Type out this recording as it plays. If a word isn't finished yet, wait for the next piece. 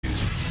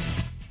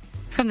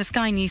From the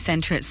Sky News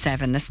Centre at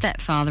 7, the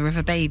stepfather of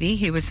a baby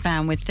who was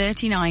found with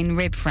 39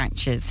 rib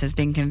fractures has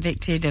been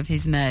convicted of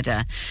his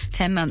murder.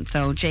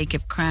 10-month-old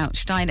Jacob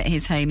Crouch died at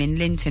his home in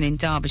Linton in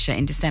Derbyshire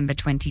in December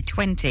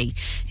 2020.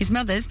 His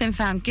mother's been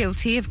found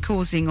guilty of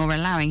causing or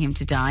allowing him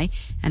to die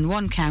and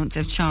one count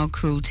of child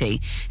cruelty.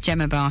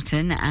 Gemma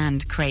Barton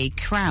and Craig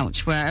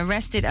Crouch were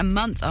arrested a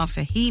month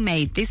after he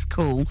made this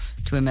call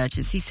to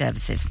emergency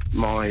services.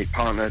 My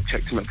partner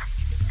checked him at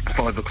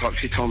 5 o'clock.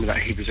 She told me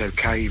that he was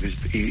okay.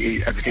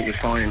 Everything was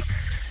fine.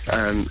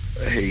 I was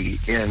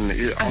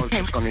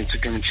just gone in to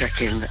go and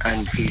check in,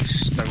 and he's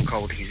stone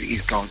cold.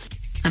 He's gone.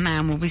 A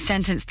man will be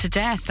sentenced to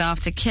death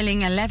after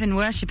killing 11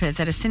 worshippers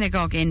at a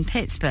synagogue in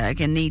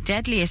Pittsburgh in the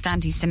deadliest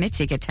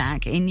anti-Semitic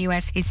attack in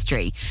US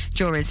history.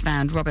 Jurors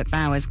found Robert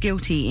Bowers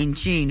guilty in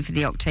June for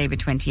the October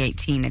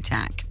 2018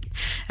 attack.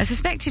 A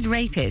suspected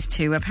rapist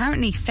who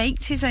apparently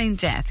faked his own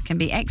death can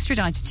be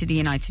extradited to the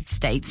United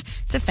States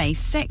to face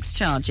sex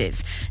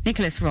charges.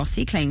 Nicholas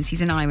Rossi claims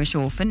he's an Irish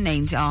orphan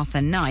named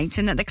Arthur Knight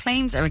and that the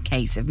claims are a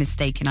case of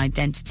mistaken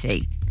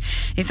identity.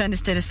 It's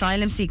understood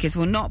asylum seekers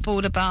will not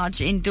board a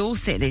barge in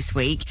Dorset this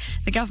week.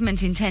 The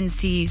government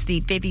intends to use the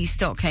Bibby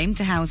Stockholm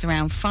to house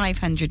around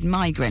 500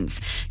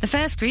 migrants. The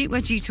first group were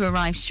due to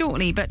arrive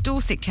shortly, but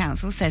Dorset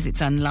Council says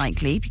it's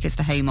unlikely because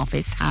the Home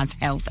Office has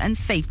health and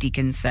safety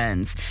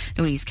concerns.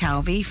 Louise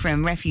Calvi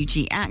from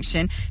Refugee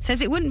Action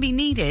says it wouldn't be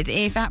needed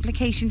if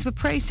applications were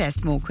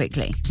processed more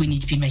quickly. We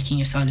need to be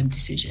making asylum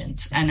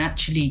decisions. And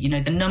actually,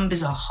 the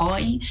numbers are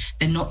high.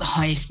 They're not the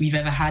highest we've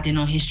ever had in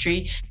our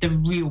history. The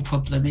real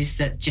problem is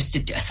that just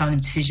asylum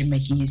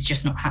decision-making is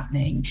just not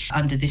happening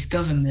under this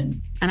government.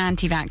 An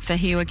anti-vaxxer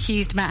who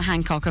accused Matt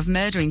Hancock of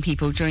murdering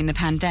people during the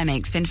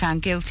pandemic's been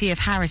found guilty of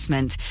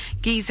harassment.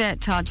 Giza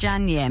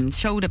Tarjanian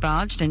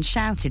shoulder-barged and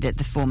shouted at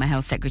the former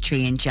health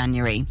secretary in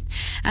January.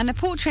 And a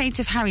portrait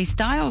of Harry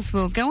Styles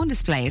will go on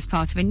display as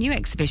part of a new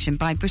exhibition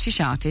by British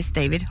artist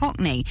David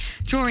Hockney.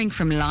 Drawing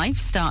from life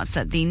starts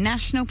at the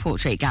National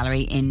Portrait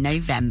Gallery in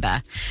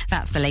November.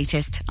 That's the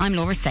latest. I'm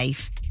Laura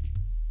Safe.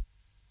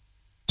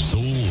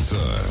 Soul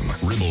Time,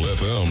 Ribble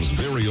FM's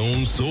very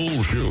own soul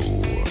show.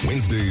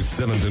 Wednesdays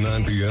 7 to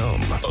 9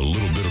 p.m. A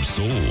little bit of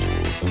soul.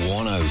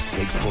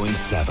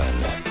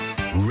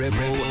 106.7 Ribble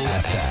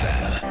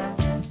FM.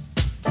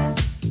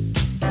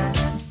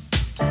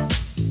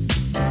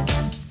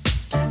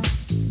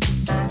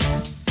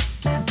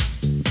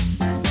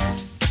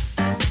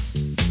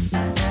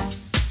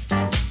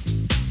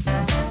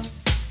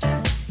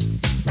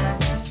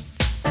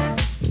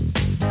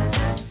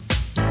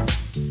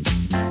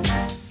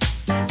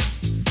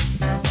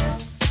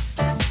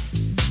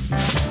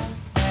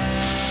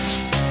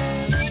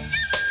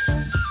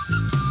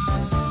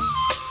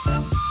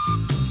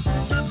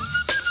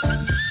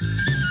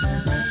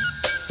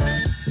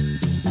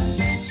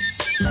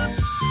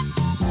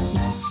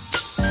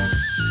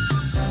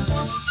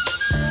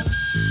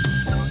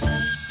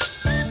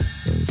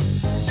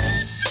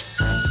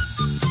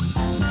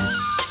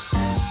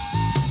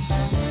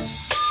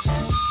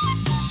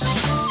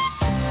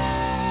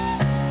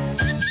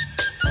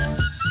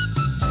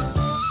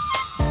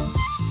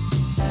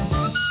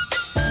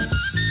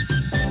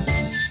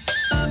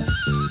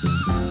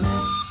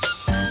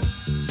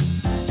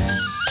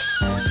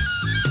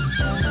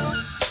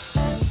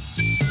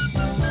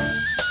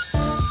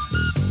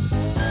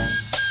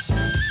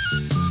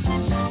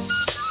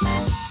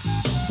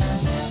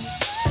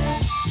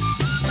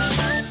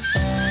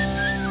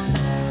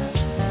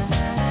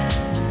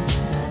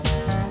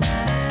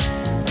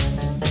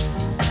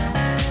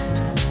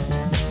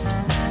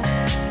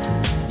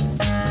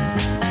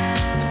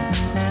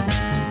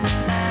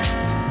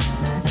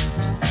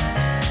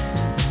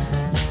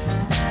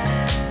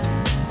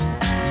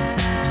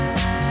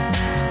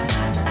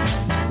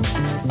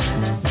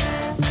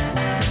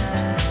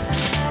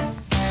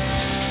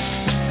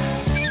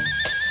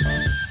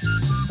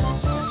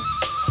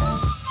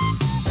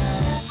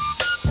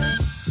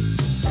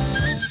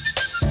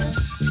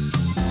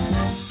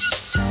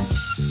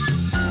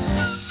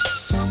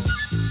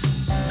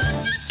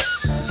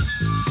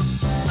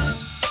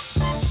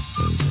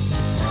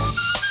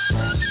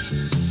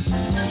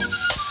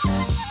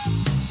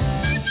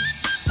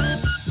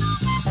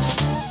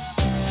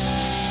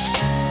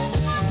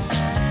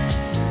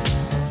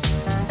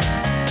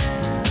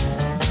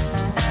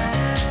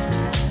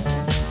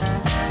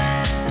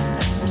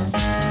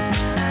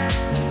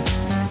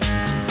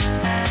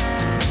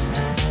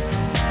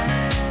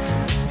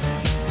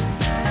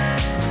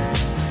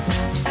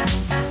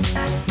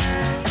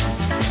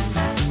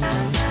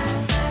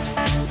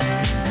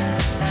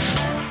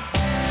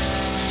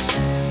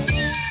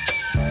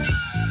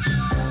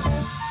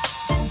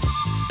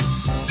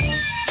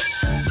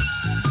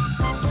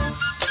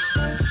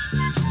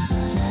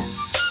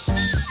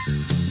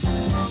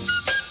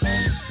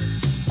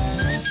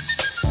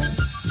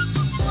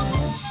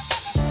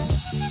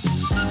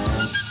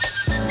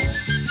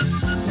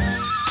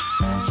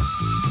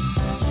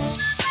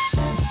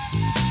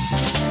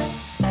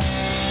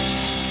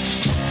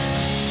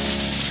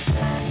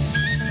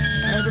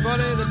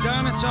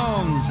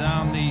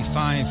 and the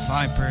 5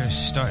 Viper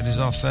started us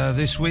off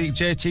this week.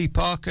 JT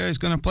Parker is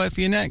going to play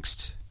for you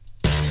next.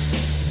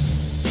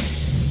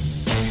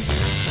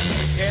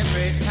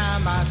 Every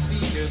time I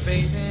see you,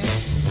 baby,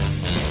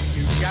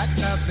 you got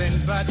nothing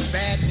but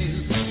bad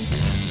news.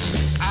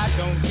 I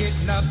don't get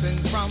nothing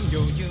from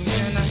your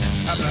union,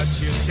 but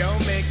you sure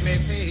make me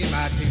pay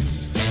my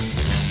dues.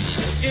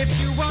 If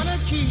you want to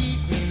keep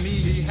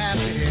me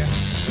happy,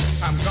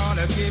 I'm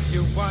gonna give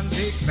you one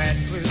big fat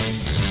clue.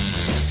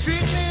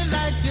 Treat me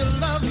like you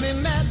love me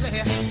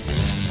madly,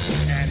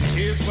 and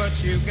here's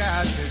what you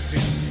got to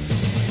do.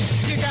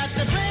 You got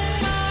to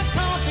bring my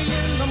coffee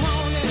in the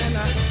morning,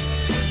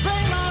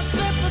 bring my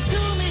slippers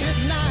to me at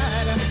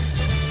night.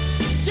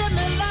 Give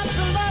me lots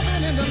of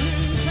loving in the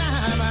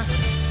meantime.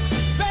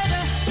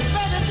 Baby,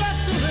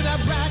 just do it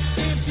up right.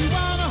 If you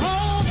wanna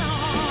hold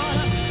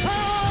to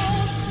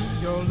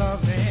your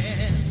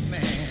loving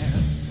man.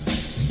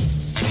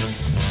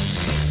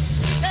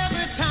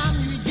 Every time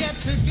you get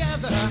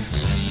together,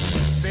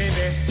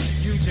 baby,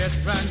 you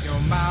just run your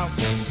mouth.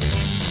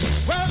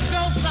 Words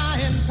go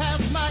flying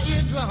past my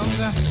eardrums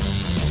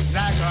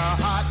like a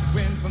hot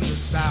wind from the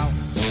south.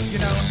 You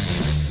know,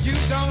 you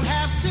don't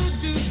have to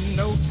do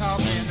no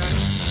talking,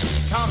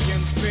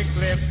 talking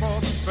strictly for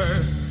the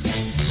birds.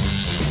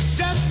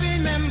 Just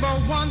remember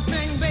one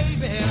thing,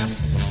 baby,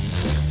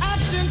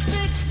 action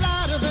speaks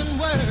louder than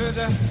words.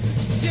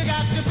 You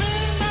got to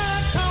bring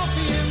my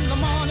coffee in the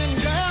morning,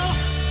 girl,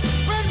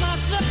 bring my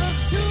slippers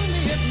to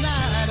me at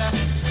night.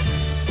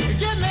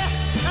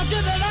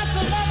 Give me lots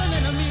of loving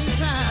in the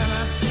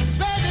meantime.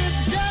 Baby,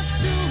 just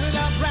do it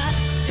up right.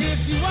 If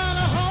you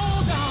wanna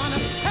hold on,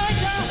 hey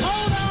girl,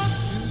 hold on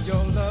to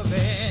your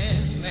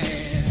loving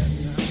man.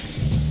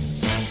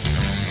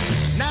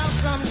 Now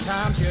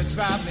sometimes you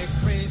drive me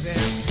crazy.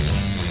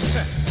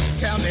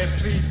 Tell me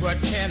please,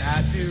 what can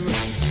I do?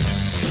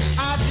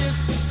 I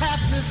just have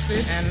to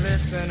sit and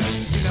listen.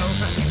 You know,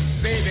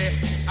 baby,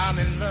 I'm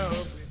in love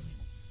with you.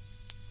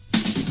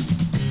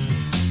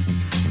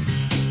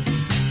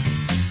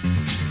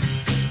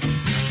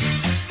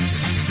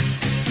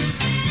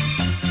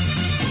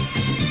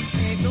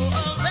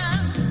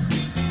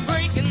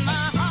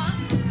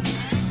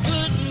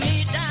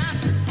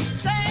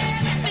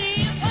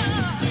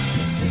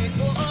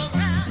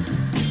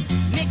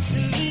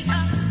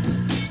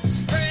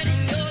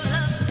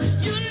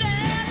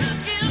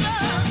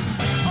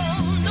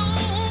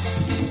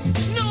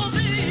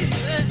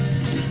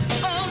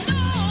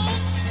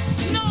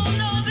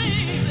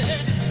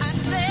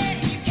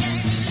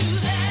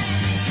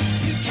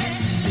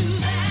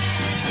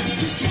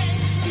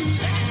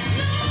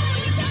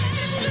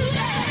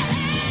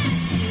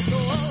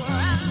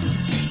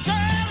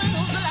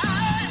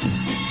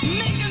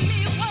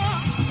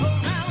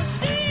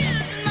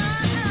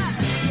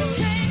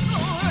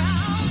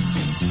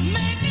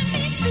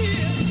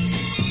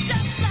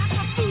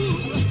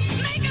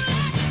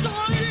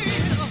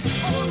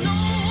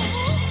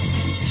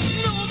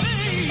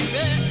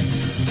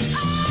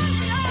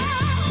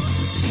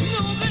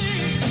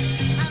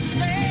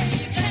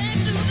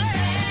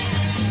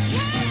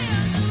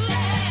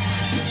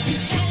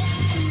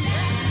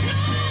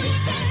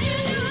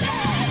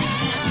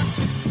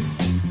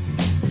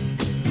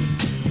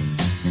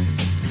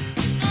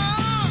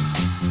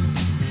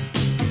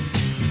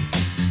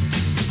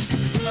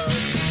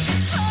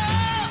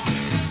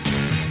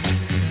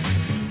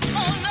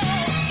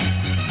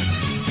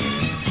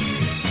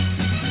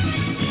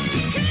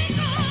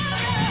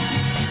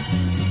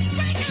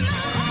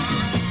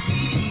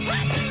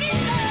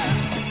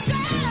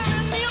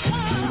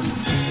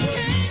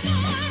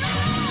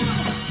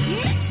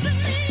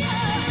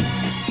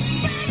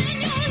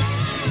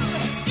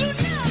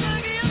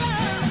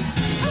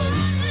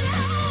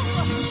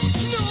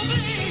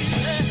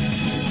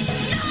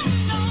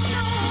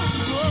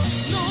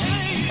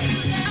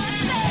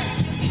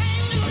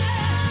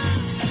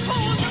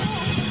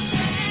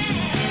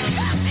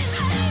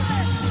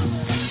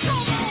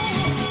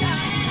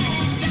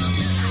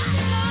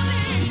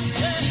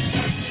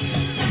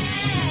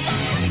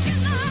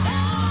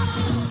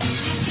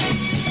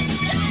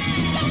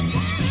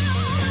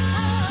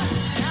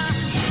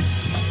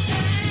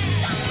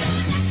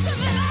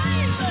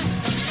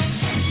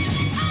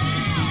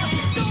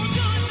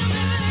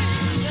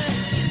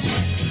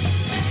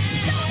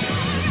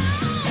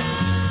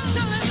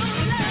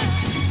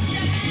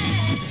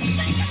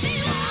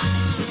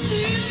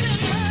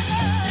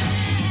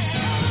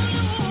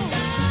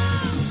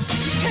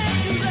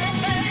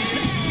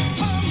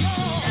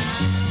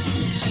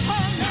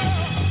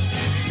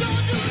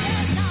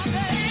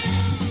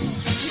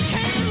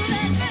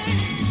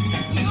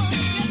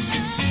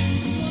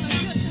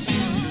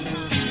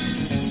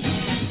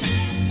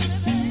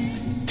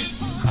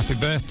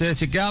 Birthday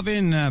to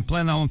Gavin,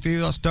 playing that one for you.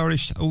 That's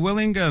Doris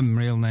Willingham,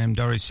 real name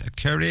Doris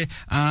Curry,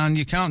 and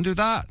you can't do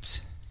that.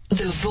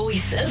 The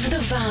voice of the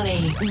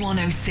valley,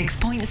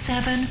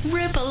 106.7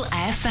 Ribble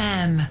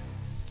FM.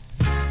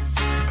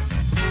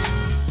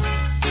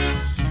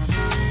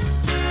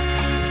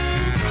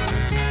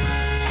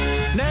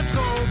 Let's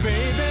go,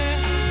 baby.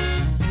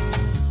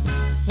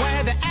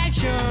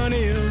 action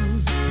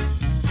is,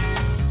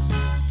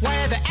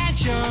 where the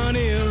action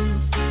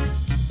is.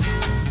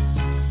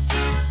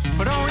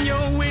 Put on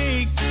your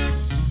wig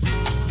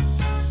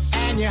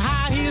and your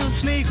high heel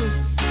sneakers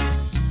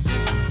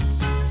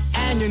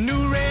and your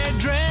new red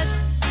dress.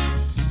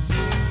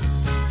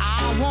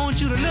 I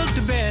want you to look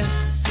the best.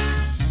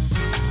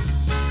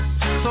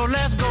 So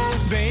let's go,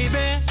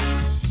 baby,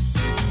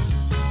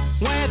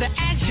 where the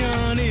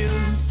action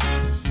is,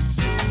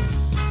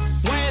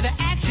 where the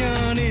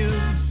action is.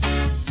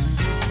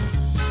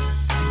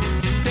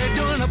 They're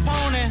doing the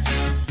pony,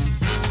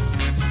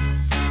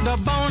 the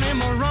bony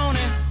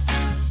Maroney.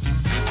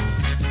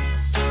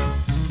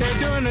 They're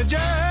doing the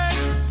jerk.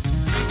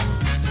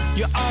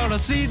 You ought to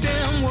see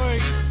them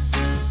work.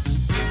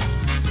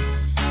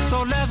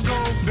 So let's go,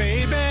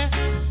 baby,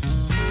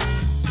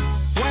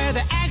 where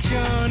the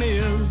action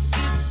is,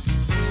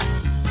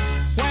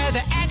 where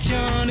the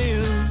action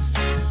is.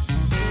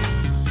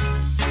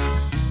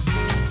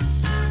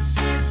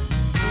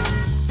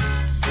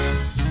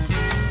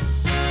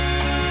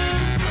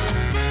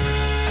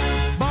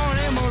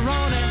 Bonnie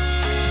Maroney,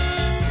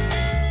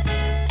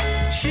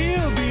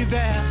 she'll be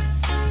there.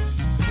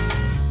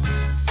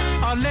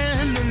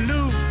 Orlando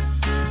Lou,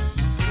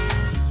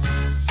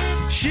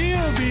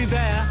 she'll be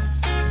there.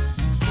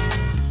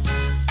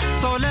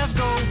 So let's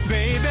go,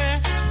 baby,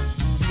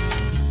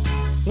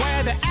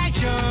 where the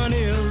action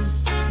is,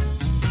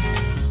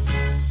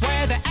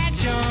 where the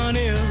action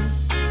is.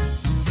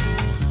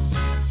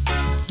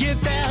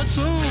 Get there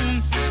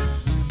soon,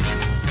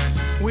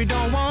 we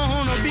don't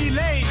want to be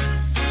late.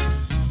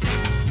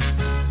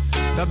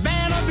 The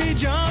band will be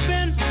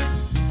jumping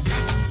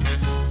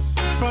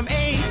from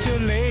 8 to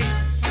late.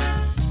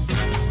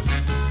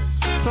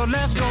 So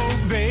let's go,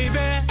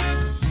 baby,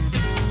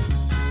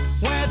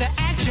 where the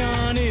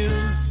action is.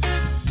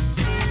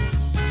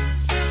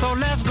 So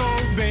let's go,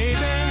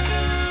 baby,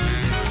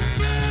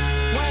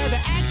 where the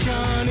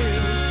action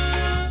is.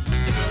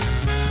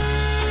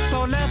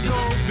 So let's go,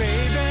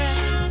 baby,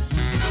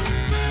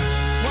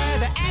 where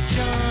the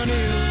action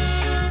is.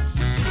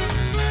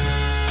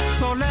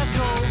 So let's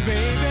go,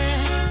 baby,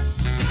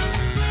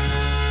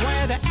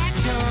 where the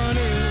action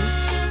is.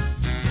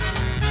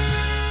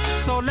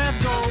 So let's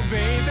go,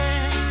 baby,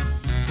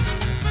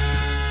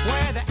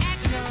 where the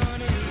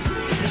action is.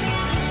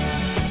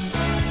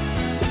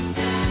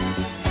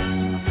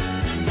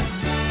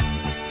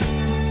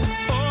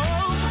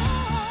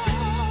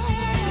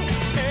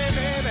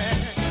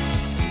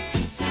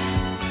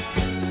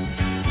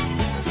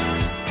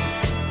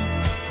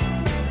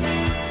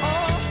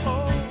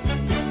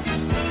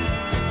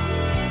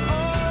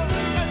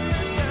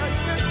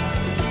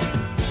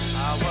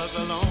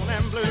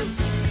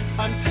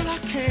 Until I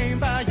came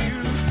by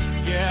you,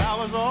 yeah, I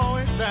was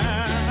always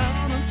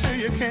down until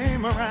you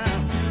came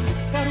around.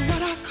 But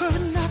what I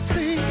could not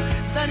see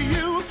is that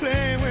you were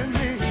playing with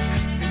me.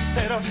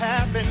 Instead of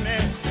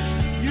happiness,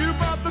 you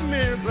brought the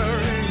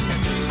misery.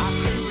 I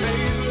could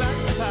play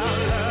life without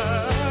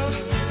love.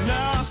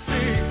 Now I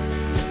see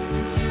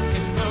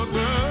it's no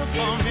good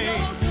for me.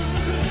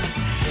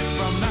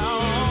 From now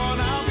on,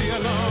 I'll be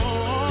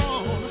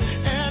alone,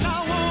 and I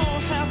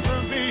won't have to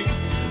be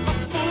a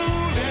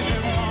fool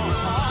anymore.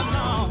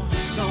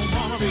 Don't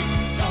wanna be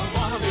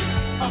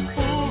a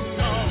fool,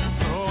 no.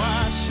 So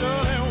I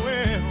surely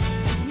will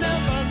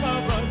never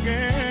love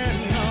again,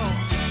 no.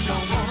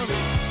 Don't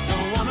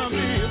wanna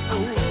be a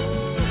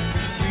fool.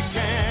 We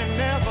can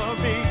never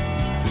be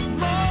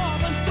more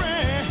than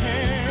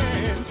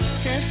friends.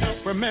 Can't help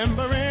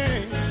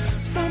remembering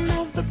some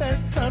of the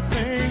better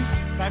things,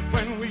 like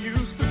when we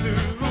used to do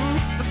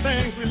the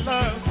things we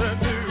loved to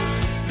do.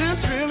 This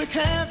really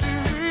can't be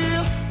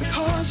real,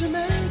 because you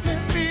made me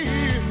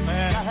feel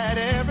that I had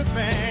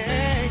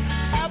everything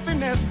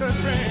happiness could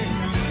bring.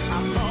 I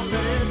thought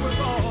that it was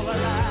all a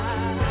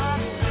lie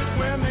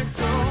when they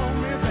told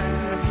me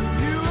that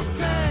you were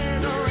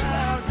playing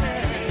around.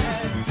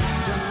 Yeah,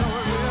 you know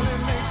it really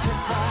makes me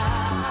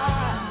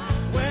cry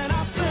when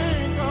I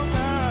think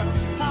about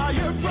how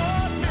you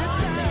brought me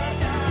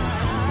down.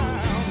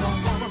 Don't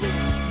wanna be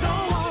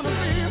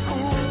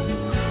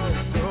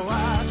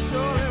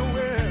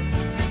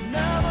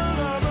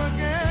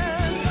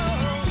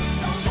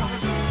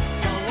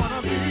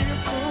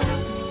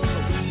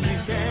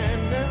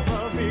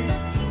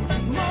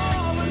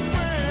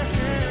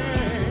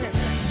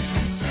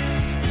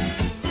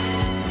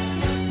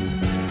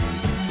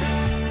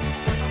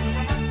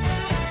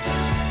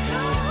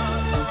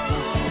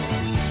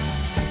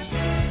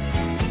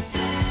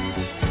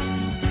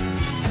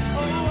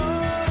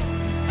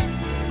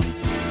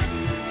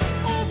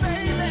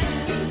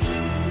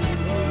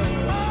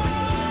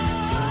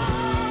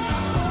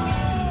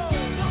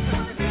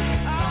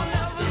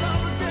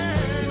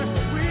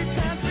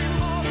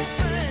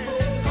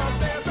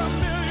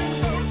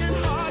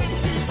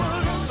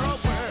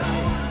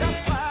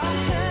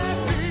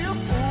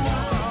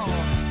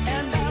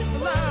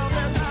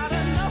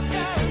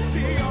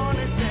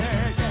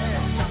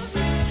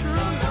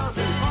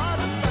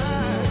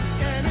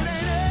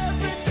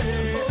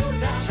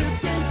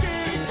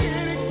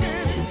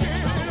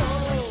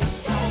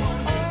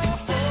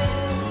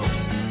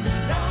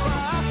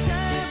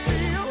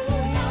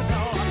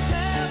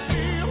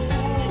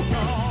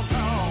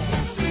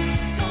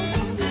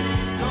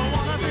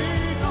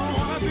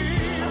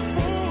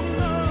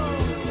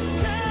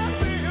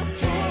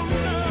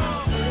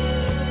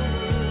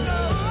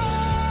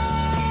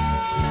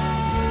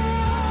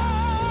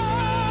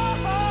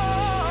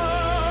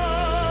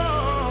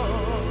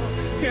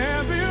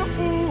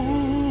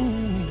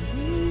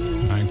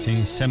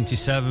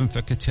 1977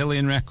 for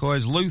Cotillion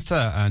Records,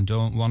 Luther, and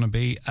Don't Wanna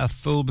Be a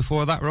Fool.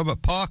 Before that,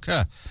 Robert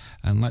Parker,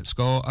 and Let's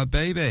Go a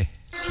Baby.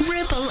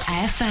 Ribble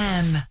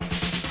FM.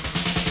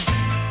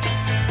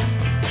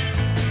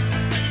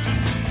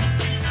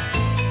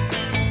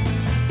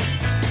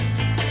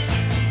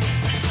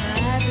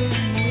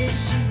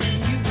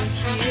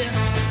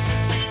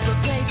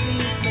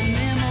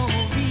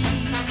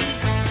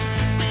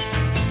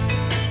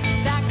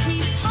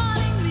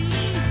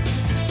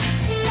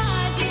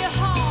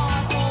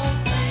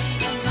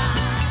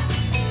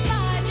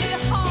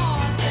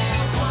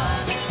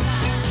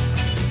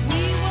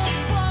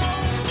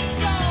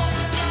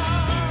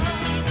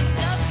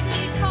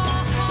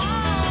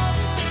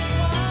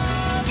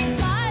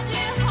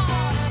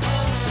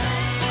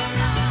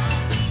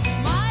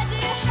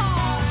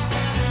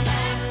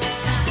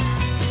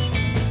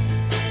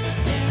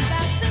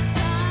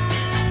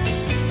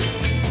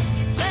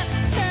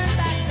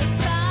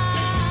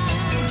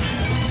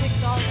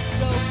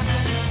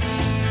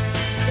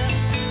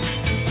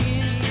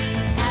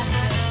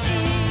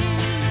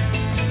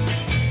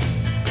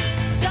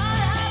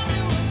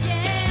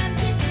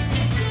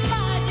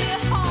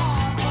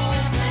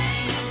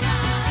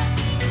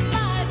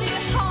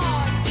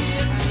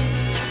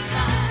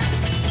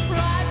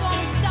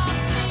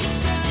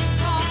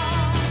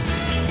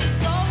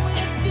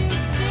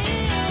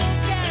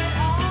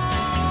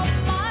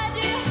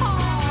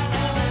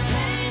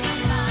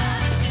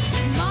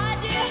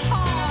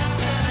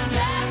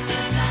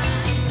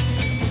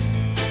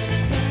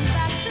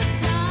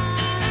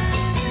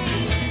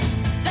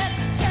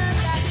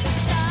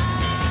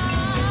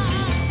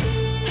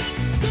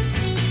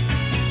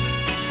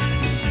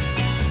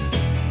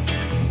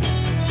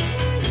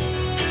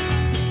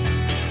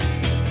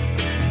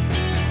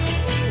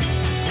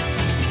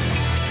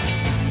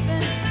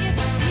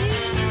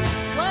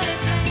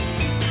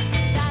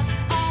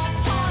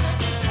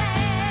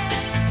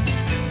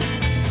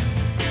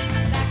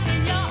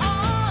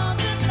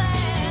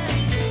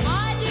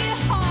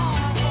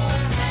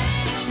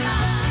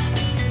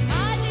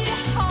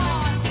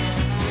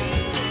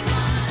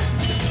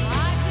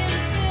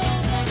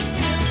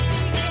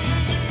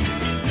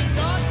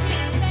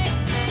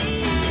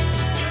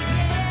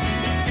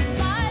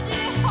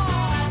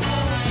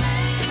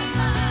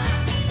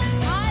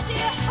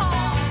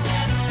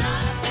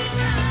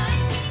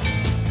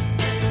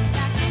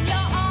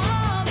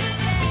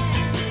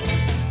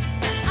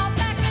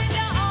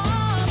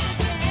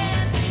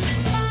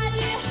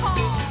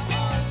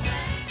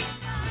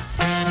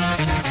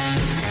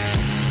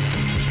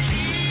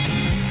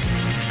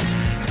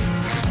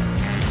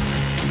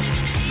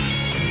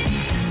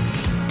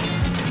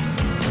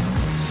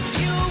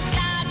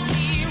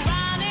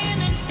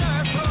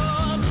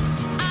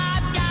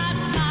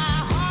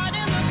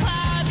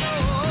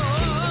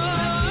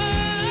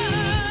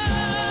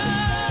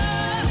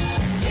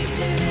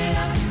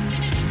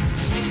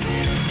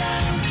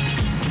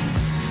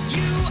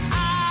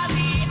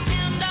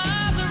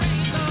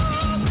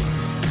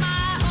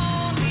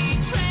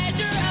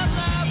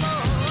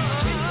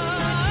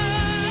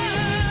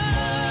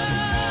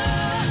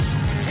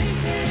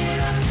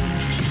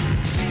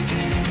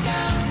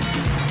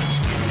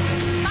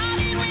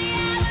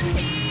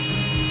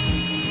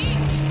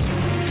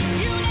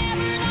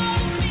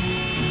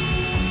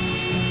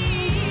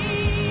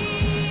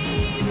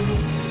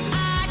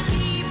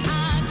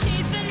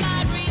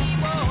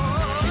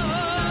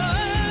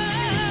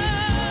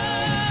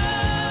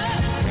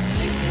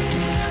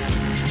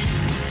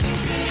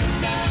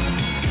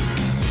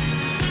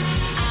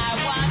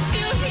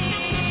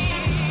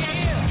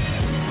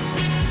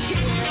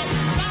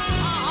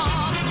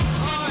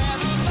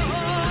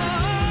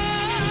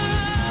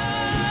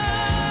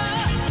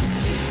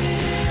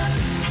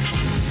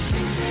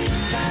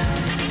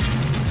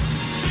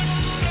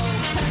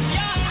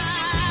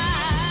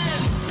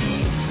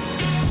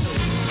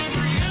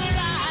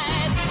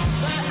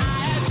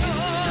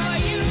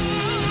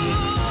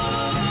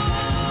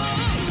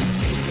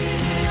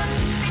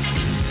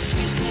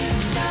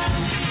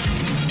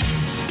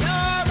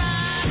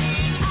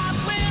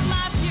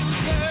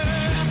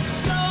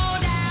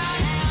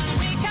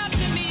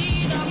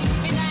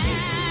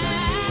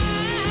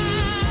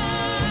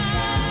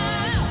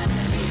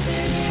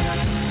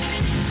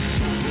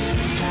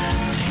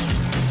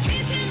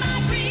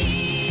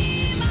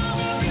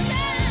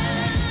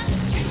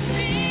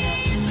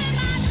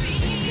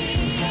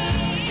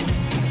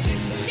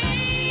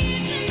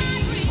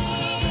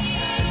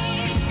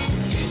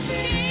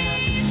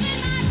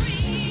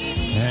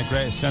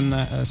 Great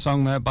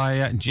song there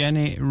by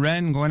Jenny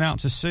Wren, going out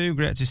to Sue.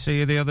 Great to see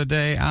you the other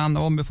day. And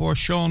the one before,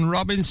 Sean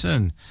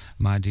Robinson,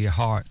 My Dear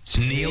Heart.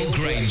 Neil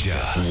Grainger,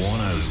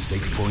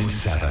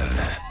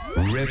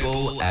 106.7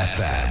 Ribble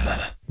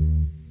FM.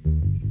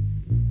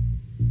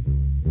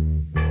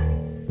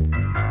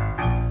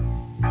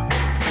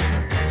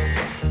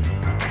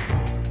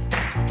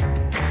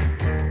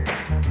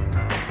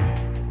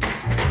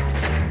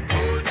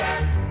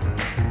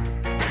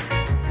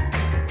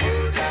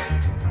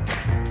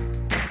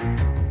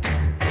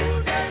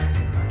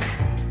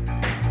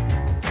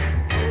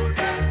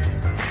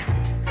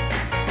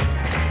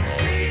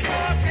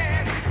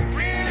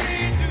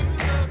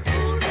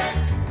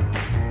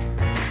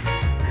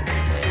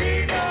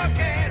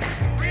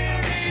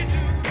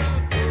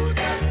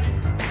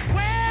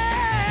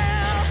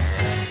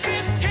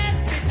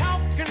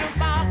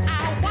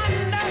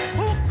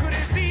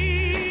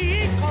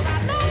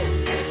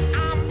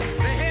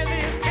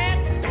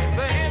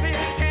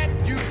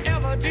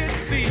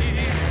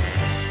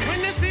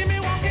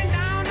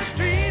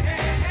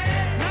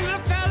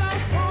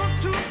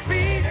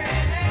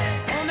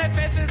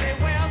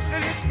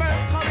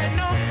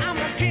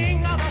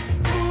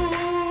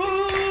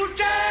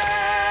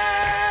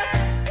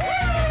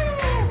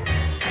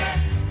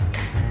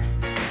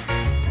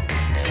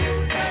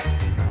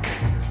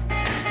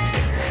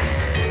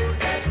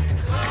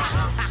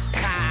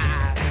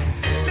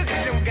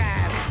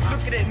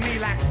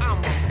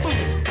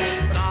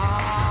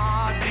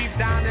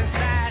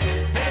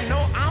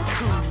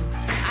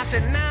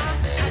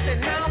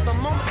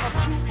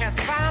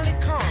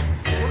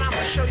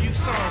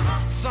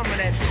 some of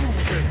that cool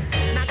drip.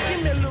 Now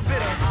give me a little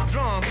bit of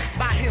drum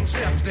by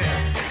himself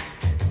there.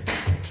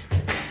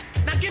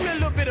 Now give me a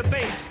little bit of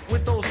bass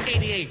with those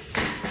 88s.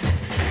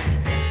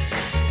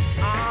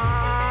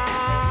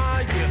 Ah,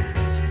 you're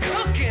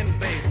cooking,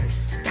 baby.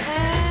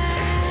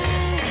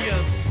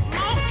 You're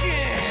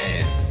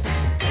smoking.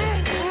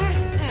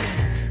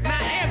 Now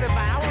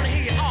everybody, I want to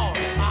hear you all.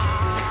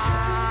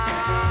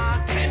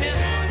 Ah, can you?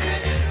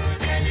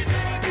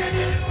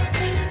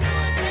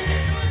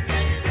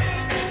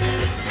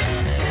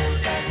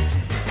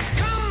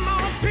 Come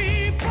on,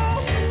 people.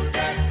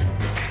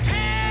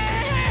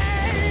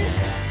 Hey,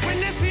 when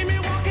they see me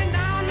walking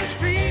down the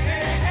street,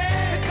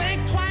 they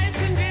think twice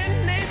and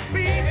then they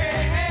speak.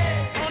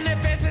 On their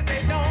faces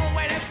they don't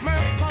wear that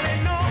smirk, 'cause they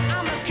know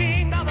I'm the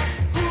king of the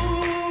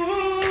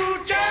cool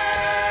jazz.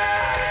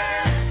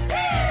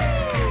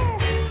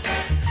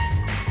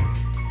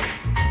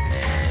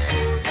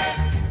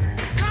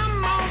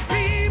 Come on,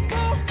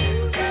 people,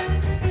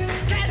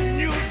 can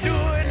you do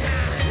it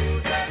now?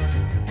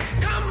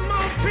 Come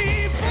on,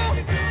 people.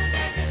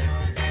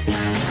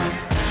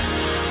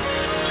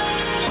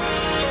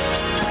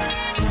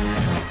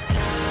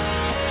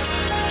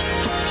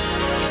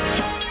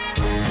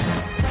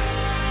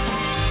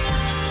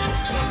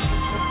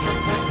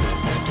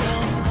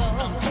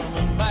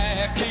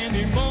 Back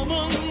any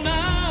moment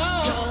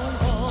now.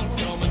 I'm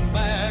coming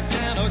back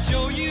and I'll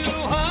show you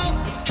how.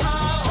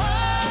 I'll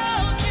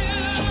hold you.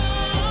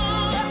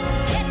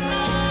 Yes,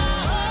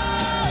 I'll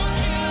hold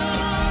you.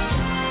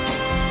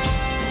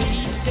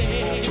 Please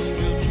stay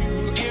with you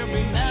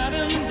every night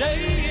and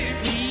day.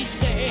 Please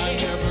stay. I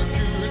never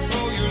could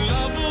throw your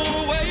love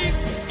away.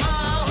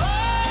 I'll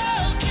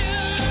hold you.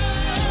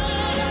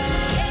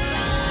 Yes,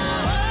 I'll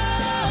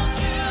hold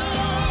you.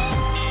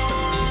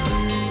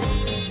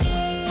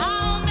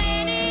 How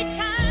many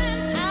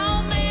times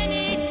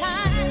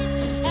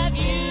have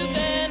you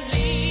been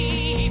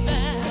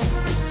leaving?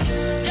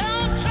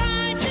 Don't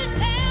try to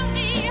tell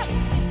me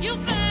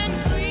you've been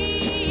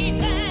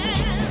grieving.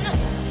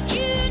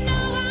 You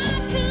know I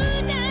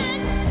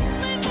couldn't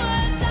live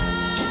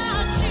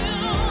without you.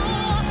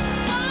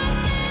 What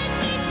made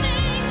me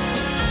think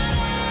I'd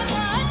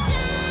ever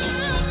doubt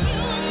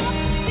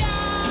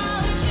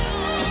you?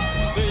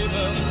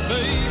 Baby,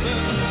 baby,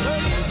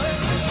 baby,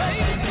 baby,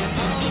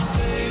 I'll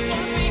stay.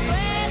 Won't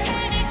regret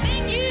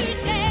anything you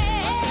say.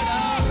 I said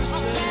I'll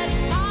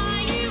satisfy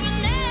you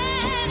in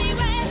any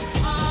way.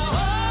 I'll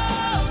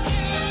hold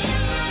you.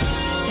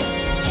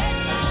 Yes,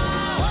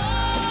 I'll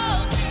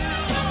hold you.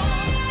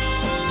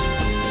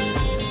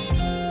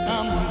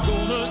 I'm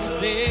gonna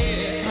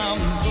stay.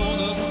 I'm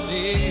gonna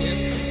stay.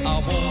 I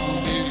won't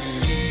be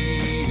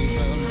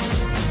leaving.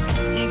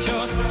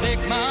 Just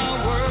take my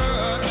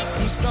word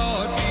and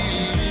start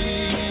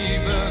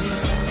believing.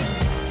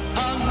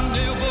 I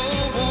never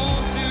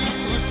want to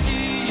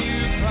see you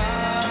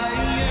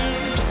crying.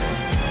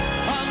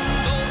 I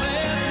know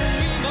that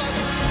we must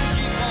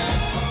keep on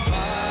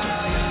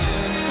trying,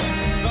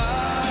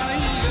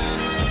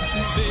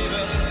 baby,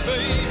 baby,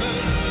 baby,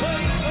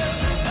 baby.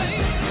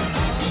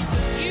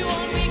 You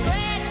won't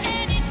regret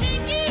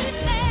anything you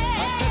say.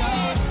 I said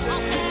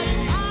I'll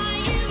satisfy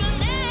you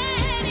in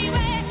any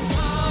way.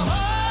 I'll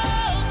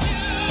hold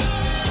you.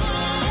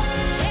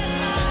 Yes,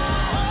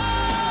 I'll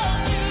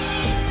hold you.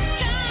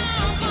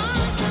 Come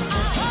on,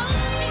 I'll hold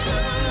you.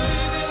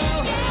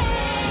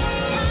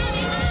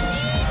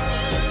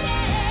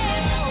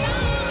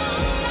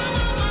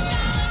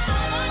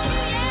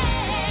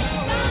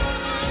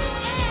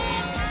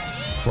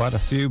 Quite a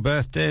few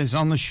birthdays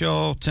on the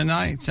show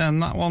tonight,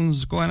 and that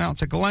one's going out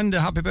to Glenda.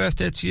 Happy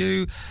birthday to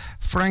you,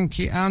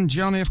 Frankie and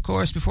Johnny, of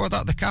course. Before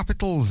that, the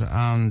Capitals,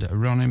 and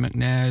Ronnie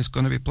McNair is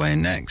going to be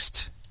playing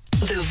next.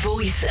 The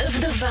voice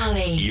of the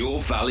valley. Your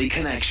Valley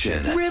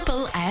Connection.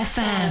 Ribble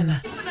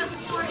FM.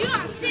 You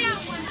gotta say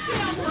out one, say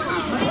out one.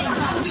 What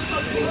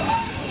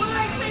did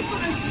I say for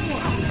this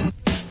one?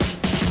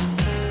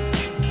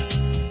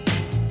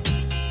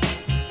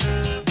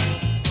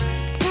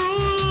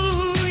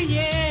 Ooh,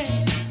 yeah,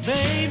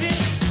 baby.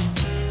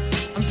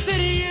 I'm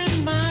sitting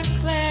in my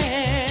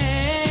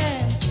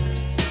class,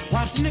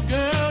 watching the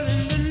girl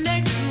in the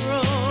next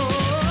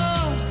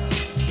row.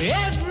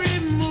 Every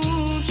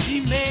move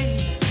she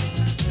makes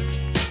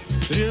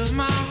thrills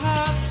my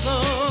heart so.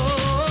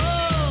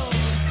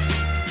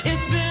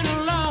 It's been a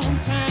long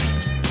time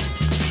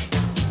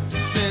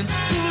since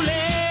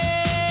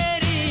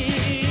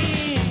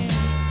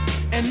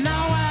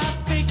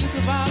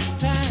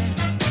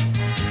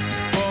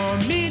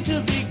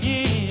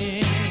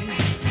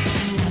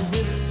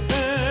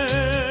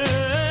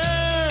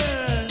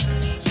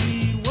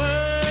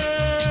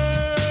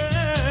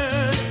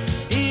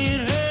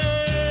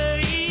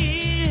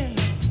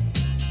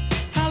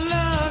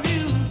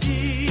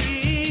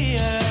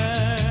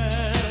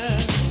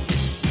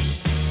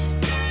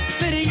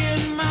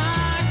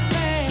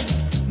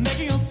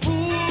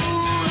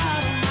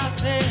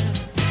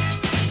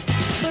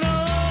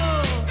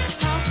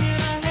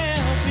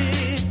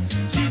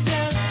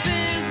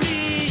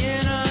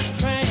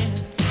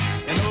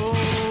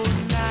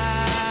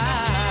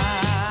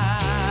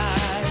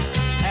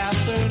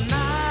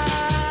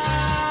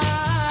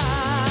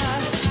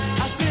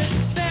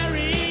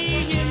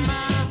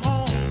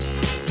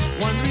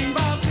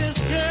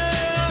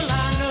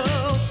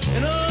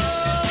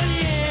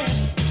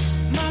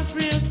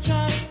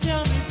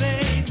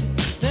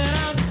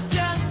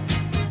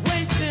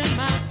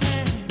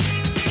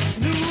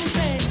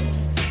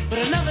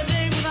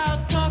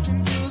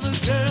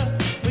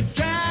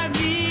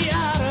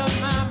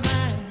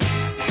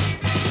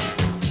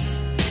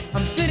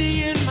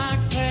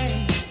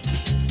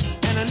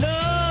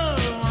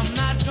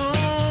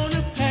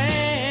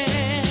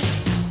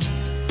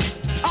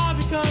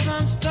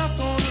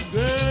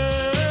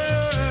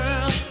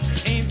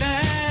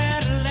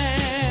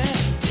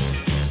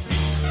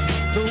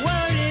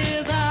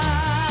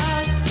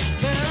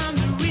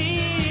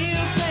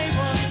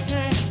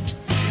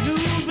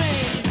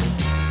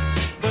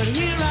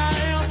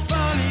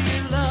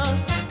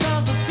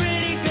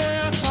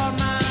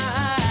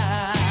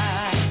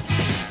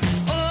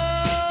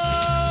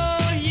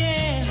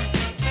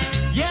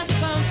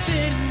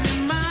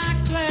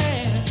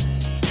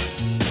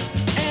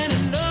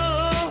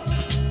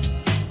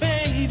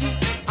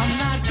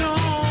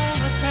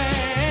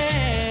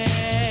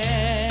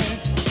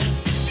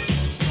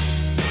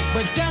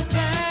But just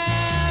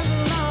as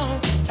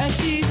long as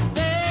she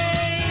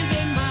stays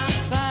in my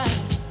sight,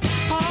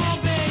 oh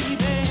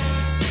baby,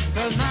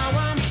 'cause now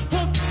I'm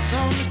hooked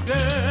on the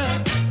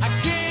girl. I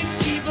can't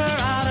keep her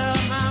out of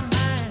my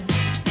mind.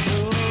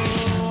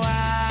 Oh, I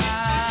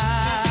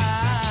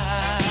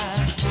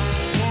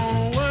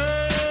won't worry.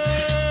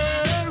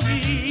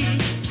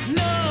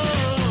 No,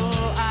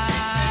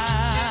 I'm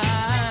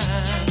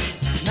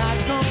not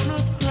gonna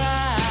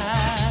cry.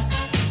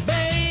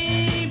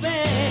 Baby,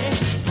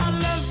 I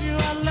love you,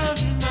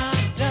 my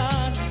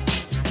darling.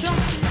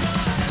 Don't you know?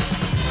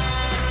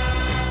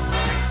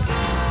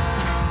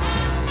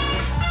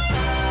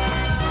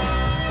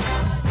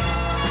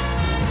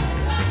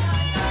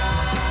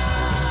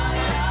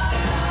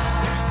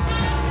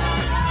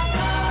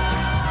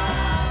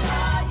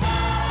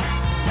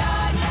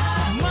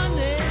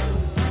 Money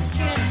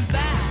can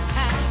buy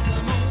the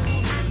most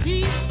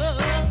piece of.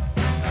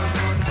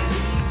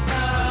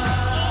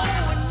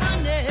 Oh, and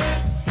money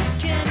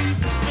can't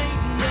even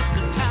straighten up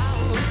the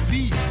Tower of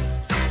Peace.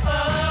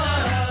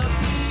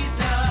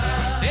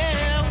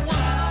 Yeah,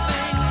 one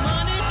thing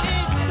money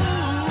can't do,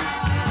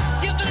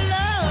 give the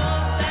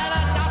love that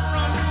I got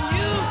from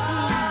you.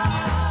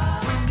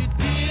 When you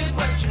did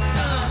what you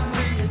done,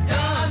 when you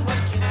done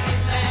what you did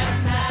last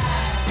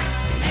night,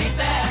 ain't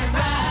that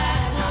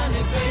right,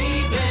 honey,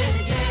 baby?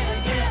 Yeah,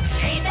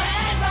 yeah, ain't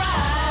that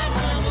right,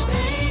 honey,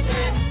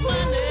 baby?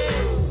 Money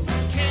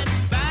can't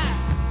buy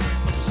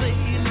a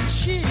sailing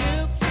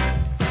ship,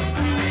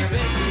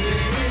 baby.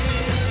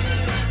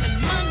 And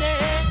money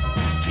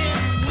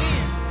can't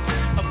win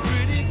a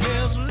pretty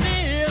girl's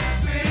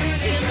lips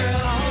in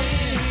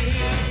talking.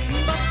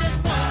 But there's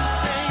one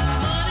thing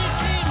money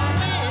can't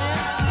win.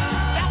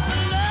 That's the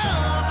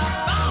love I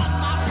found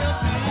myself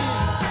in.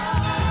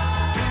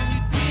 When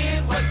you did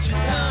what you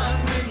done,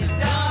 when you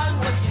done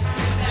what you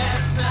did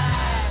last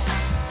night,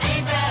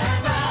 ain't that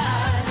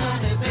right,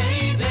 honey,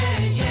 baby?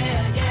 Yeah,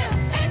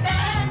 yeah, ain't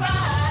that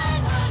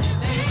right, honey,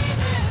 baby?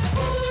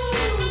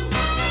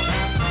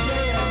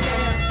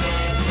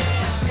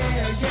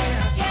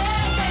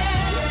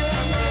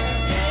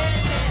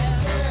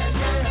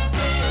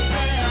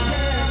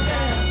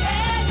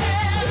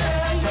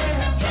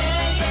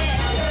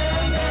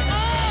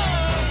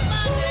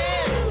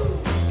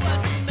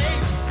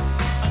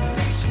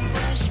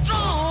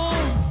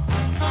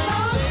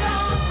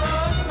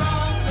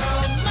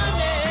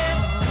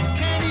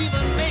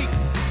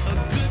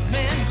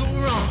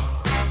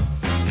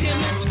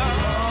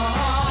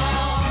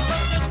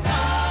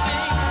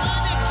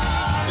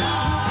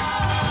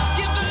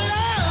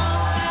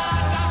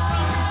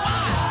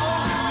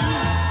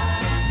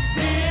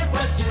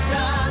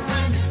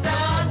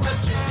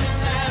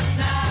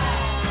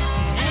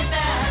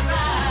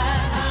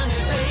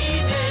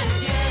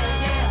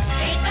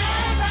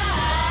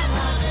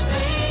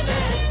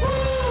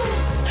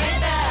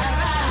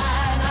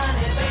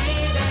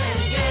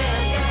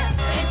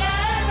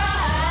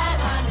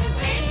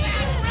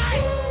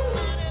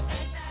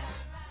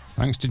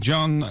 Thanks to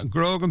John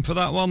Grogan for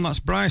that one. That's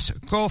Bryce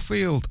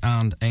Caulfield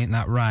and Ain't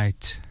That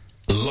Right.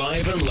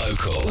 Live and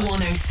local.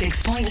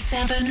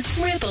 106.7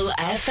 Ribble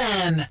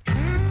FM.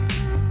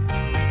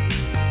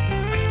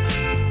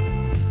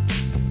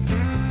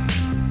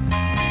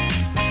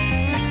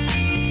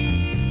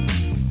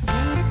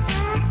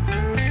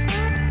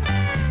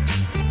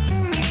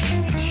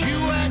 You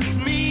asked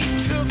me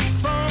to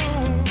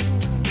phone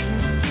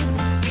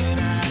when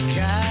I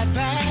got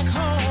back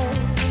home.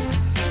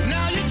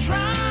 Now you're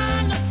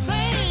trying to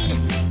say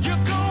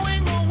you're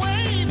going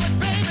away, but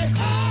baby,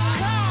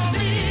 call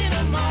me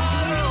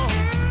tomorrow.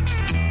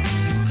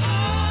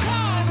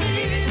 Call me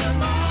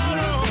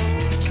tomorrow.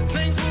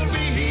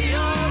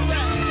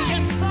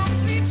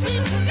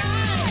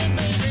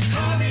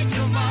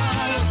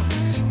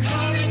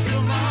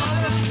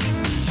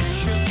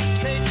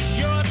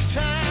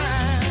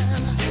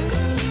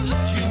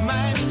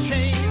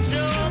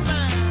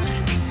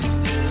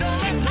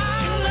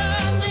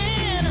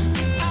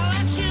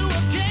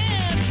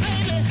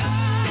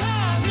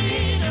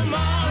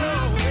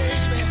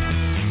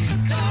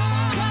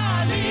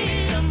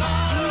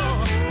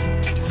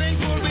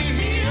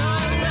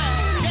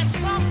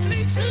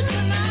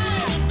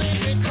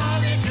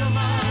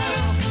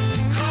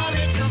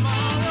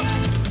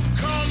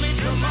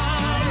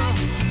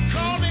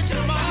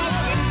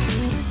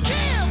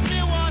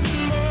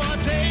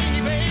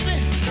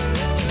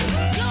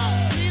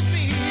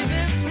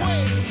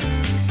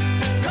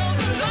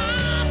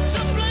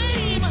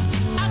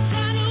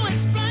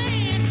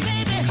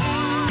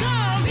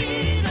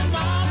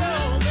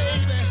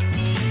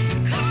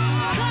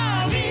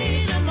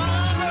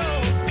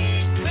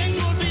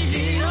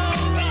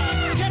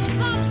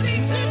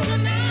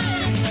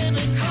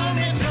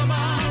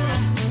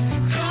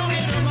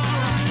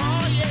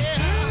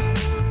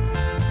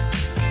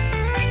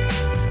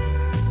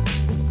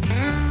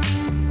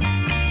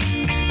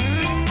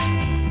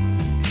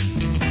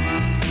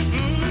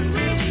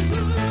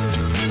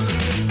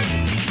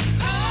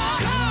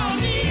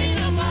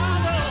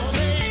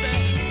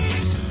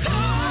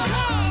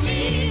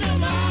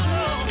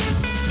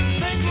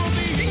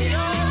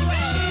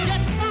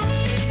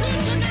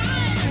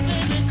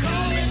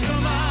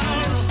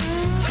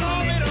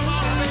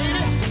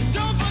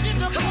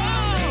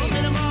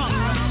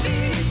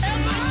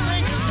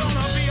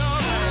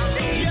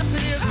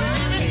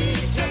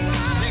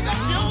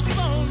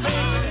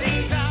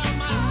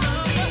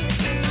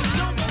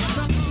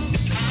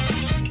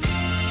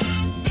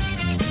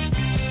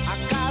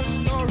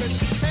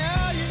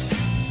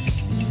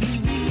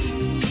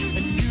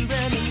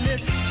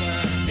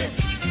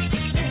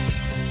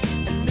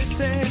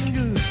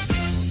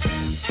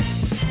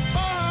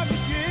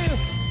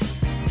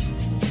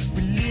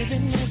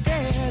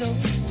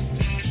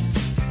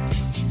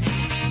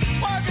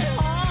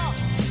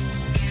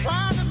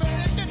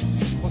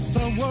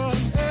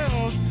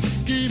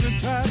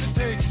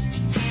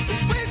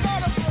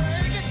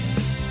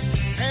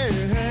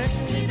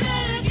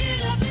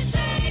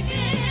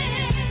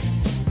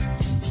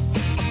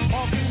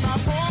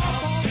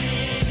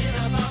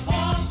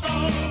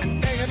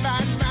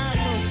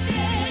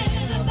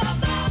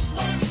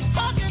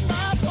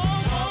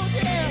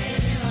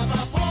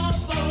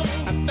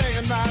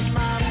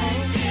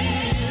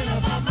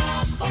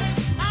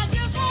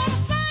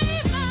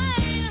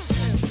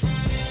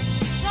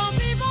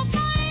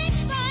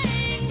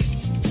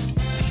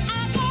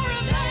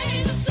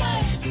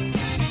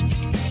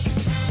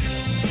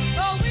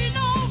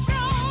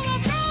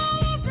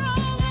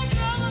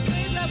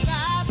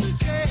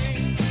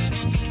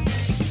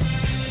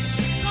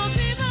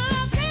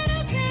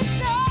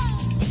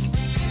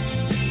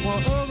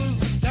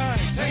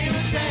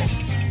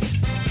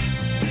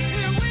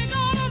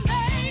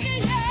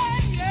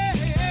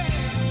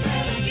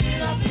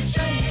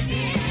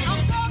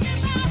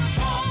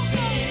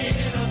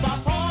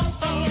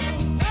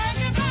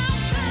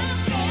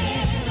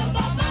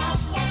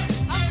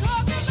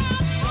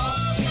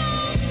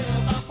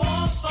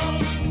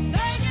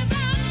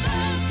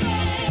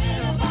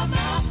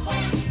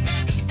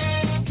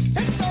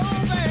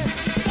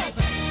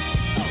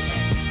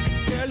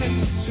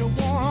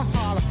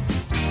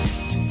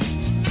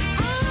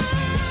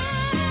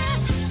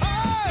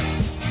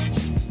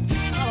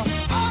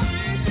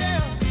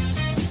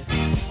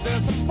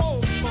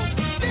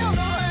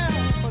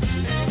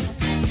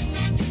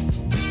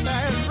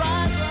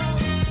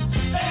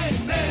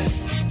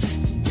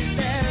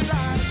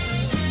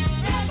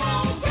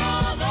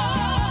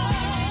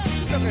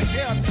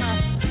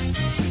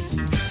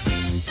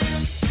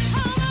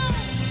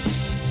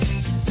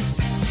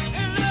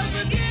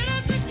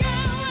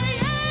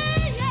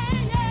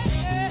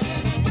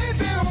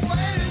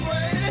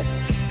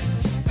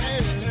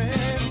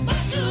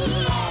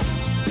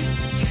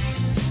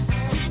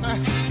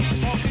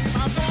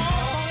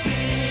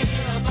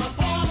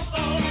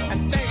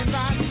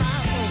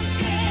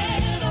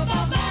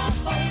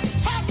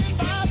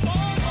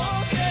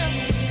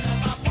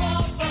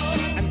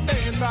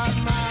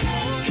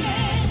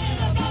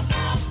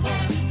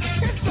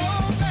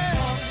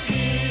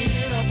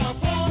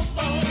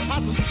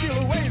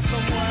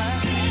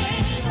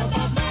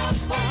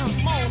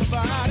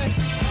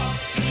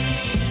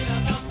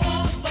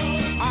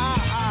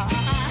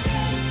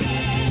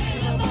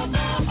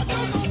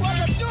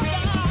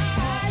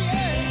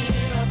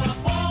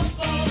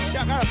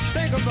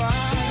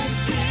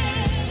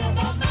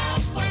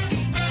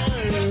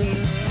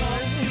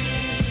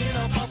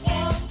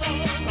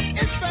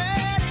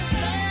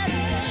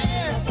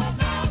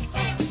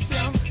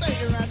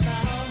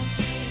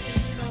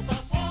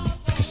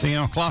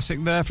 Casino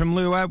classic there from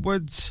Lou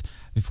Edwards.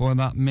 Before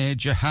that,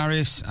 Major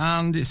Harris.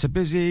 And it's a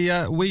busy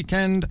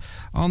weekend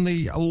on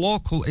the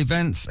local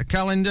events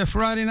calendar.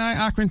 Friday night,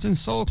 Accrington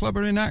Soul Club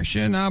are in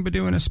action. I'll be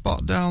doing a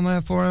spot down there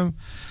for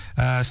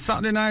them.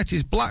 Saturday night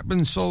is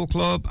Blackburn Soul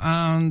Club.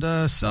 And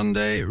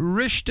Sunday,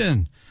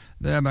 Rishton.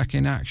 They're back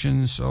in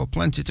action, so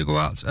plenty to go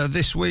out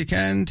this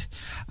weekend.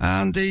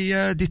 And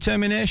the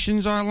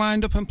Determinations are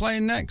lined up and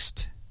playing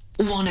next.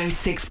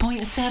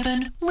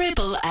 106.7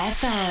 Ribble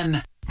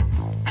FM.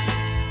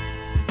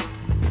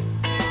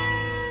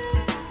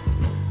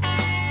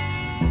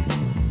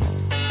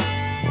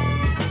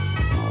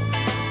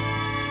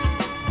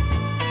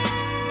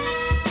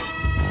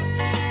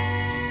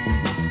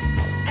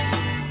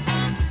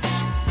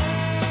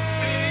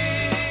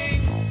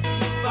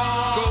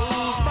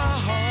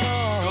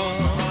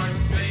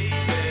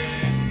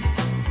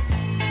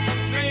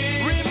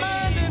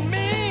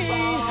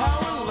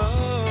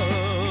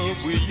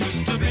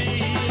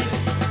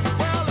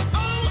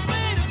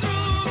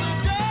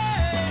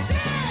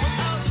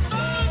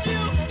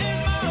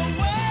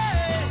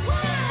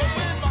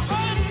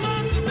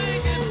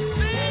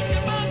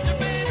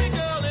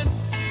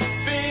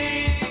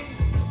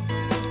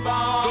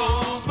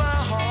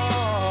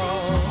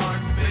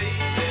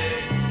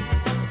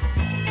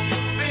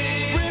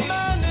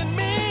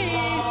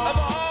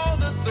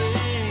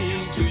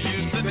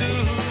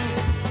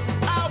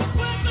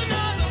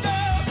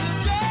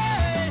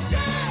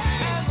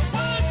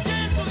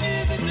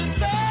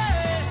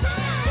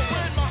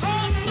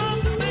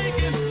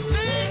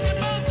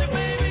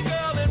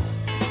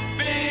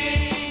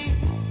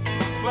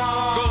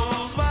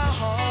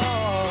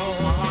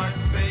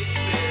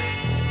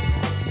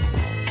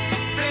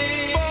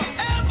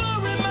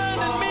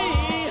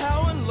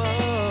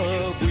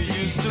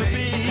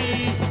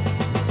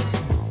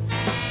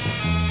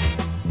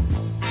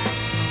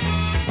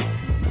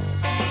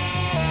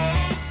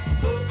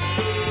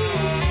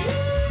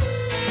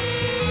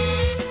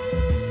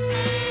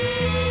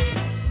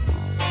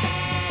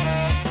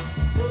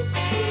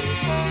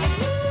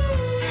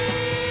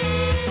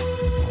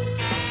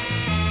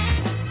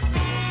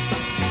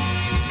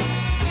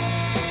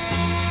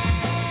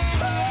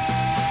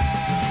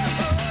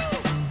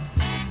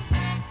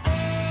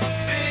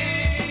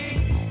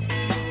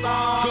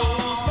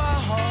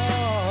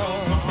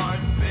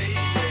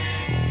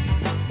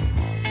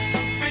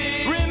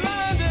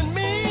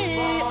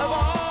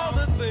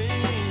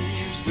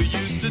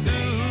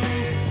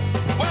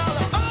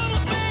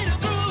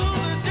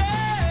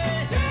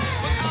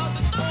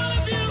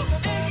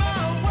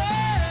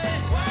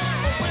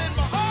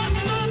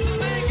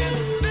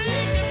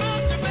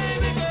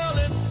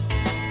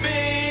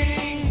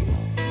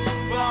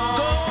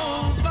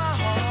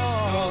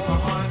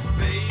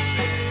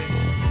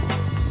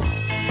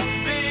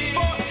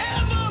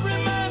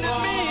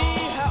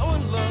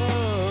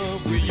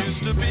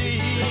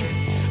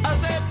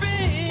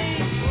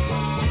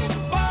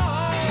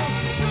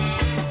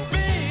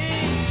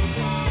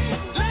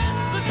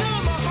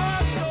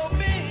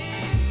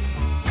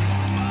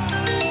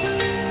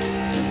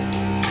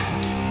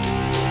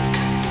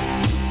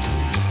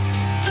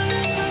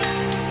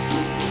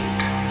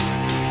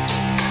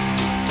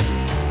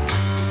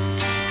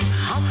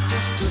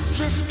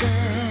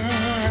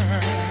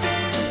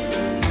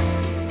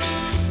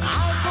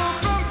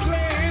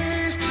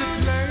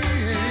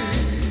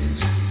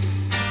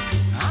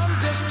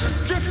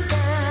 Drifter.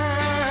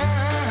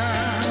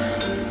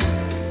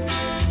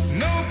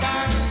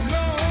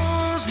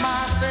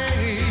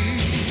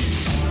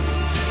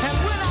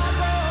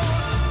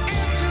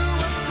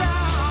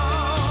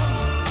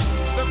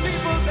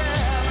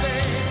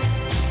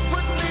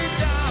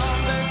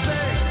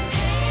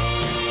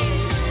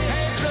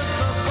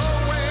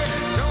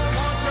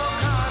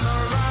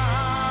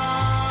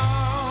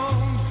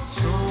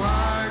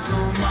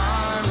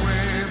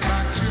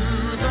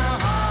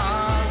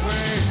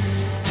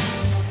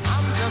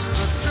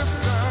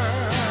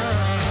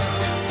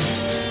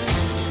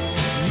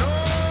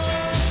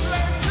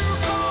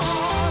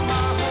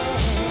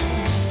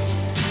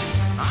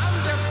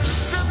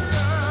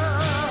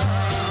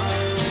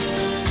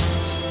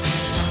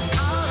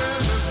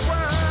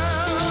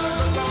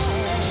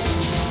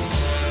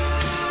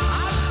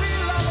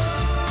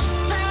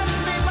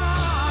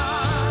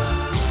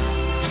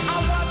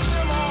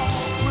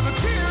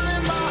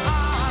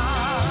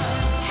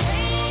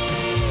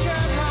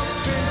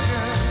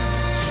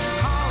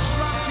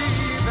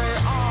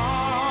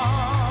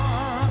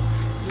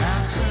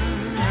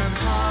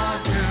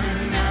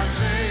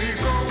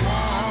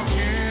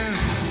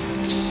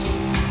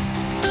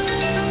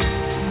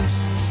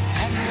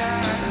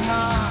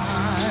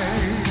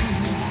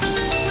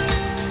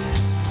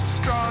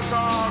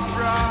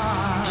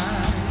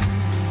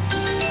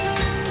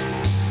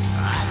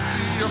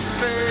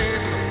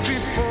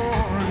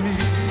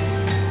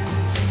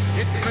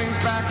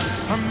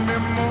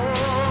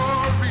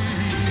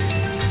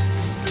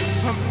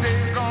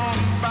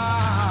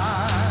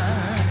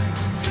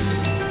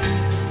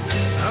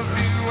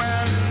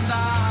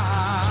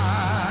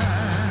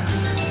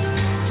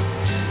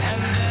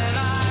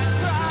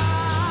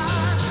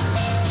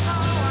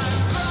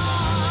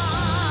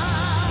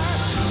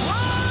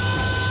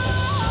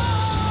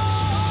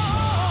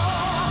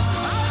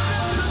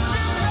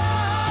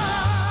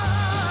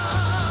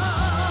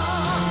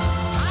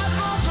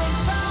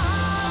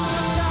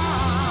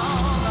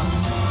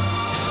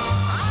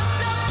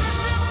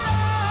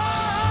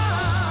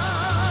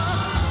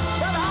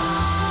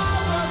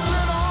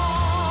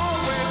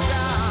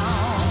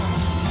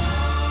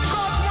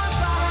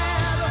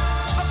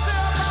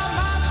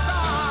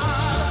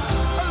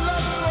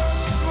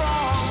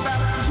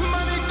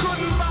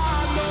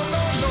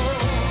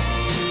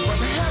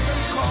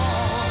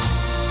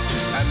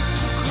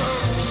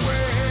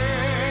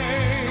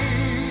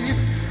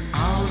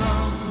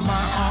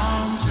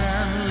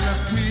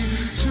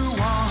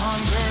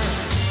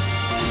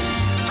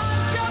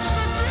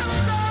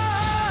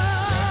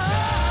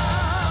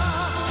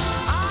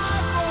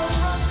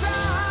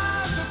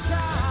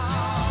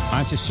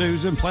 Nancy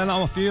Susan playing that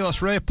one for you.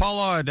 That's Ray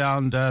Pollard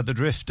and The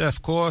Drifter,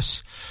 of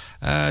course.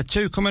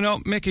 2 coming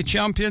up. Mickey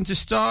Champion to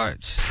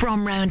start.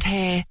 From round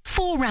here,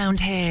 for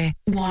round here,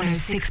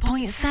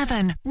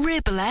 106.7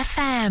 Ribble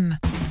FM.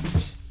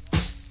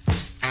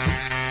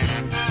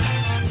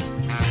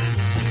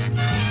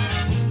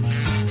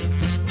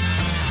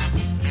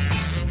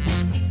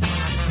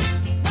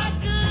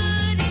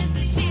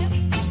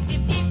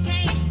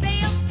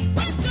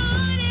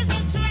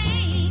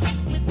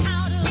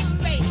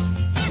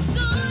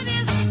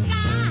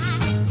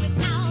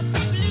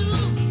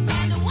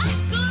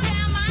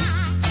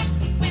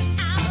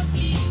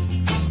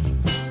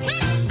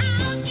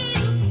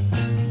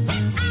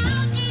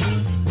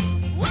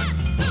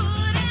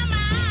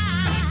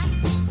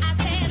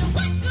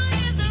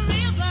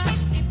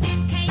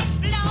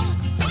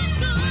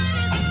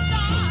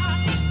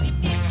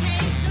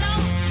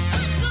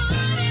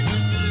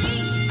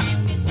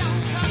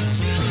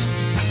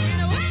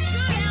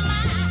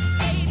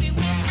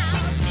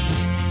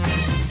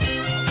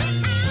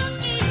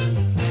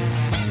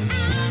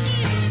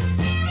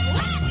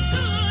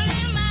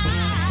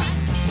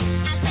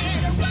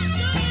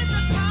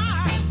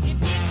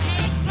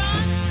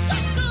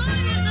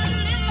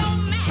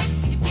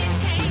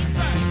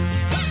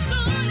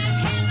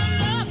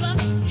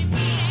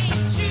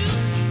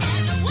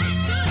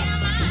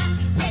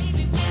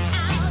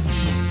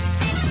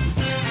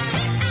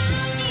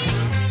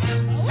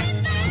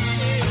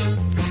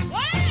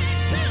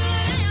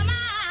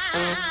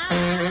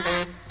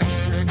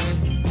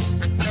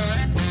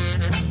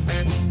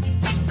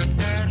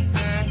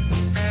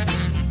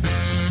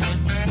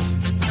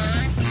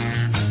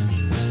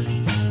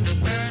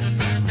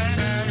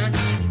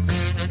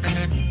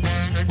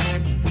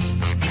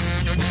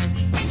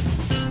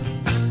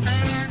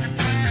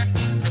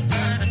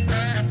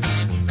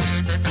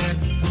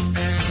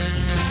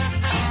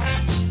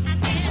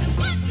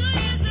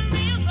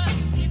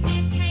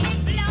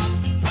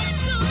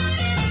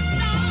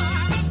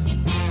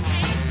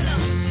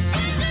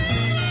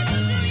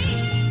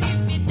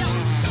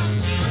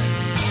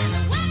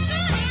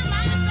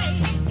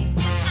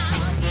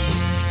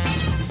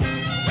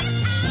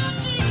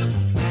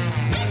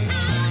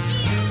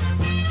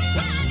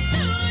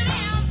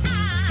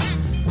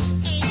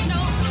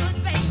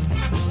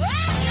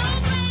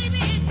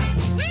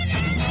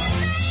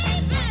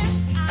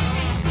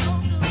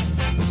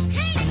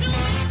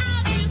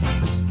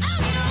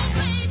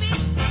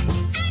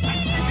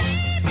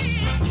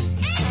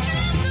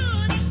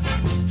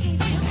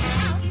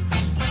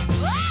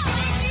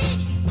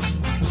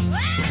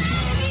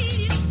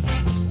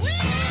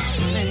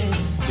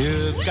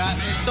 You've got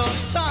me so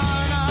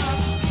torn up.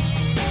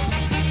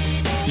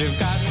 You've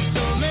got me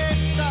so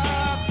mixed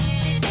up.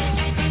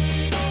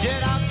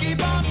 Yet I'll keep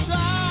on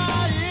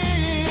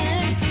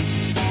trying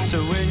to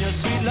win your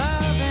sweet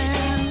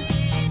loving.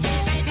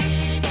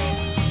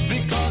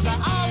 Because I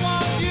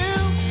want you,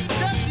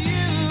 just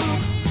you.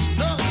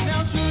 No one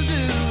else will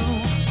do.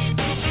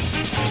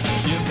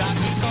 You've got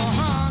me so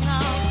hung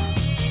out.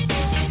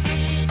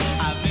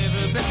 I've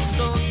never been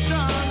so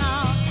strung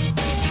out.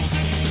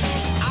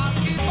 I'll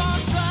keep on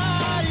trying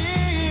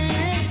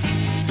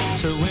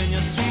to win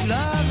your sweet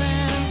loving.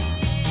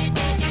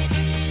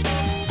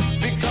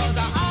 Because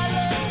I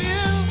love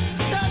you,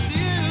 just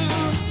you.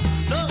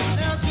 No one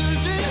else will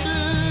do.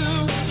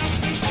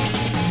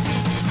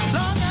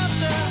 Long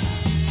after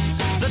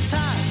the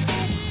time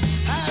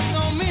has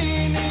no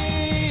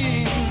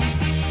meaning,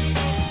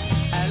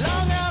 and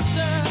long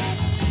after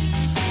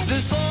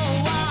this whole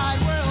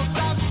wide world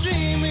stops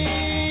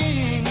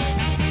dreaming,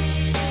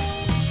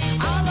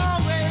 I'll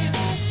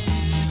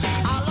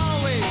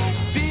always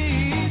be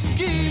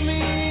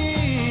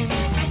scheming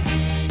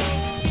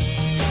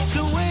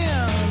to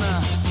win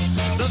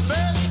the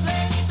first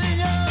place in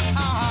your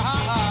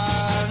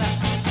heart.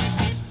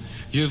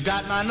 You've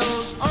got my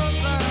nose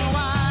open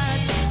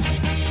wide.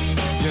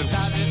 You've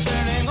got me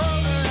turning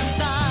over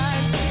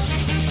inside.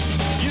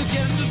 You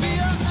get to be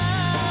a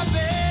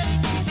habit.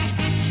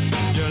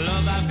 Your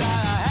love, I've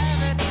gotta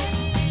have it.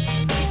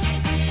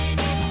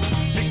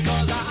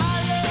 Because I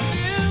love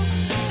you,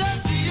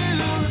 just you.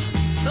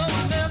 No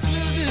one else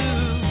will do.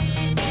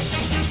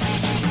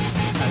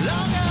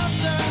 Long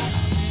after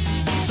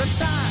the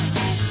time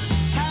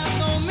has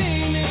no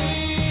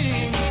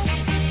meaning,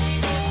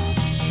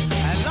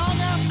 and long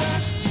after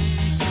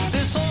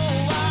this whole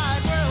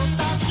wide world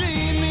stops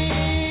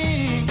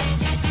dreaming,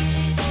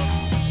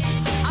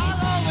 I'll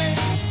always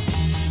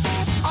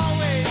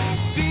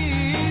be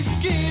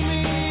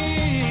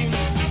scheming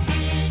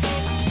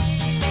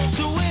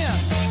to win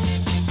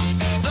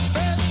the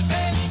first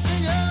place in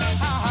your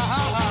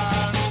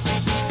heart.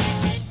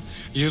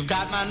 You've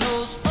got my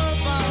nose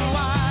open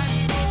wide.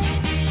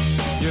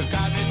 You've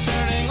got me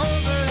turning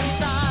over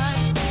inside.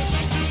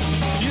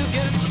 You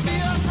get it to be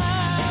a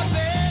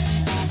habit.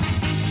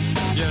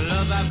 Your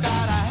love, I've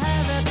gotta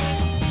have it.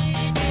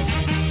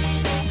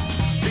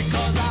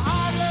 Because I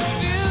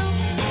love you,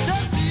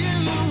 just you.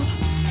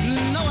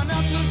 No one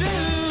else will do.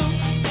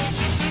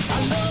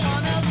 No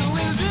one else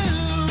will do.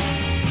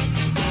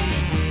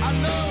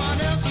 No one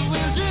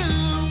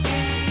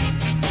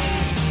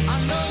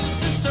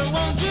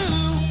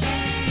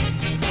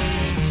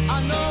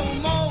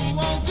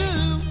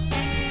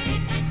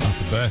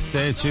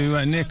birthday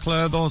to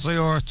Nicola. Those are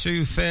your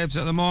two faves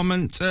at the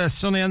moment.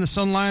 Sonny and the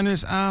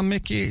Sunliners and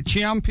Mickey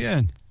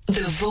Champion.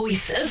 The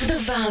voice of the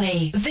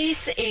valley.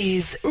 This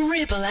is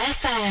Ribble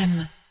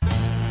FM.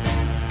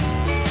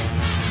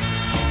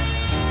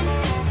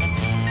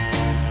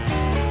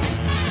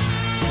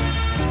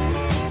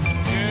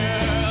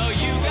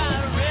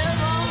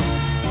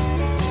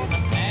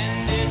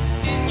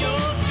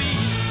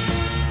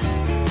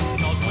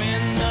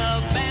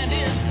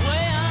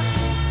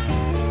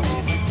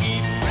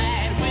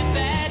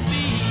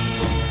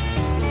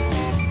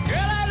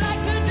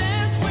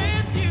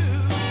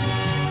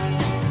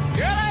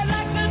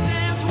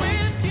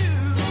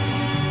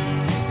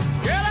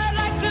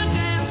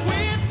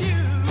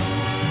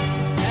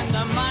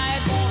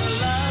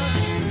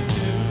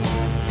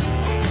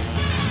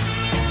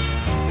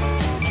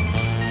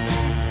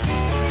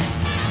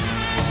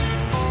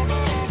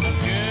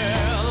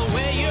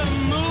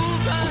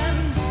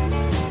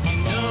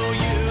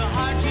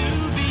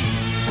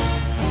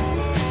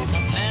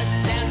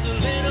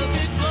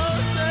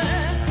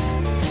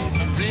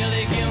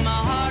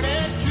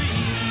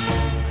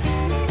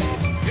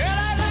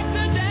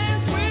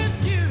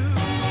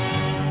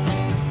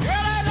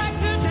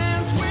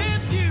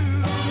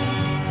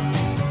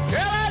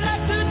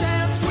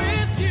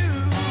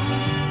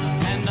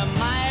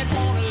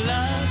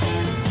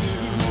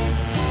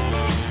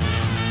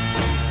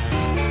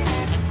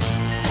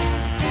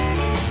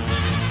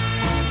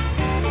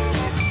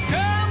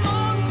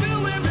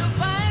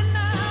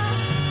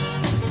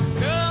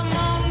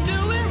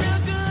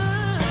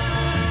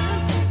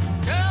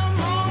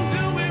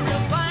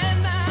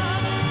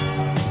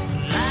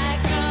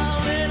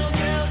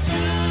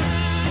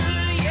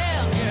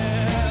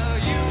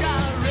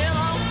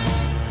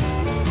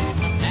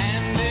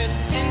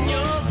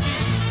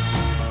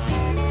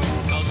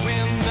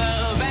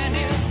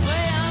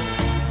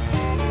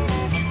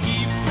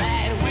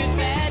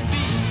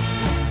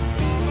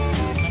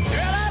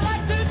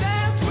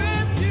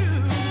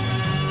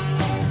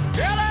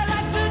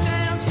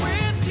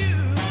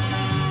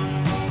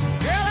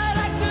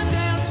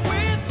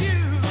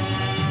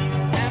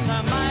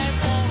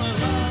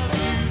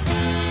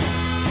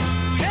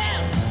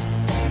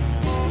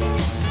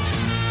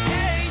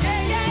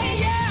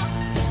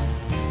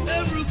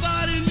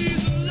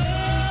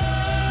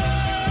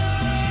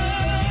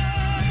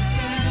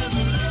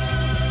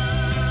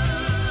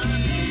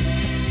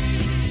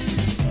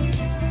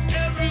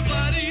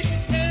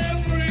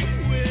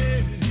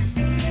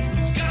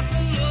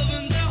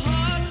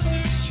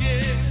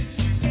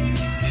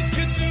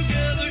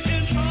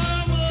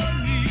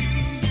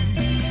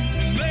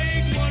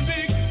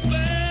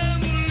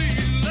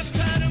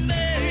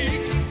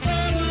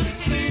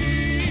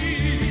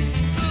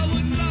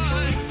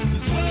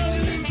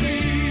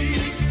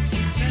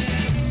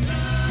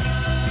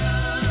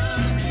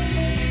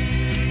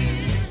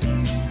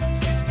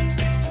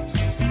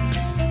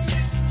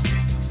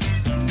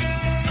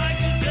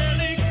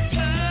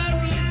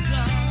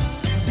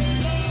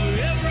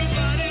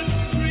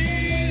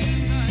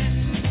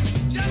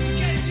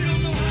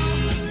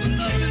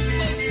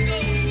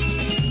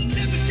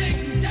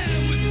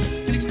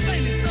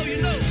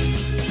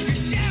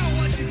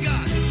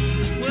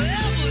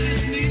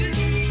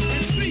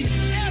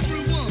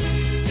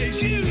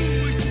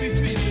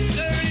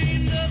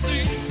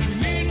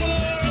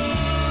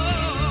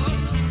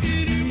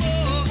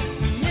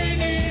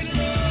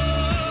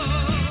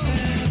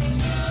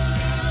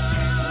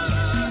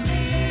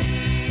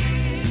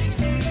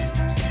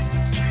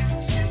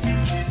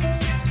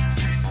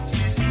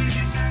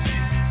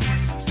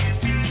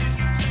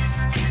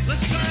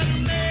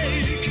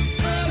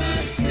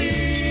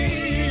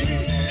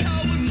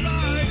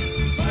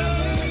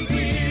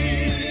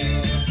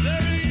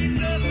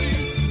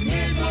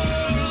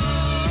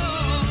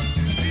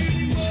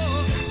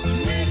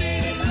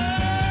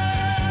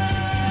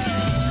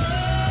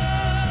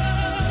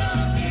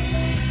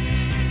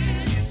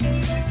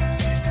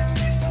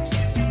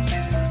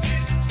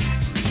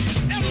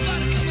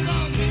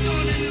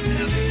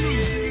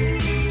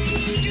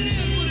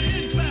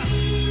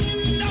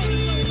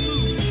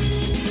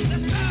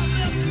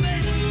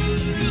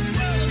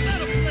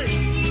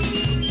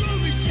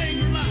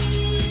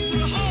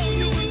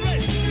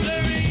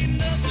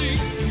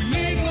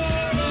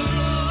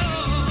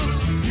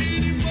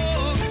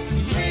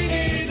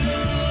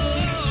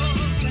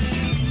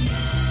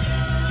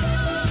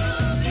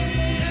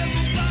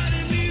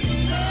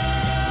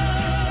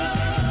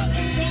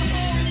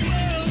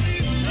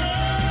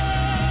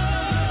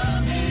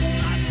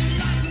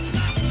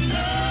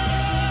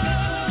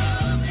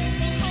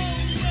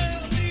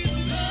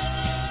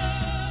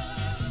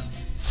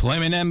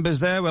 Flaming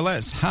Embers there. Well,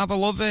 let's have a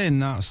lovin'.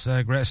 That's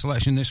a great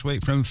selection this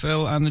week from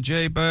Phil and the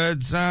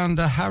Jaybirds, and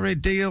Harry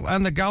Deal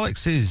and the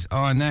Galaxies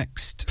are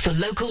next. For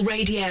local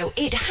radio,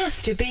 it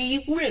has to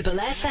be Ribble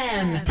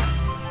FM.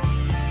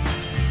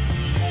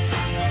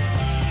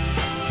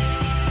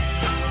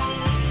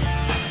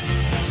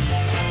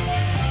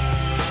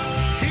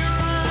 Here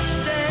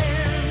I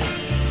stand,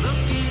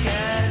 looking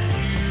at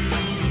you.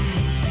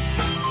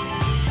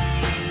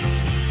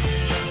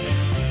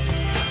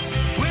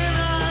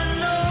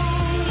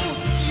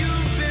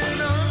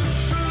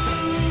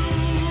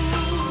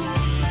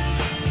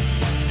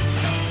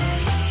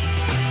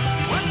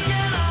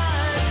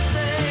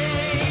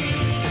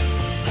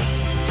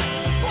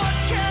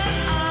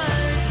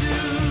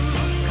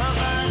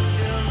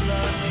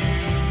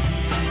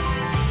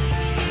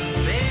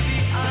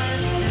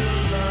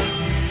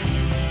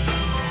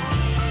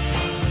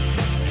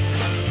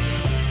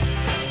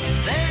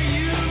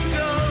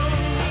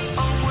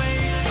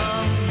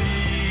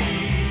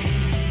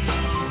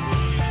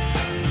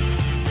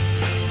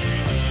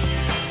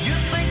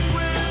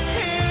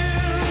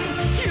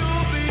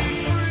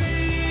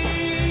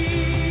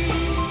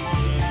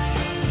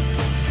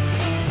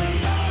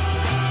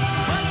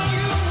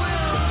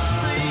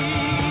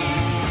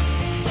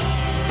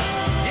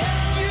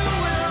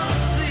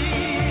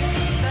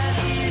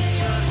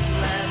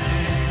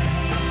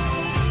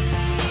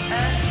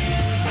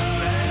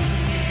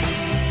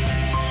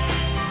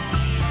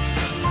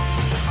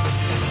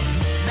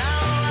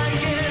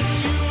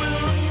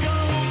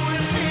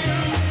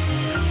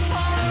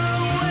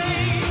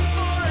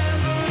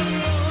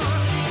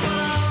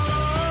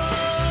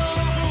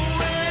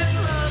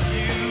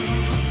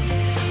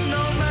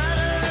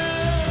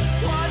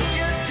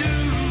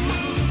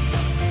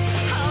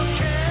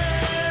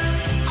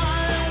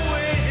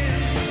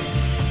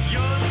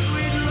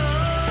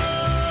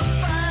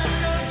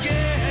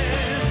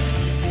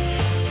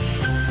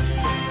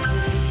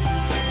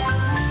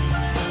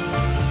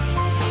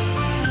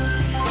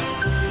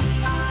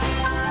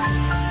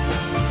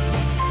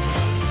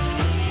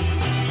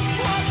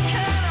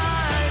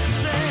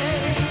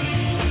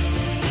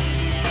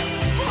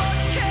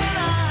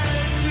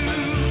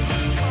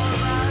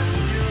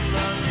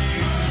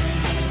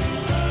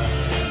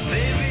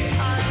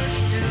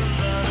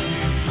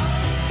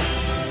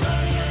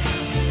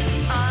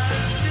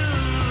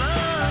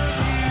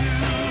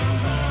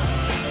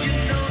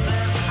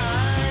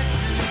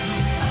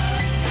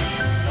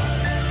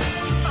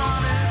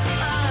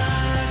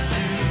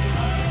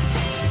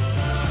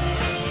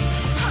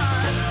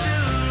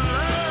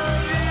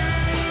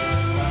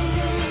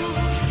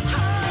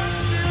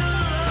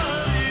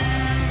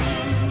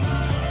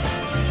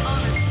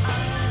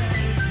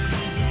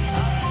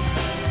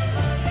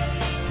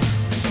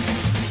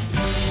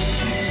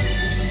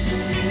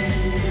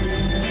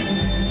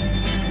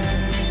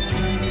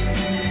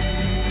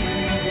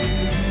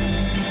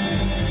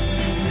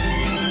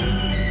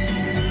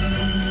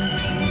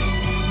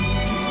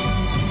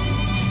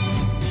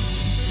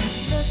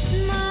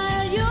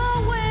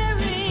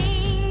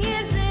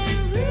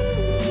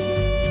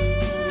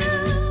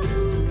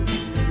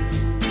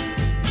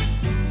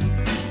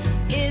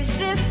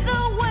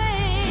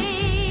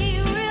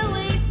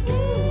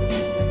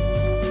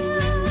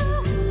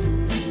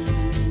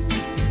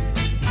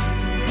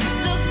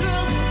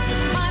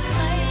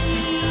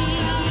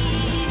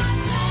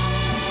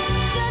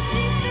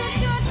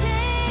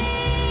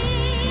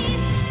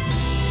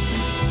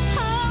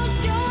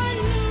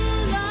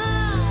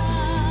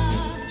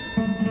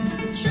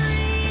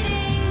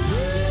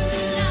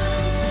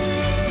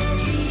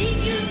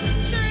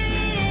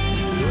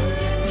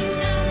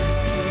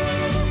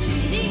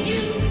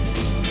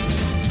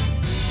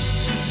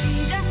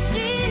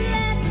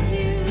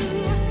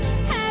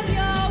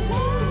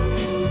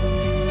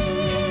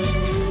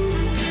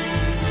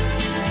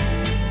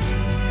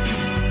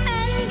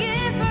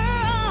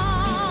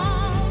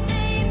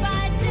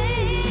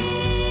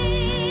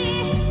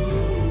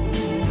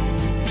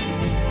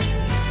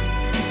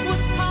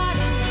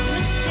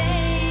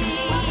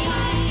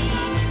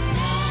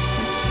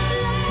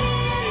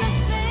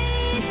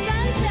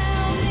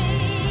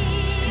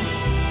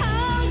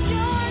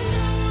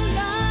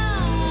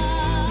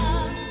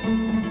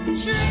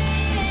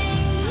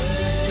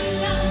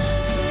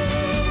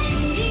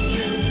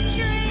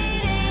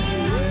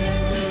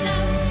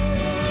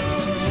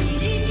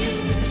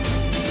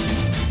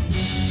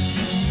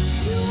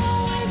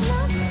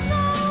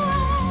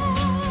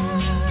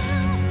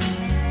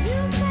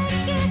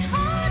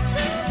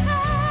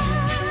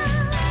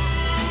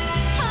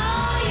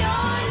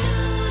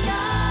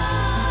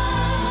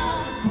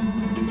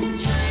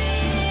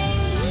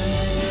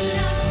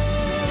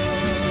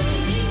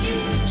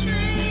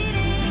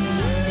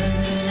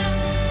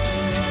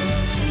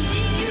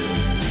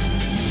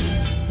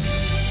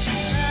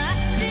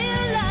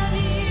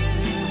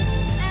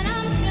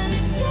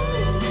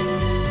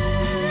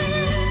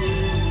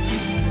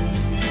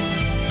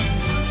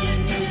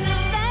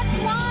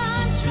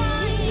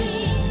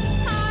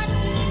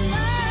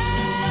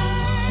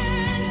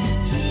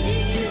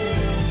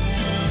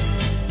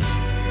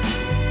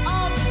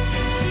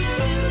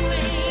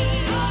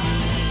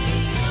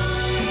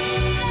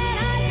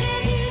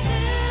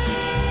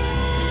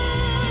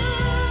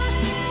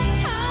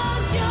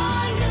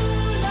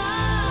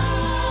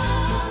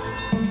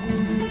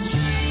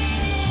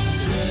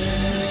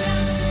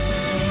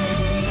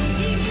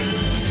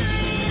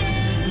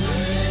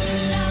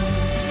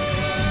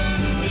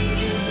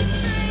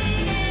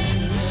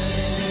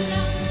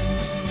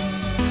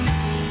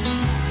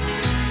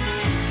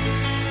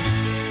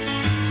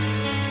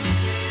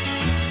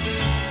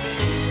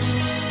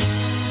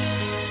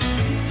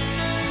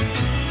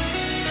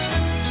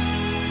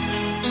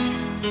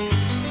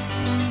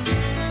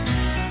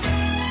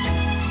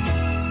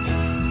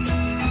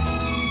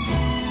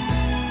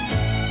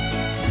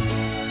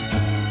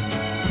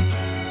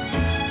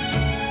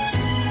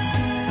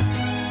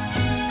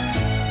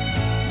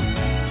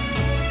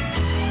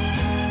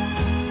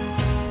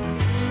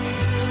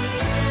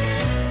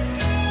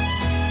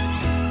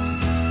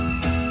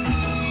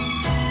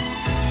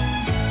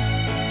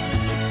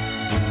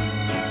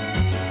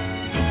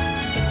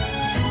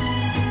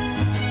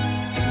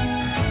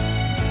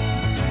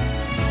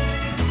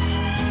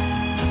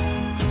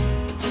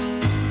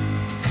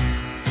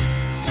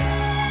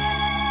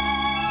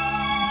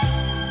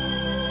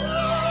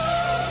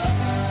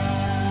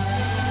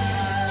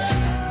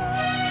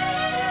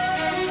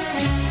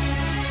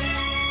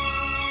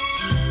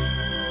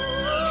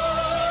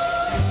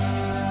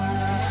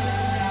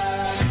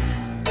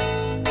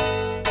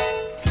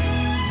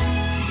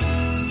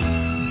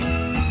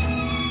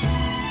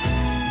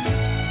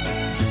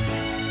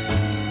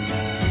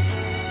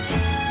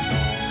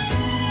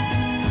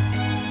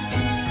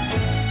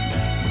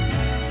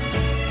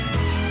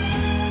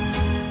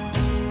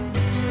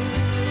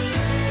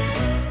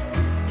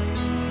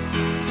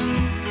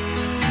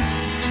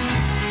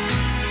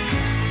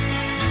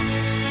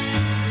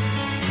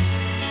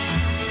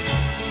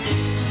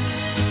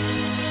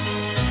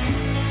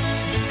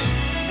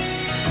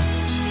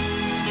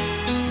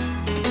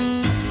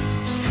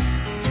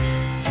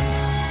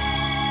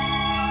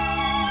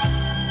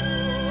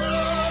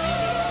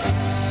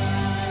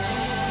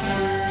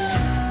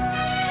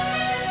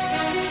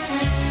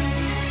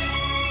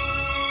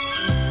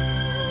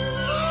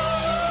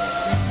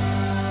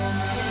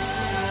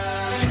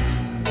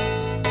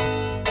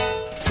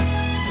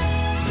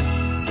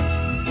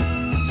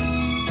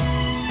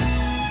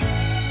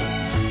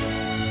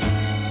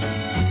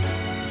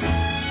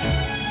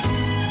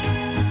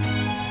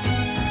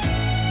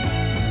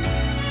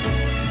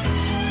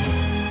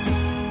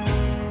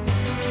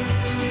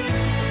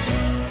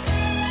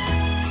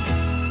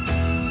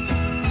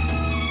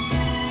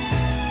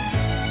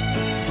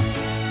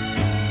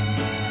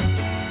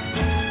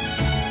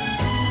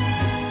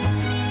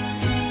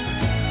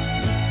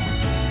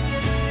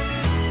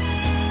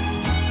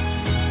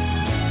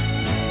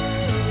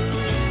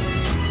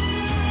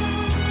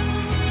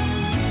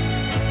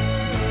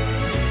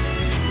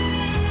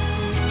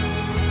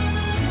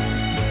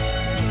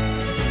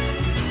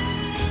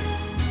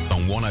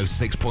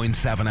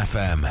 106.7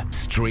 FM,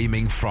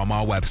 streaming from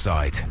our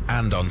website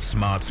and on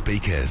smart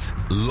speakers.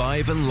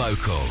 Live and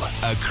local,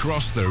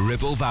 across the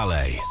Ribble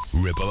Valley.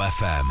 Ribble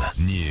FM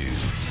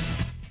News.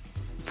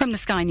 From the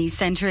Sky News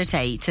Centre at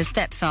 8, a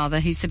stepfather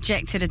who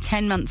subjected a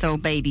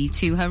 10-month-old baby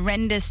to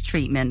horrendous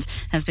treatment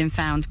has been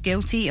found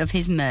guilty of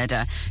his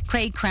murder.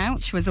 Craig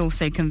Crouch was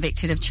also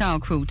convicted of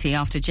child cruelty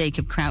after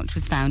Jacob Crouch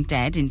was found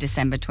dead in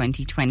December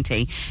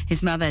 2020.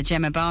 His mother,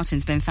 Gemma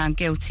Barton's been found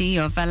guilty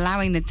of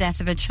allowing the death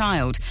of a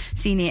child.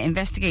 Senior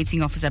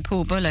investigating officer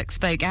Paul Bullock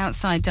spoke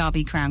outside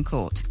Derby Crown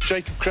Court.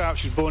 Jacob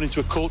Crouch was born into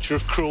a culture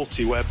of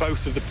cruelty where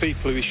both of the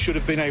people who he should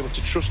have been able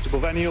to trust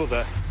above any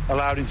other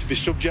allowed him to be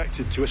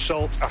subjected to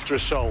assault after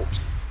assault.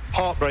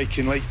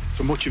 Heartbreakingly,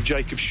 for much of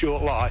Jacob's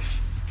short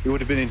life, he would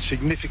have been in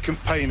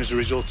significant pain as a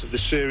result of the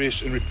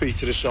serious and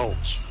repeated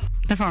assaults.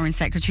 The Foreign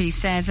Secretary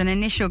says an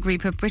initial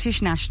group of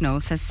British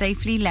nationals has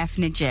safely left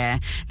Niger.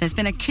 There's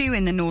been a coup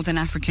in the northern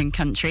African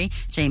country.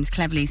 James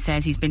Cleverly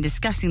says he's been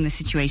discussing the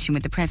situation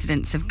with the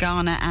presidents of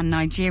Ghana and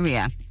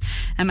Nigeria.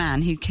 A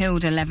man who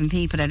killed 11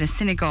 people at a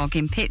synagogue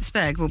in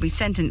Pittsburgh will be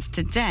sentenced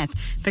to death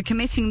for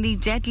committing the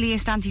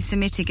deadliest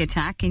anti-Semitic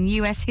attack in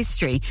US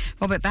history.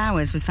 Robert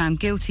Bowers was found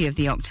guilty of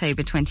the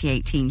October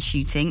 2018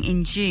 shooting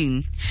in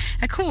June.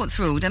 A court's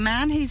ruled a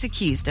man who's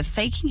accused of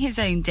faking his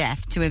own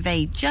death to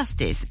evade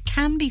justice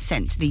can be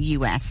sent to the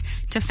US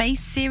to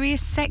face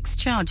serious sex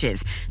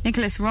charges.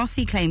 Nicholas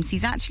Rossi claims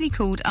he's actually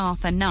called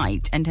Arthur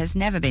Knight and has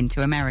never been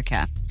to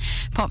America.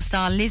 Pop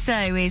star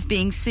Lizzo is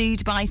being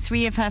sued by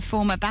 3 of her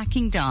former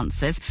backing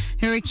dancers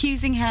who are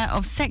accusing her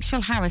of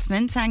sexual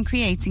harassment and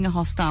creating a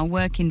hostile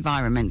work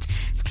environment.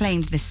 It's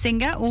claimed the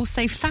singer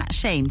also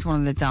fat-shamed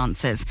one of the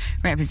dancers.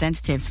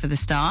 Representatives for the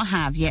star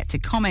have yet to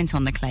comment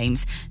on the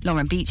claims.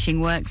 Lauren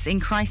Beeching works in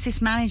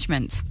crisis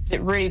management.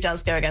 It really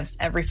does go against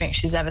everything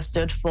she's ever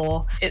stood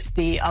for. It's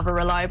the other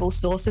reliable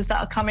sources that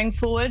are coming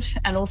forward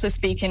and also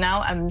speaking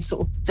out and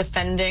sort of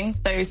defending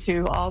those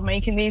who are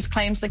making these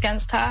claims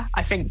against her.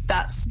 I think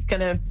that's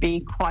going to be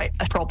quite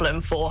a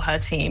problem for her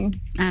team.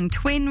 And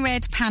twin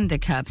red panda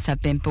cubs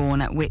have been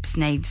born at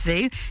Whipsnade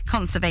Zoo.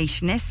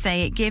 Conservationists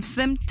say it gives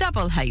them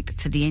double hope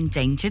for the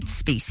endangered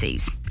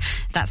species.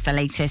 That's the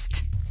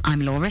latest. I'm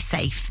Laura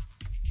Safe.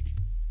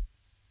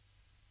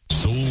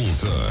 Soul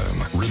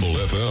Time, Ribble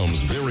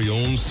FM's very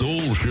own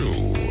soul show.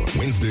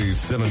 Wednesdays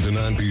 7 to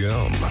 9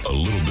 p.m. A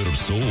little bit of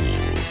soul.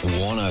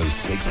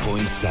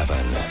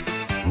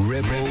 106.7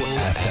 Ribble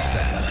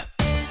FM.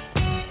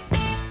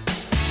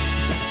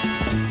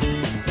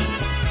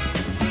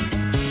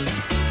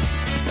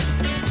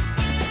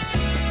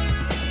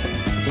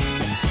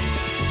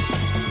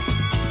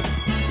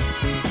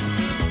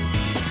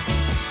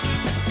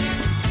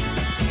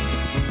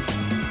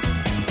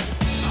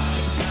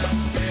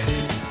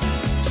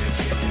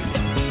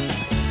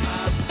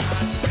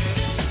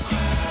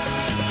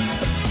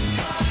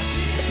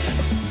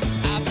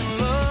 I've been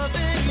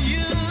loving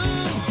you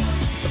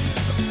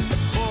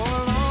for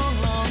a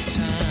long, long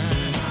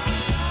time,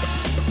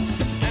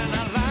 and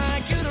I'd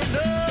like you to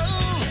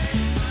know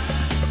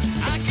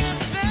I can't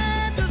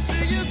stand to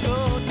see you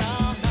go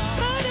down.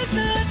 But it's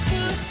not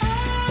what I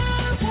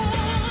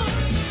want.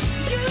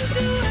 You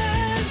do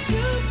as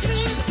you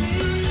please me.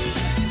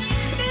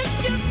 If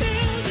you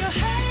feel you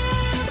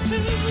have to,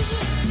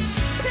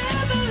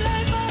 tell the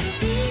life out of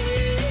me.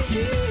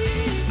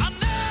 I'll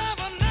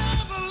never,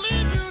 never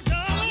leave you,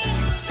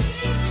 darling.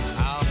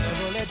 I'll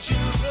never let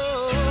you go.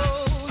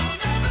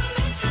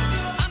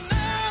 I'll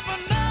never,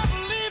 never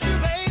leave you,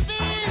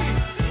 baby.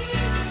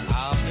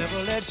 I'll never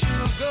let you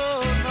go,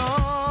 no.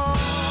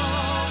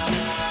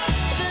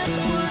 This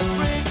would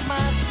break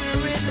my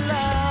spirit,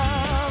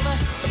 love,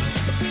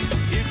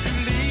 if you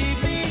leave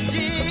me,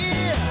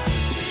 dear.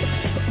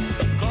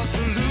 'Cause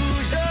to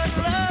lose your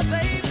love,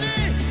 baby,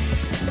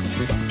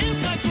 is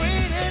my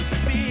greatest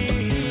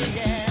fear,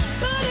 yeah.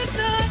 But it's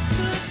not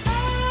what I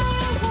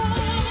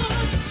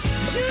want.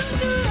 You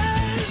do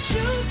as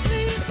you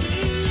please me.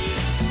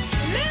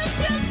 And if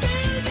you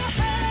feel you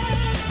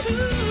have to,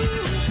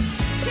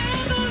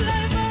 tell the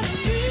life out of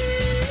me.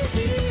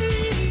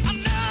 I'll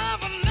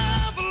never,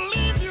 never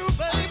leave you,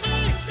 baby.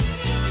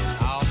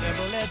 I'll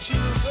never let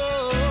you go.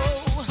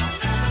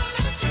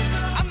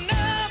 I'm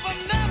never,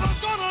 never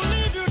gonna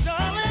leave you,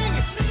 darling.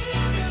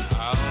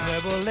 I'll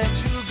never let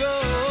you go.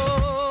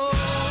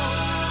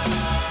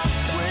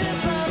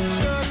 Without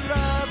your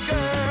love,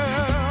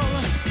 girl,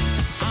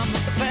 I'm the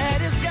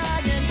saddest guy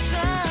in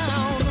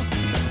town.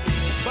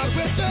 But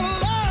with your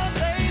love,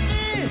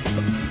 baby,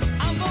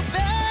 I'm the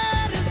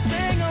baddest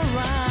thing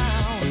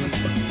around.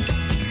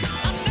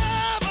 I'll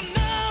never,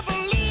 never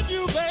leave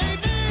you,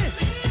 baby.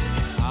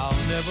 I'll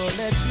never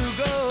let you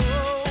go.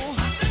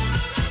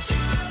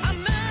 I'll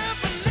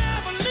never,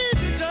 never leave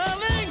you,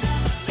 darling.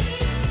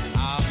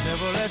 I'll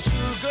never let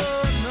you go,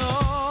 no.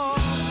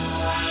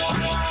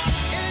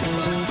 It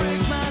would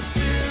break my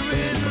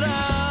spirit,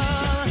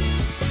 love,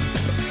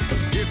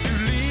 if you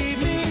leave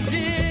me,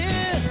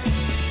 dear.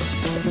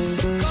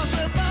 'Cause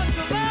without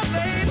your love,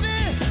 baby,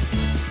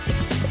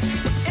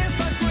 it's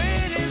my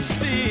greatest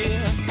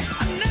fear.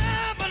 I'll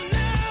never,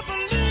 never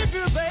leave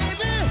you, baby.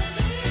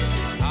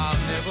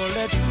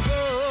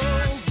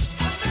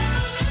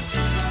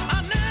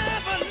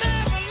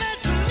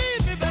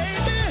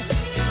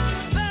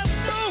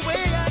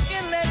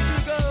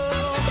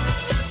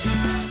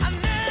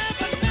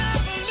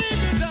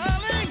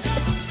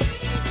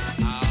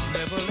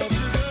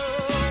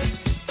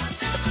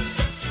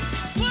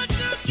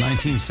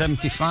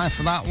 1975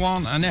 for that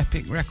one. An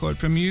epic record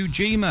from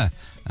Ujima.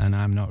 And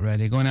I'm Not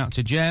Ready. Going out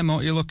to Jem.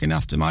 Hope you're looking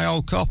after my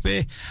old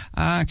copy.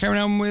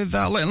 Carrying on with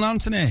Little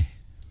Anthony.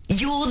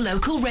 Your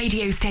local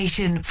radio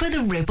station for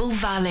the Ribble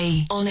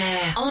Valley. On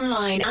air,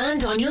 online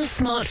and on your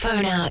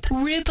smartphone app.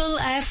 Ribble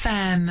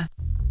FM.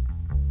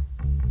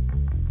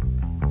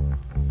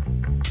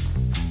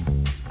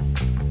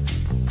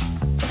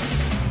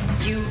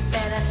 You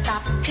better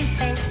stop and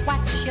think what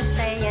you're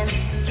saying.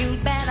 You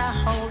better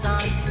hold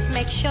on,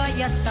 make sure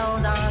you're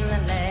sold on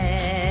and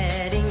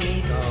letting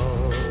me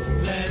go.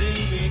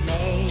 Letting me go.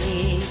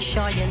 Make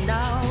sure you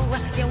know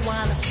you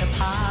want us to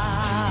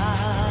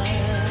part.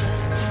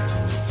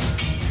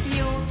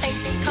 You think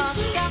because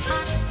your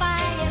heart's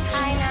flying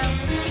high now,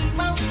 he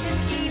won't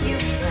deceive you,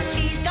 but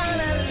he's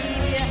gonna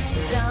leave you.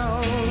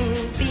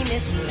 Don't be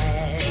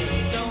misled.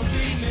 Don't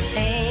be misled.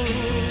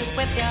 Think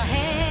with your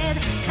head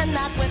and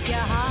not with your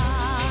heart.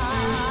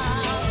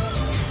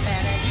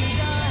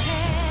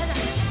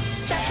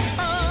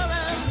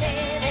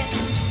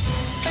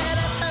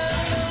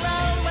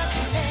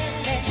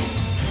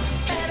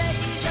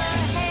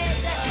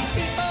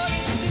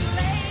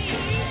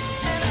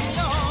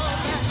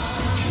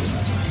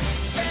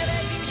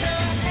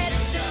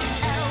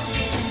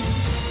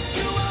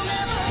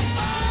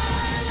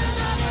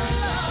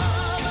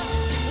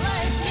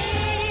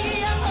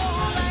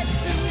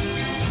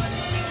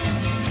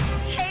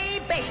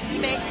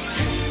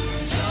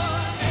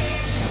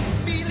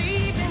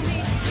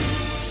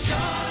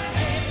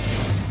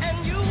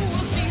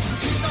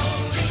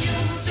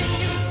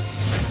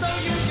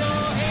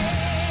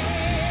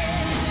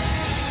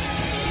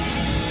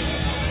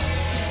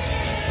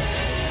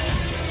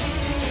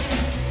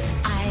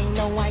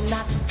 I'm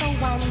not the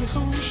one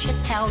who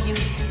should tell you.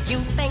 You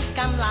think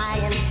I'm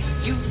lying,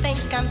 you think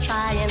I'm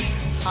trying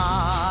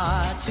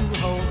hard to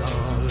hold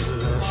on.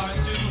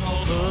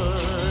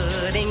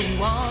 Putting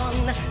you on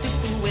to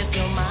fool with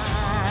your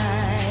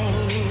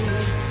mind.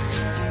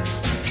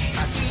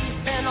 But he's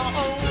been all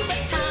over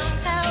town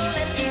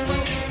telling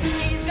people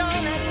he's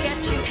gonna get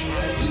you.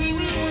 He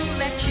will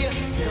let you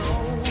know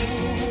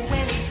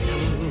when it's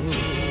through.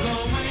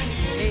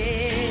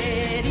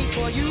 Ready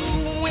for you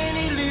when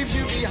he leaves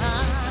you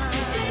behind.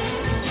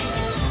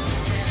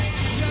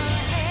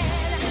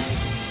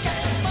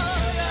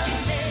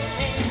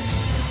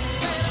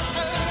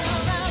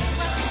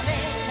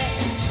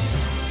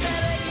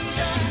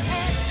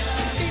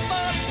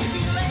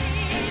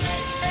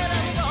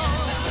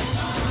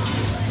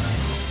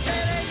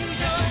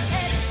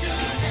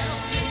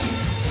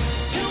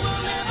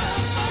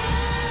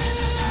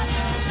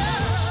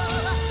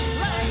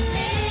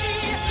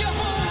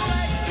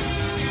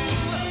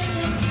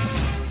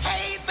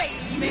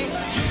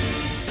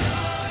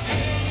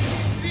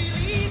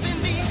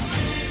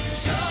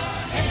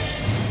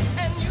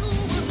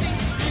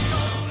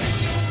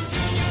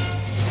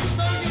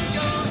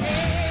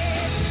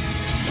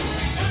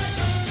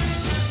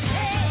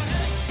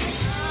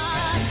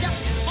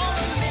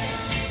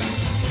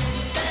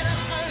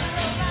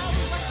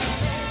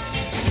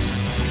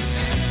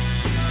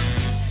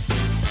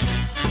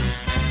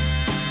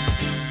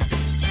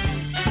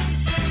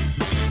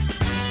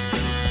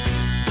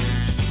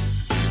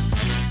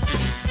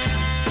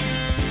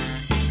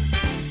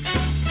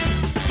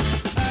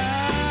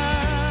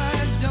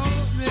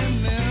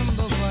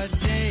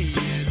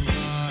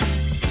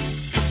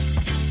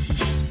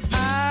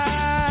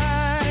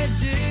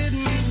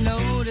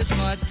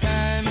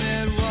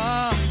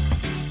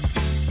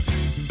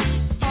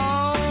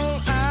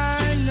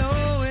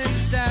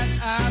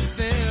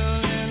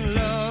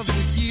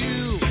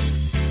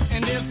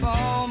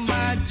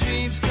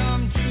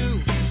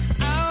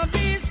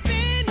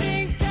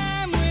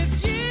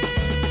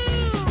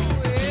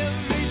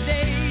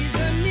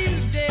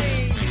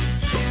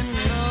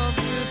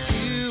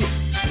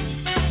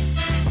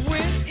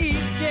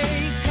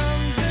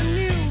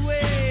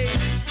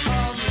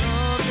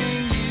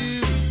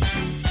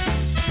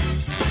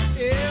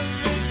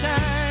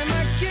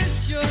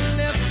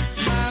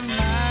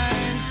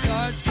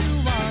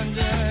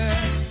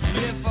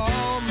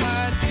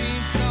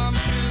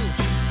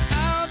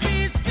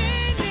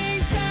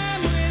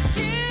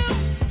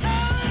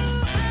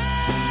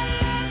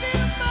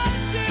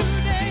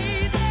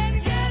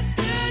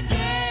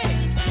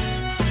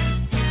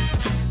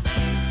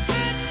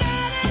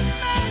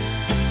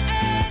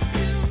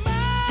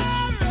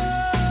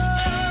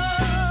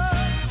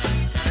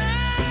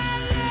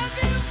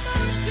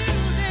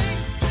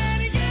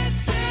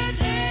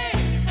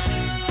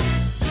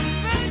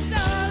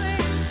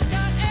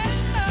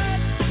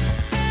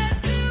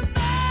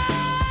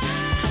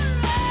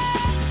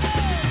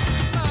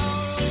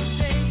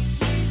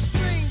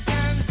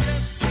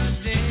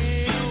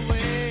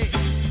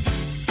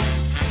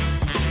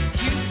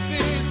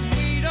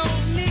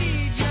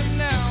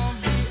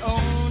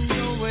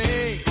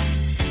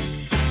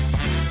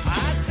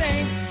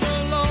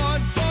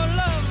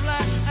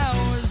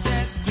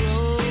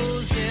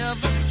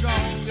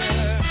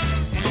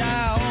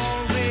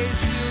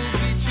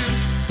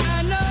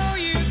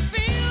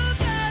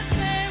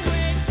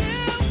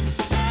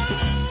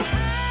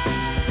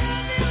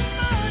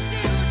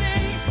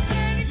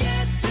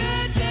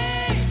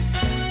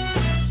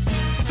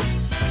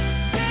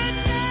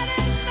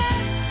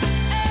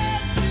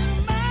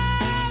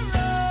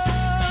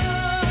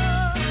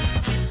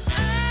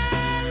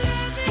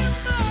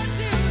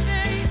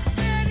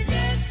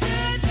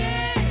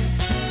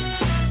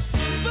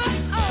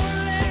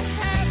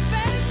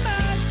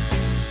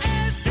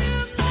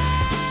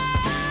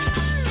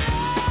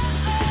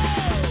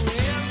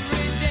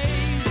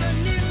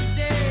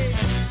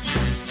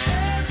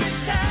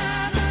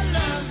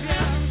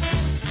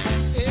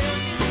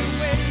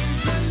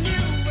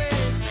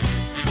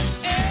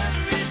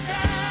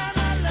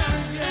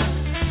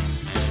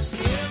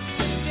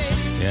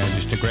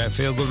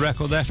 feel-good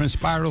record there from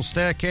Spiral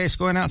Staircase,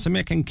 going out to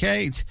Mick and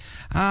Kate.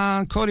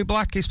 And Cody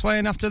Black is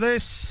playing after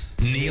this.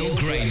 Neil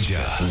Grainger,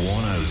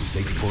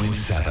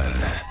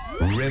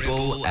 106.7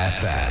 Ribble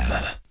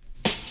FM.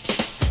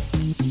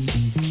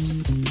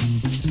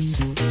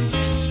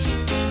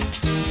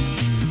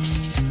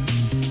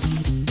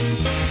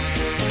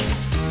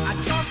 I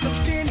tossed a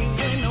penny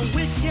in a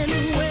wishing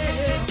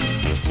well.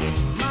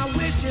 My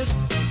wishes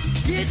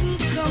didn't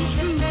come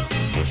true.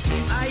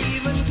 I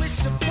even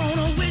wished upon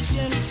a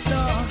wishing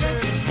star.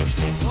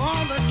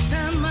 All the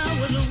time I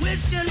was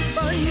wishing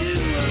for you.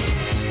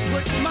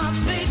 Put my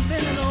faith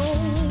in an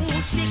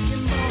old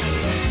chicken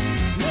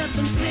bone.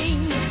 Nothing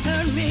seemed to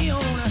turn me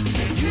on.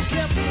 You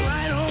kept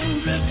right on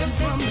drifting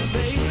from me,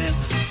 baby.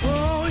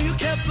 Oh, you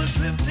kept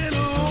drifting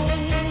on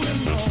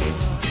and on.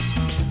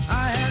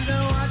 I had to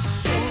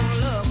watch your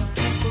love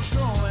was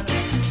going,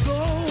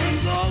 going,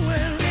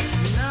 going.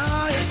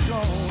 Now it's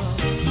gone.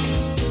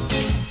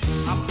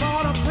 I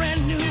bought a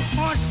brand new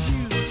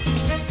horseshoe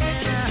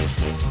and I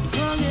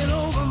hung it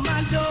over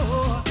my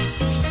door.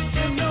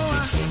 You know I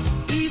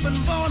even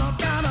bought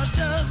about a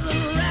dozen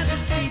rabbit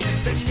feet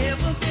that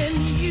never been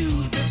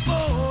used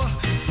before.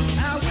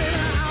 I went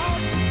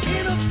out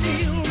in a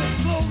field of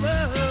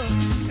clover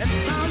and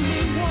found me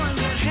one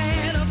that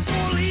had a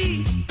full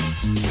leaf.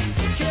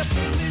 Kept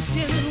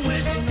wishing and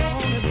wishing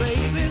on it,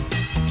 baby.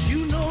 You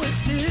know it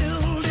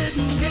still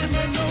didn't give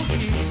me no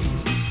key.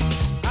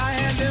 I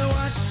had to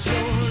watch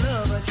your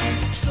love keep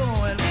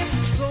going,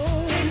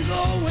 going,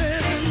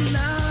 going, and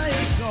now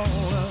it's gone.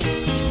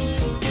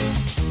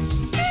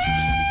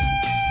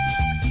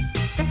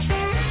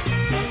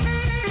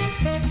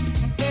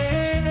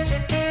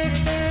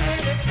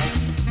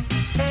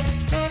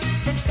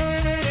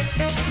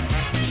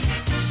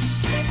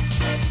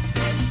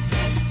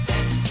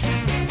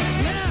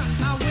 Now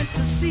I went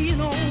to see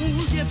an old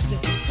gypsy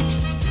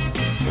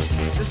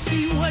to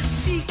see what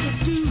she could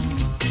do.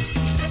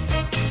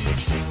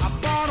 I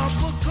bought a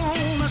book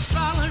on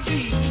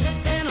astrology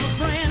and a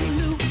brand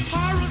new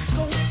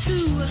horoscope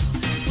too.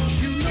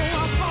 You know I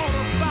bought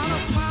about a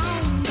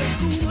pound of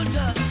Google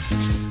dust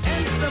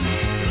and some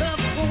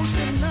love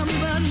potion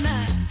number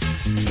 9.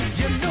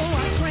 You know I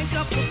crank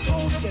up the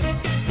potion,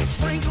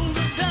 sprinkles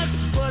of dust,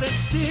 but it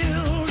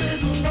still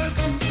didn't work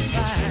too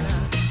fine.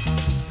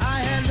 I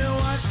had to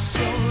watch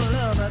your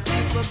love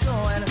keep it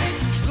going,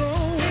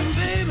 going,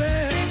 baby.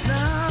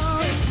 Now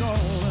it's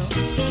gone.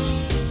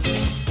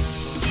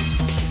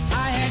 I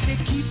had to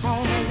keep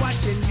on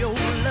watching your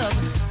love.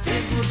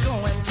 This was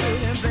going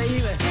good,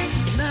 baby.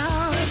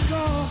 Now it's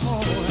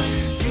gone.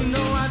 You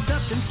know I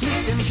ducked and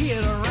sneaked and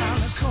hid around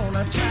the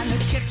corner trying to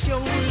catch your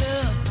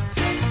love.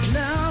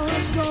 Now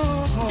it's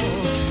gone.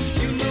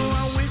 You know I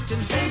wished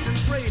and hoped and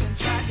prayed and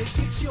tried to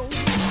get your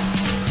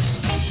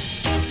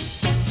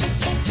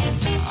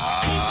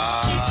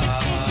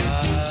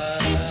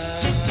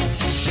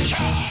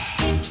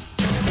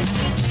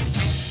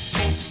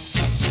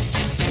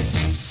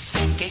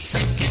Sucky,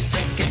 sucky,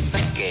 sucky,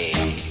 sucky.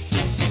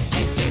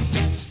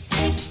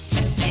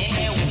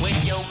 Anyway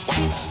you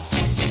want.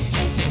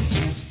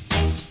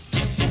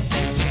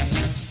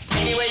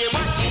 Anyway you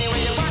want,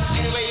 anyway you want,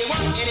 anyway you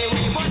want,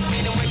 anyway you want,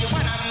 anyway you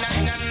want. Na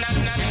na na na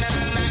na na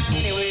na.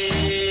 Anyway.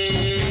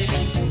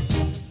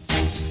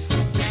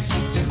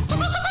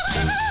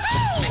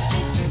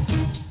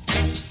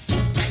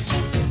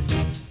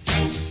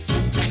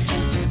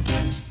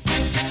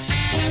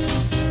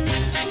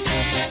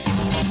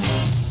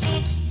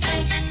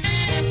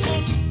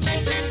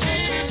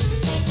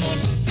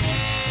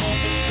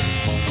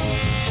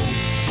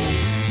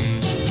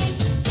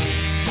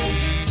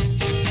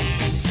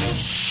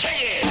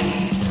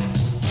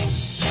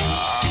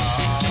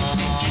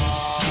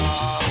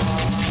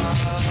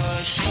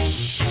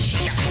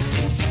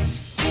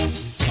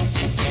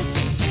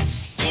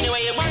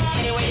 Anyway you want,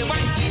 anyway you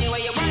want,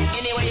 anyway you want,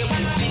 anyway you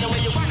want, anyway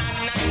you want. Na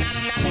na na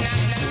na na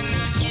na na.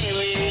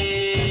 Anyway.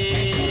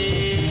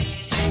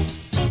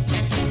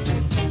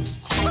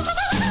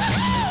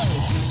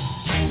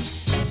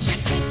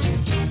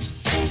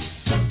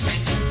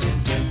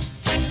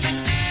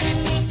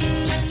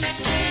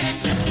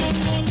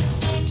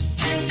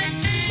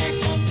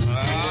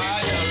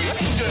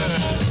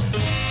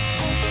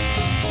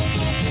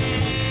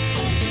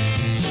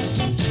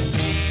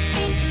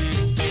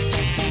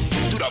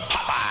 To the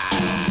Popeye.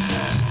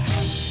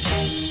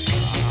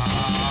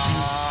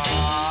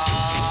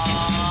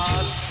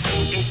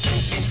 Sucky,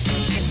 sucky,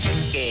 sucky,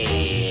 sucky.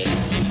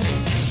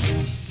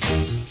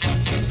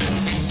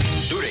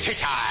 Do the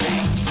hitchhike.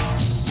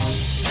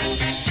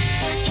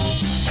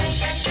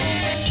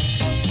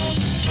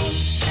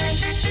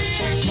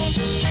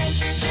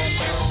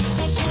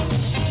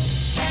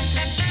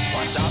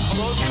 Watch out for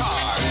those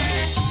cars.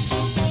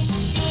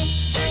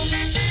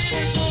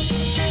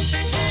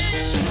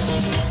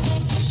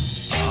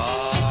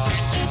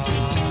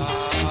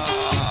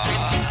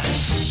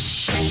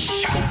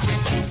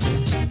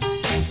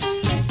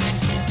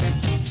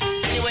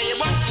 Anyway you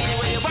want,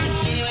 anyway you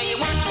want, anyway you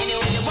want,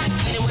 anyway you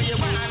want, anyway you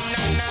want.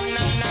 Na na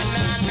na na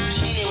na na.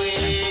 Anyway.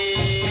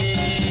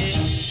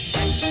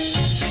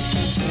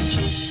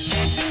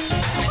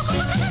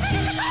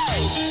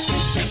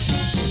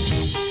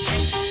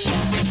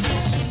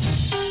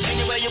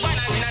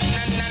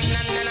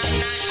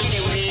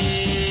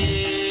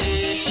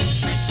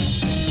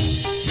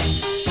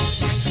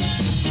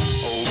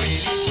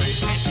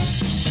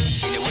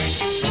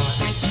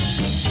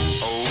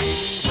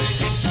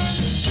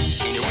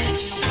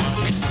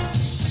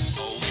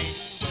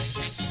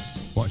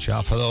 Watch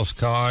out for those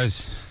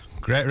guys.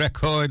 Great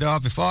record,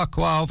 Harvey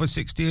Farquhar, over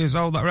 60 years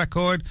old, that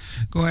record.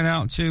 Going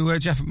out to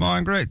Jeff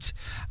Margaret.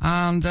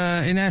 And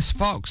Ines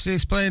Fox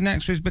is playing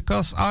next week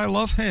because I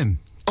love him.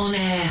 On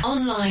air,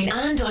 online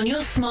and on your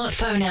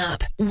smartphone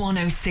app.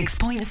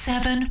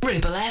 106.7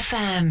 Ribble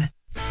FM.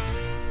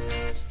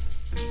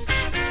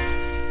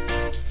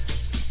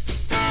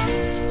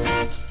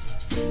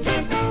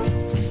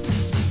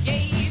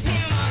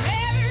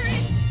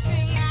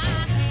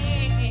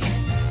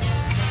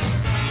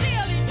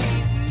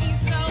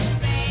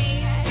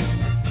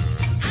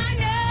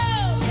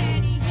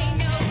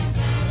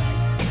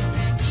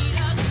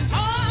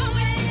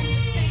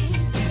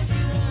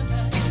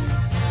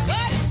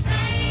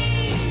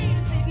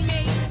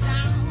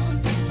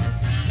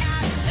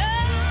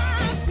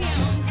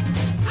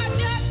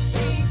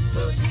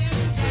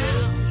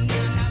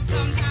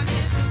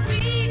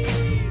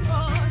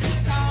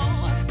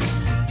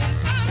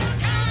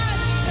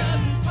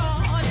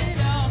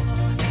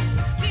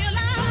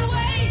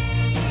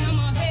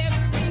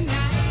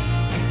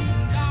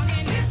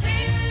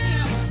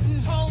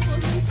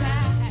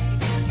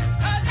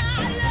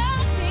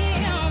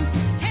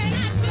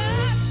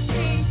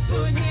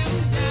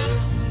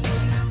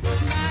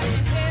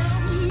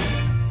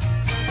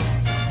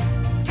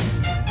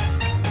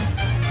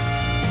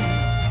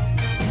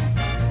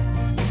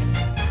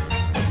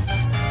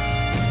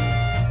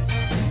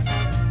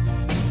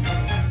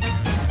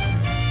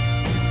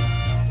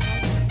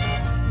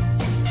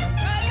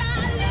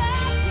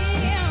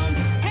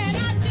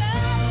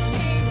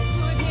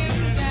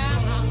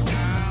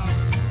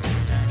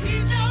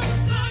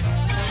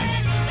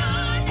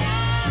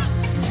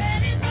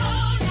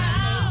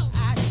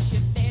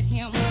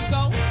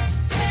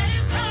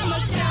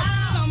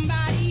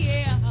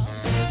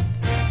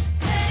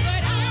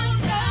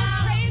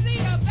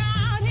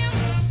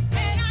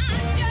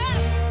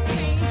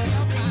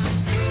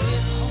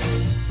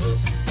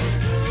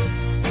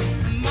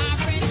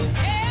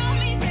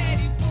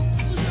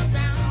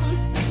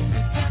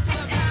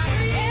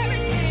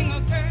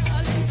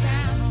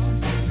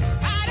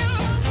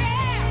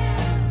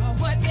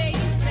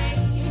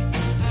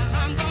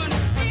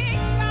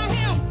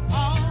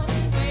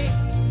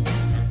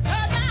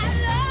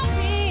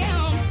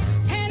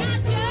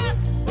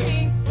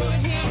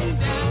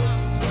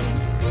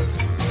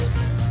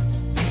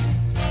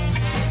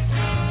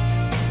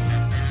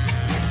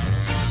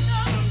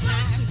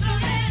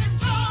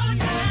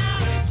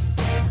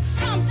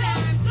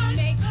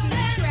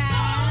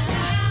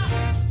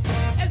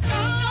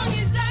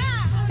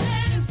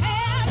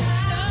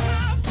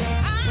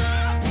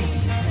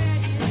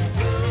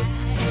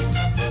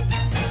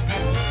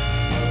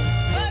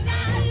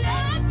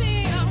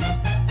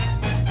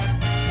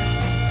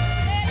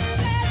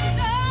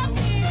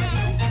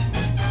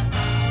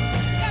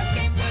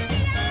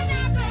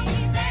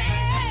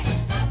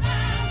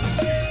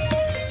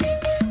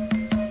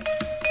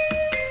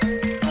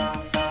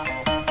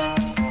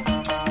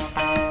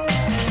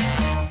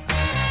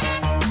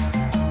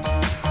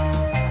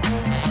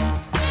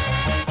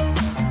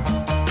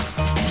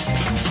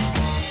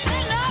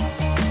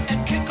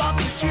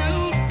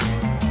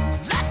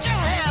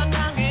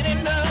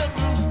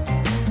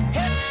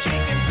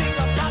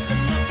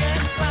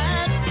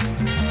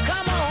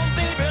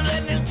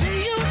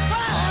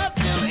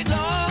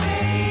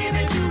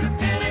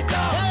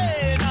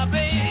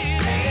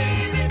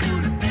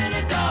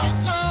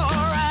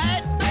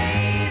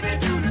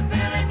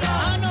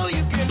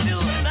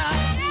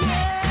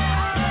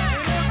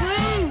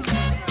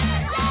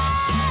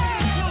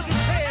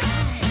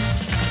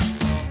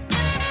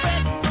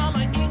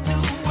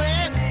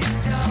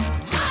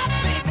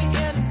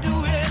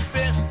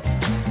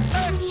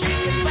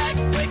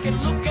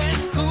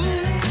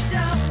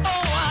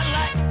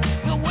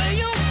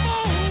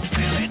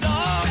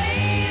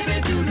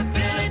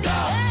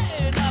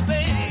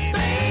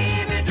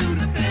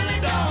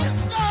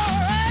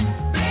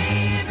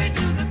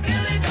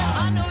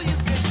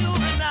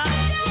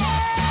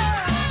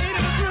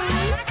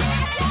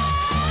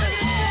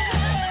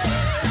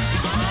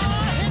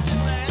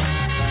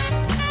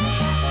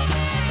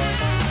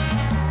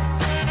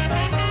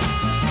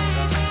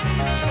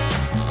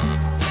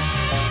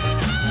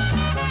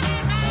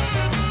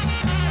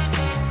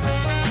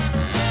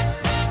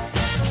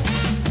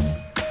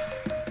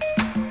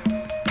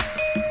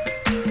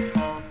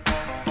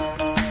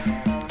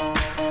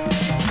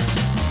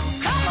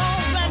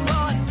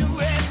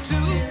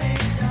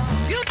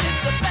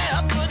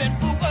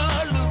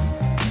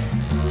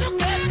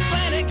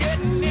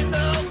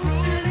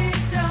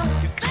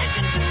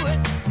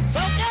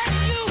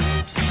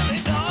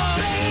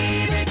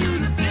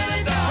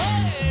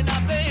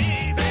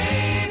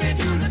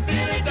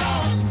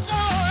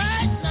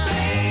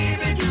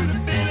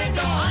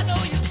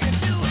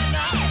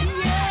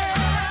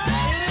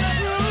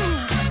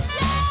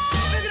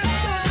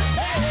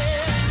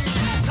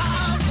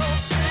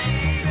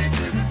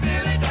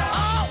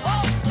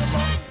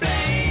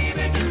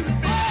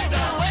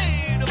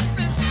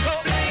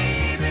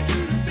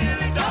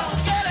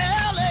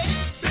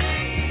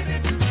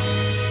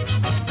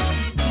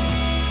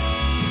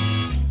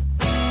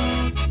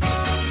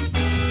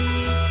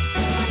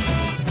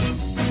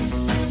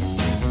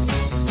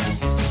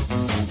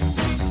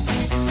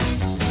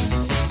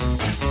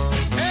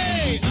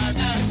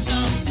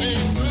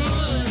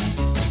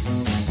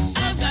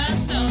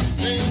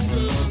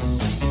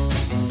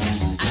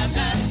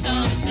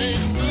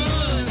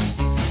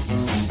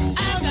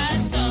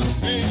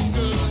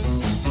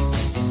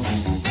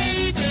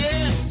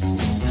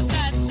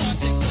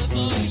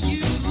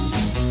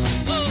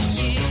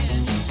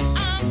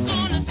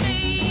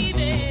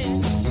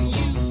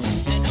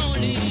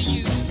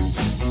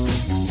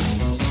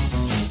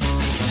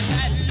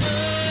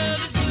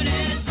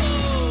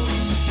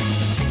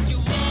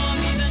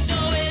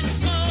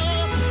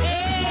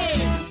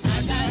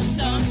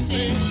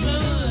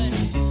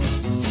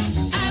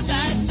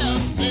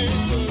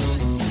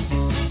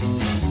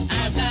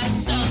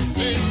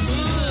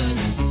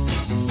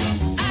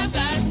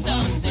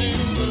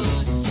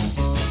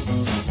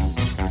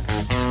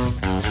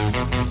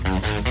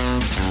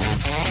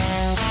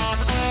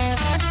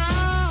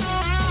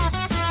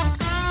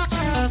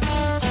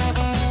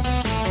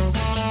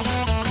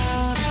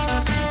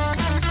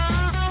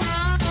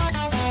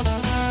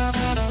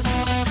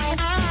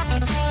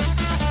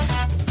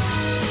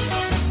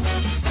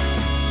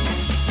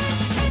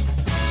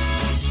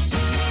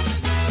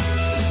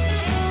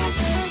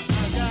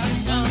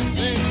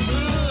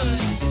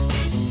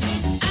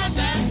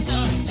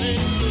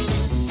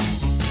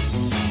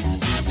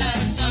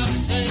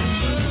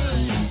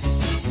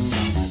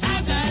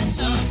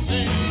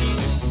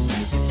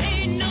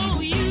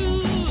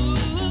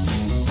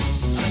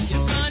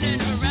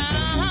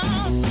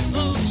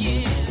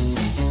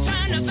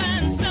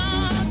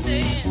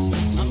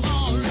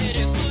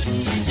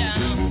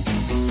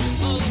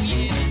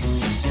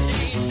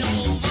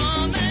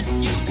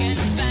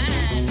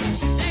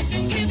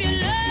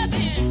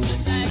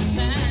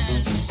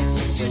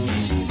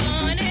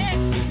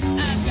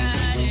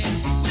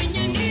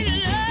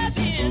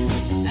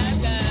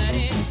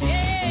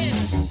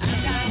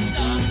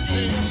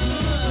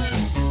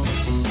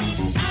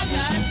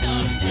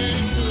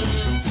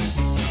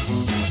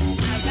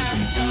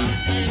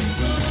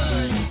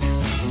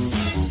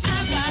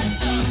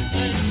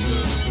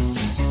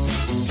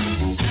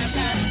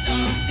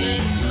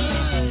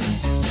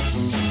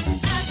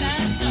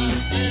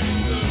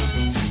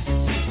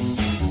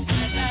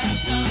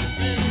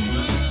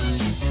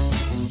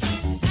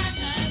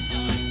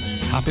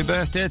 Happy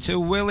birthday to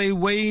Willie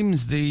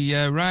Weems,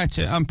 the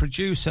writer and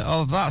producer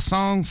of that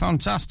song.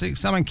 Fantastic.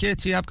 Sam and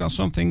Katie, I've got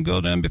something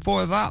good. And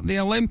before that, the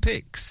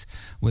Olympics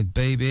with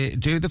Baby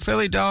Do the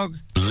Philly Dog.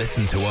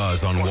 Listen to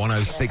us on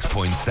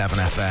 106.7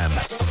 FM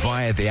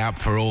via the app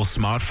for all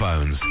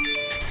smartphones.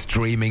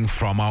 Streaming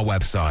from our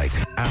website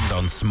and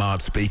on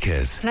smart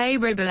speakers. Play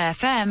Ribble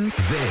FM.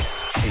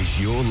 This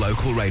is your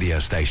local radio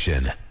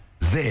station.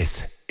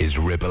 This is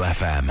Ribble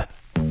FM.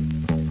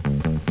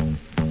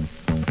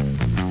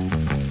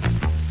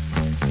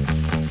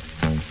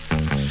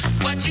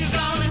 What you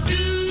gonna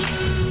do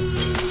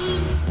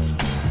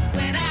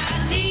when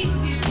I leave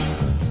you?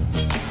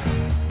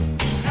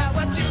 Now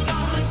what you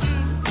gonna do?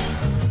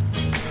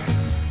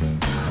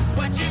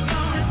 What you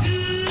gonna do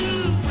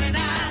when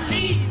I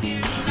leave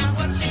you? Now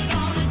what you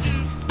gonna do?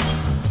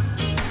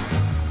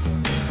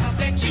 I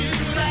bet you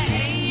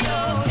lay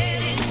your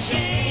head in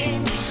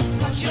shame,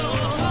 'cause your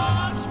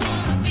heart's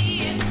gonna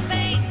be in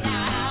pain.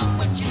 Now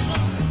what you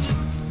gonna do?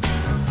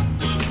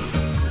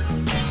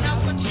 Now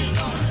what you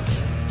gonna do?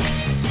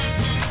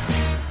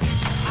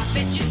 I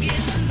bet you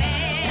get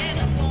mad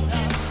and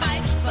wanna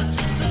fight, but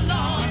the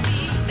Lord be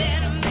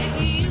there to make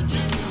you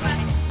do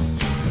right.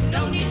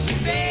 No need to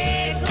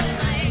beg, 'cause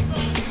I ain't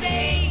gonna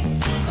stay.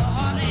 The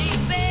heart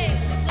ain't bad,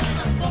 but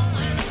I'm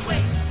going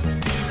away.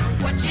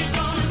 What you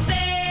gonna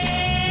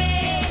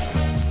say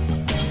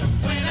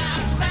when I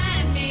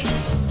find me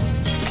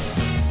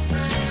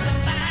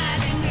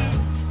somebody new?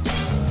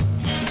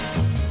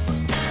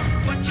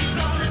 What you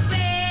gonna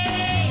say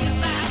if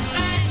I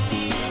find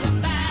me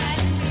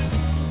somebody new?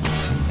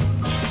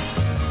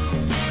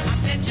 I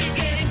bet you're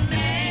getting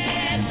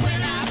mad when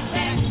I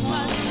pack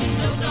one.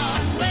 No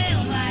darn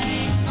well I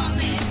ain't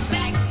coming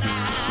back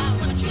now.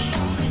 What you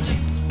gonna do?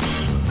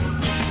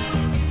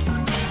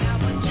 Now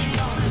what you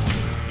gonna do?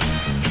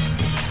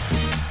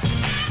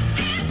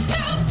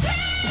 Don't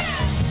cry.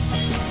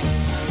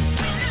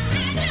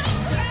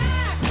 Don't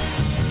cry.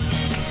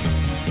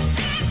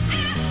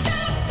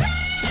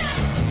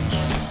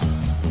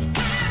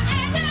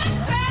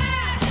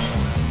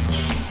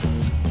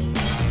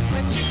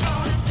 What you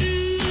gonna do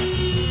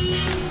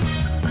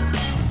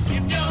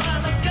if your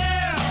other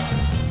girl,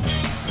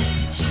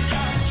 she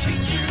don't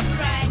treat you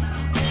right?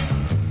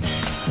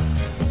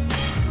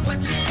 What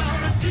you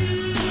gonna do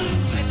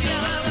if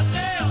your other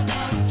girl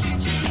don't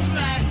treat you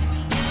right?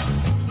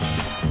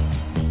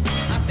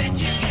 I bet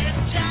you get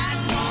tired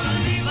and wanna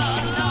leave her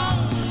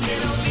alone.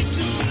 It'll be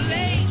too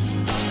late,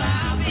 'cause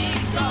I'll be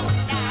gone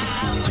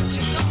now. What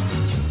you gonna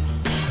do?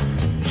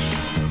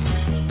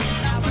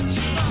 Now what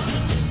you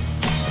gonna do?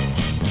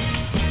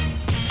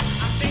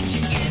 I bet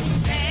you get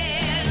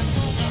mad and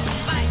wanna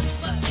fight,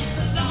 but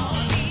the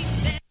Lord be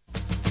there.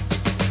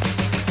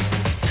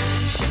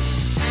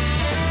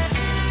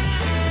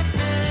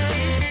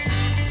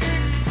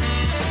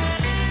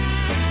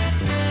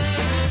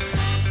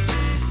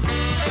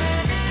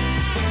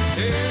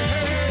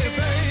 Hey,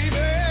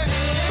 baby,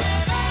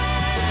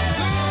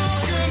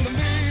 look in the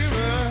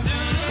mirror.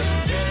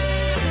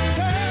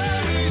 Tell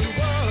me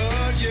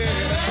what, yeah.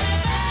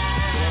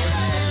 What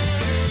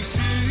do you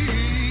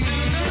see?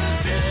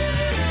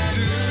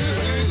 Do you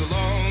see the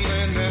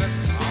loneliness?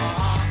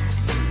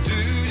 Do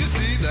you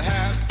see the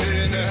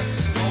happiness?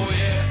 Oh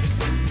yeah.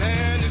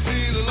 Can you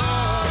see the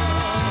love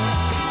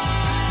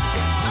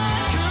I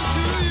give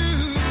to you?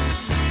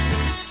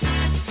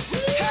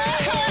 Hey,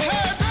 hey,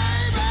 hey,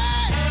 baby.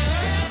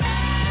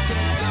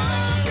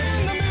 Look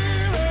in the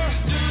mirror.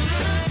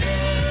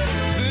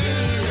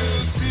 Then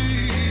you'll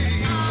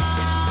see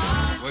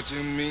what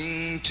you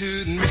mean to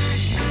me.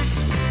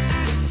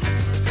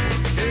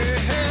 Hey,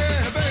 hey,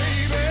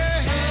 baby.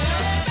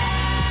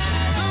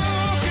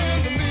 Look in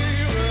the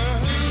mirror.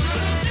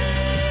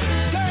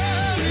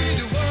 Tell me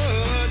the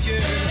word,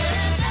 yeah.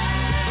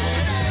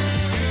 What do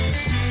you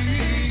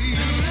see?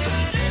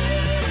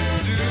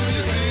 Do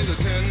you see the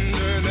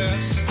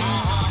tenderness?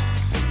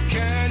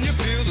 Can you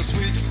feel the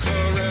sweet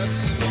caress?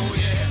 Oh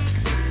yeah.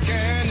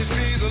 Can you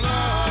see the love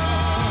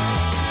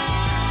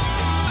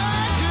I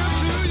give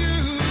to you?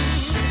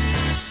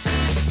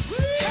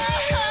 Hey,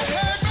 hey,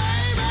 hey,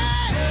 baby.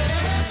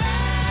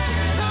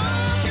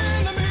 Look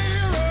in the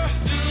mirror.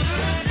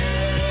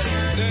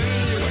 Then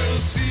you will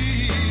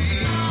see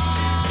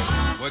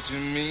what you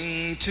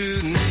mean to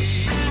me.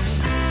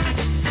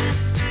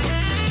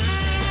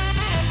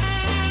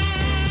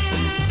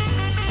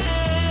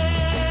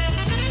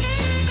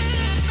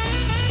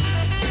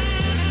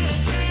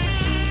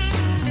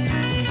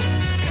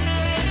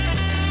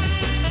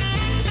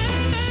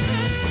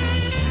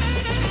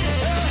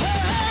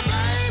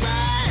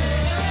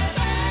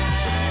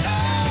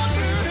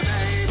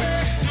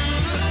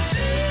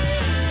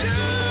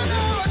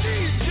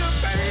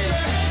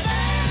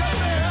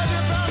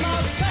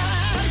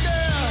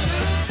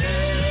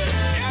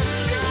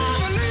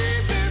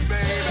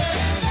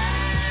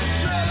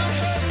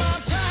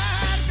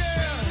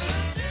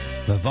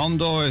 The Von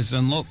Doors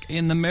and Look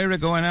in the Mirror,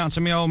 going out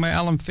to me old mate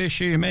Alan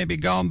Fisher. You may be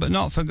gone but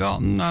not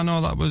forgotten. I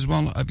know that was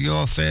one of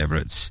your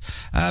favourites.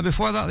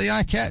 Before that, the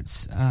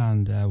Ikettes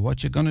and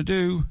What You Gonna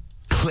Do.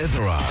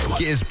 Clitheroe,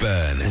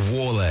 Gisborne,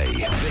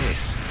 Worley.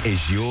 This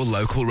is your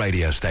local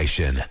radio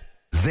station.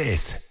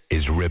 This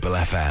is Ribble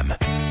FM.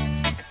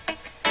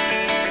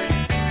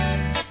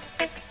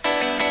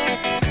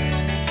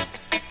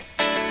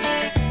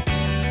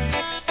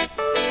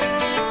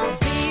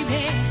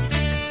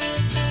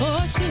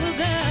 Oh,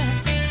 sugar,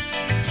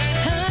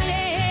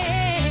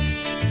 honey,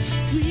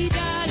 sweet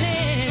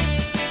darling,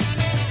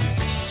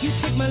 you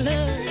took my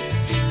love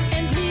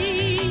and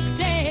bleached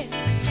it,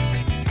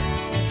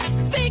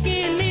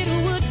 thinking it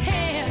would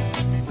tear.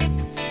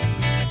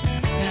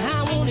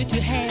 I wanted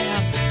to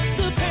have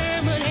the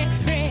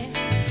permanent press,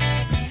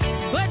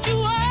 but you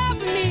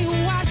offered me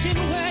washing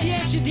well,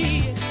 yes you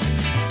did.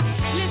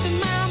 Listen,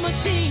 my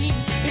machine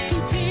is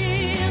too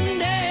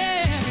tender.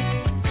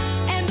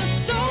 And the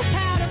soap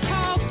powder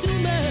costs too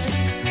much.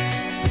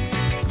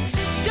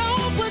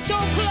 Don't put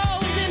your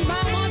clothes in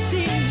my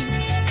machine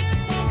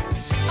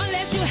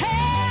unless you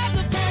have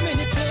the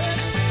permanent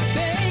touch,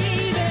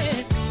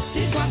 baby.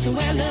 This washing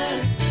well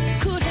love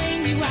could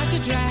hang you out to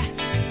dry.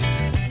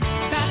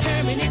 By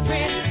permanent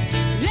press,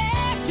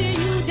 last till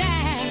you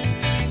die.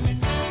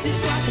 This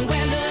washing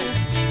well love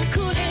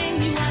could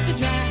hang you out to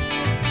dry.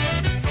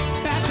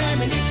 By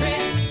permanent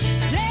press,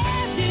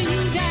 last till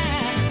you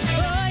die.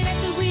 Oh yes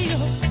it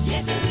will.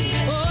 Yes it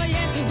will. Oh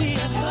yes it will.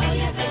 Oh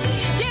yes it will.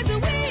 Yes it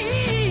will.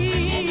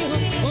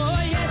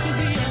 Oh yes it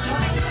will.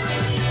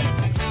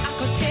 I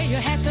could tell you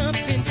had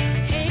something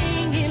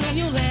hanging on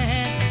your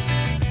line,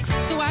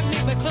 so I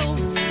make my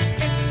clothes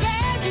and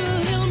spared you a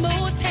little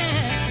more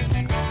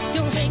time.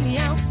 Don't hang me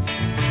out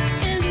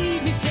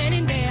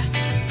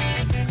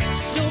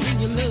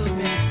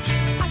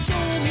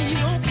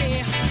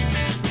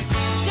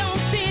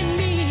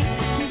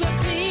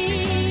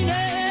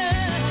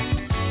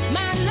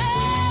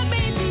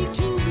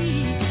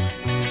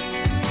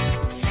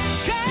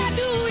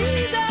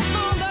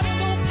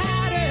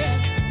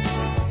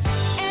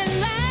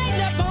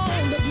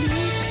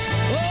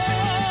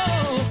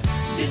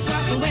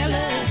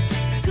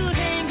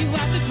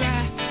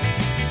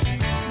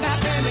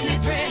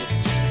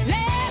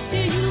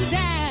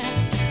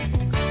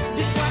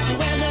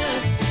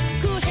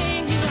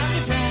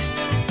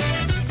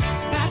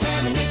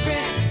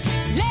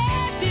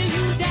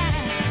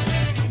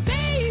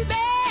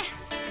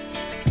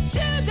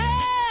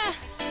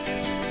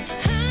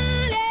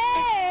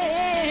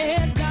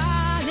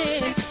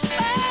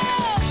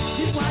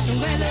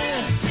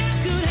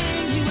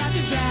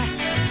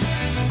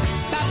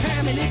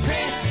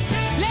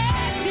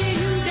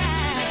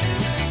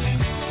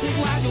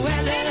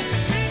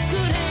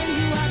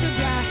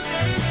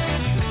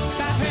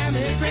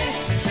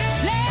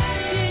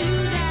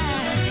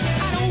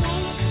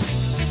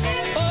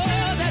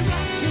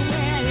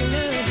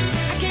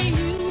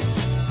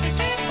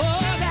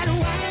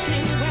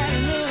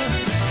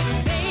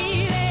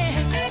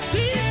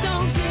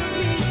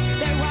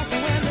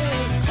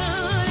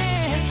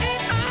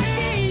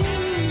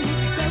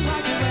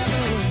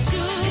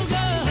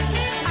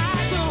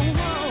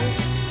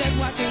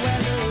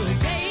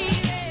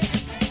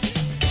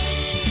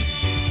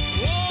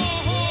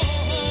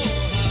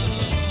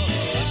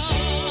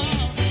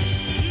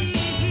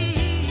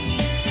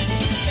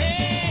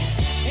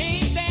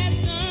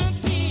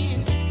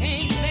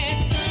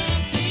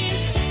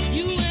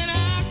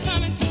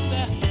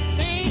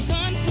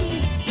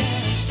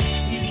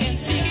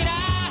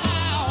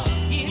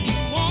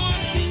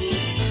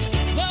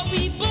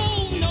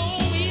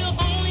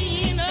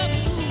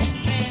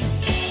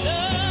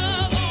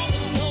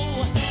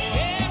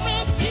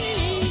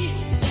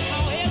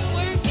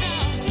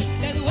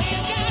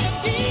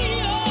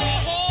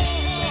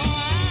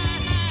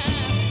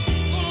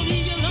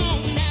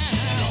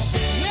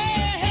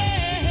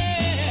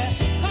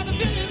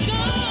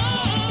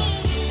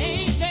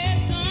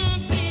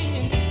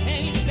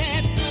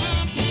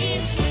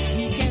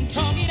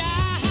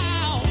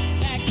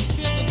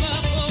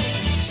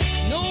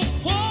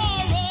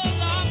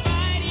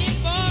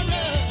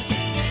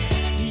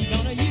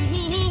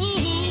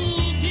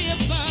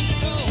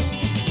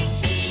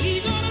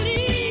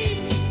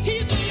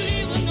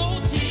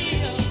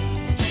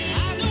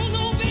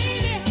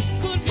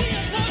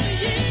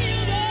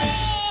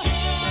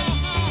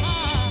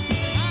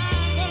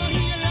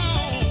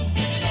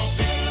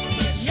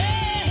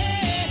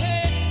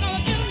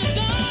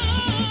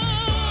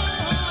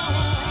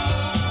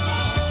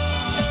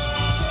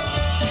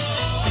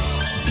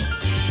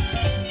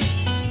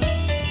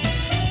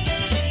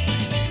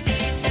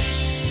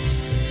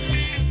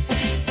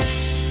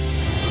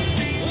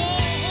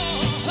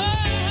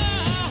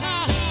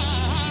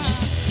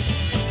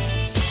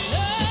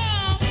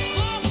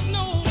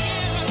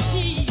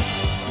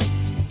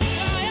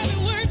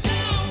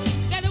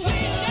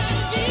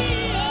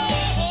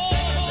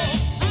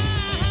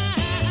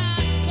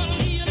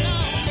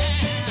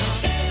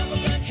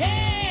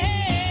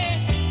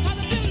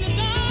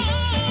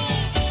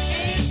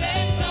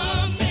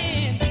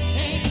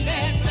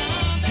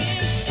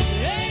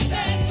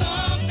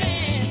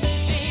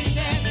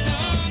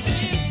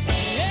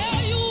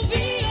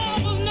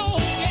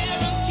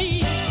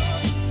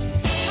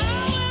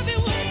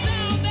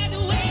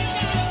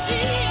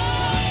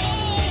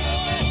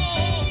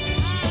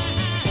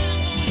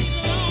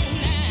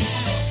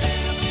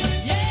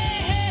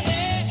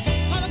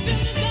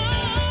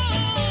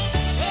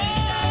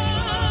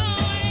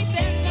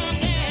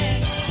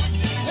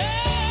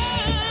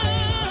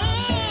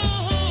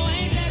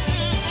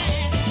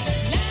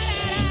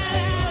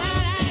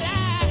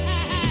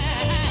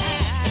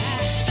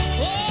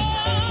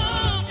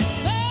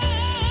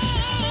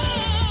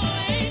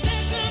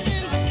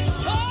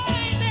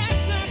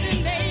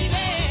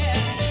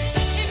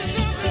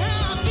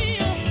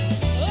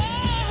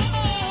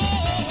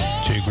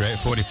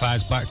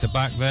 45s back to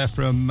back there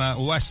from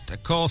West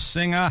Coast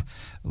singer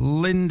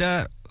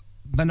Linda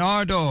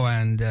Bernardo,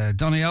 and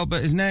Donny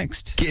Elbert is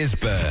next.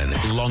 Gisborne,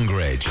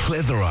 Longridge,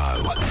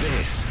 Clitheroe.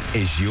 This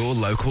is your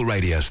local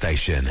radio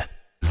station.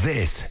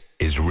 This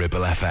is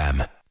Ribble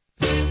FM.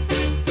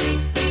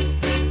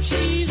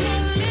 She's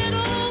a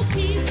little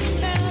piece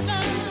of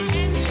leather,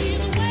 and she's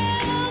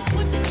well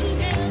put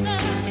together.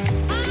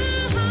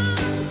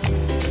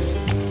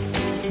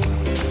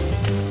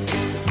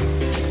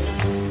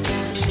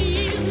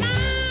 She's my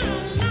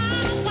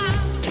lover,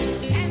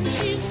 and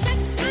she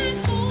sets my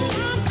soul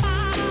on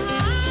fire.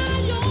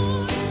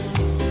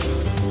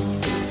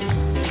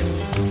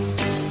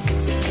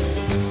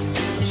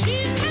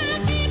 She's my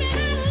baby, and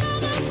I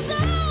love her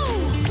so,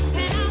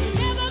 and I'm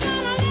never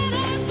gonna let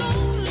her go.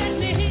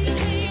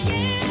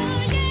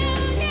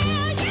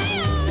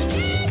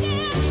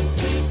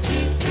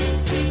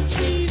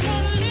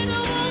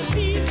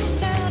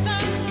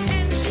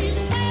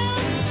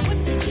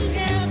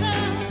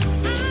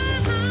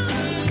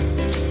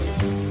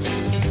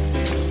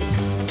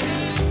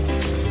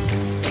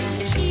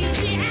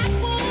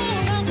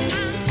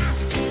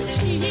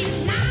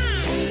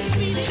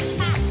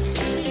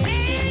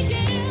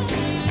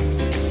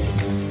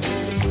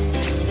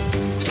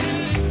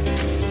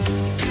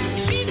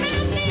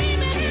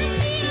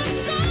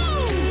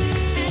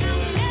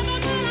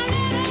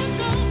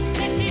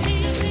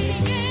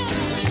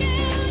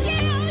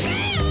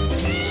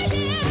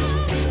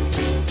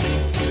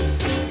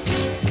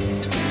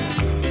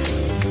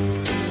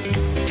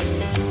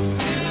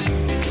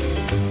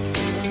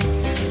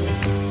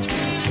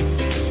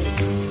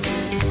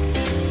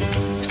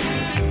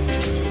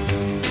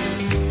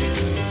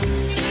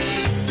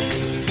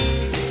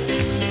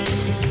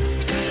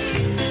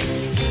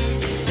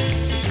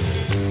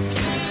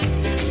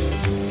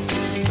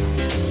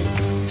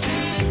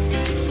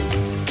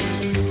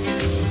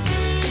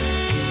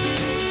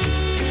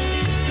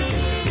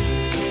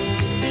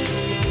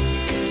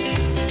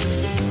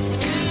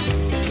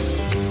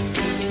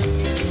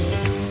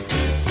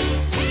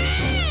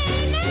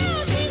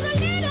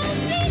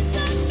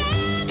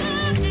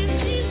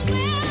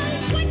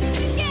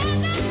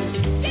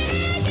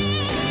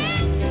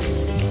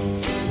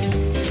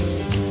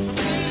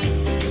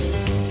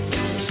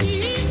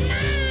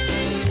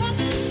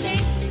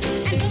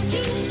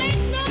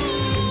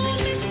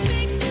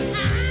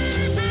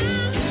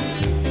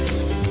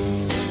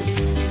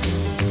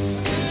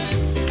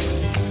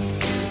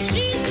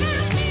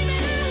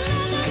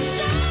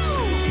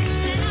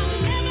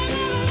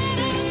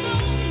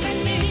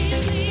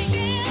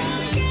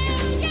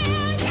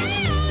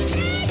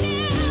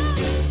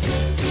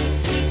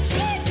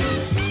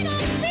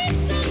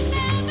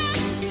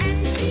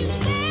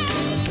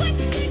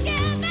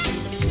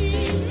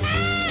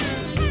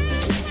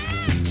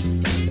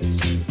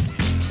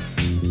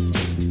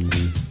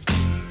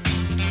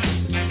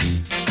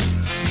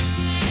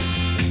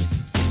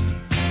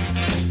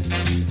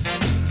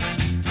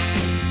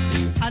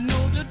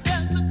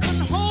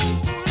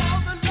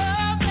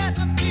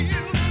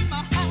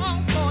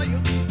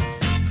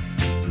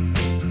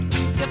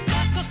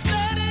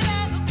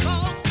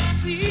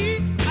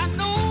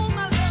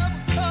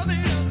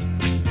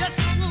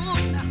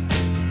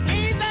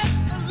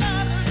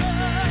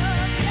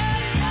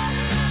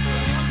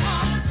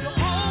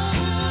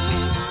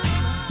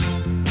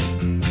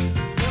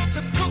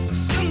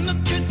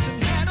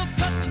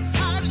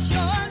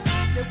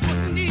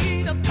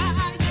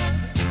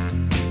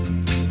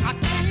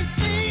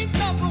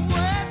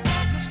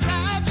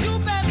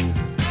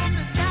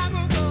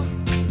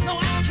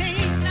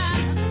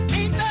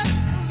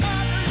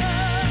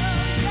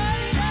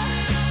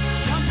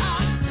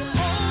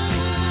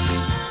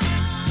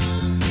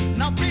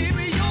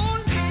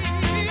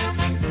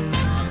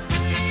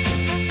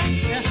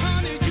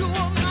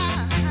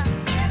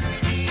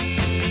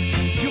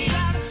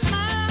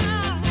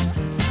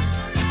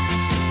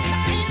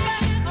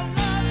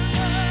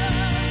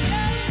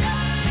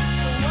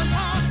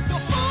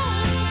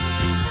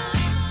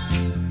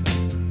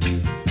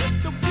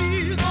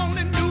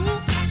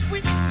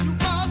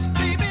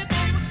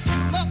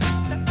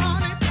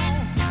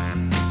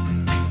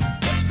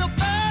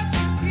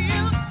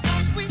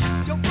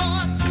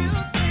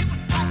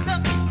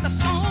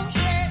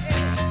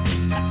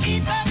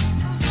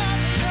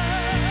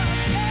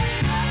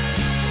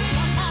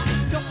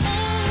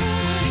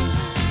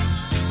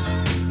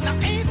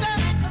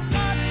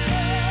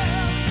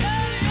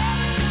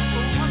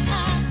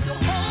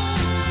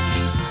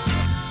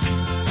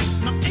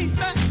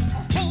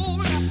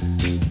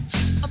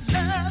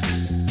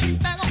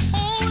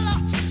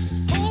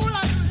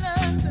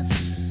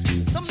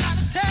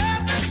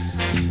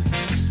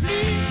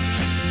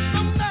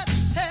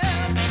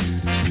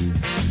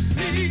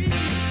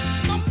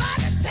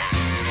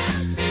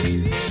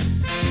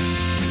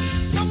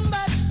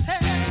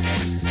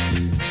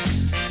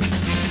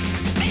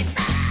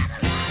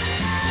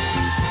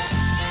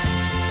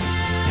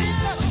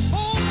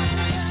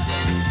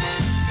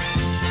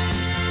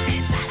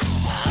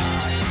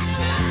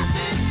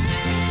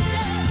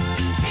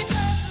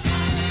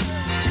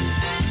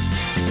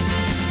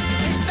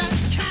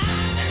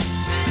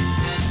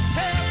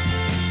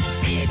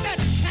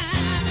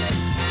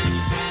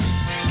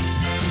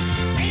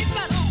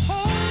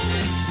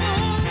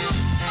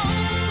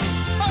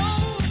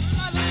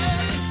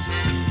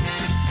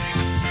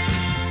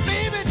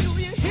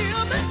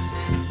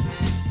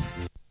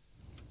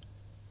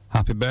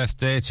 Happy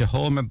birthday to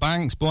Homer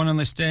Banks, born on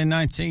this day in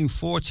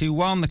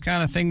 1941. The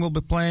kind of thing we'll be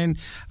playing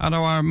at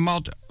our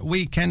Mod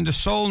Weekend of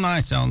Soul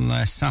Night on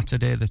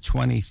Saturday the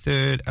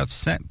 23rd of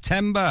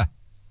September.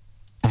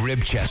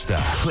 Ribchester,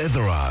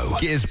 Clitheroe,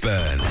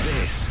 Gisburn.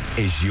 This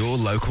is your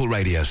local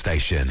radio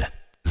station.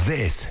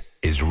 This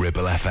is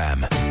Ribble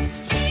FM.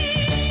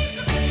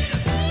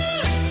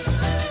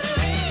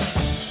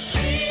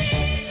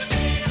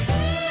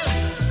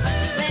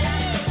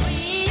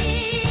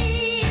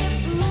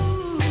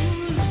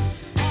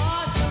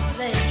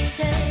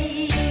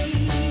 See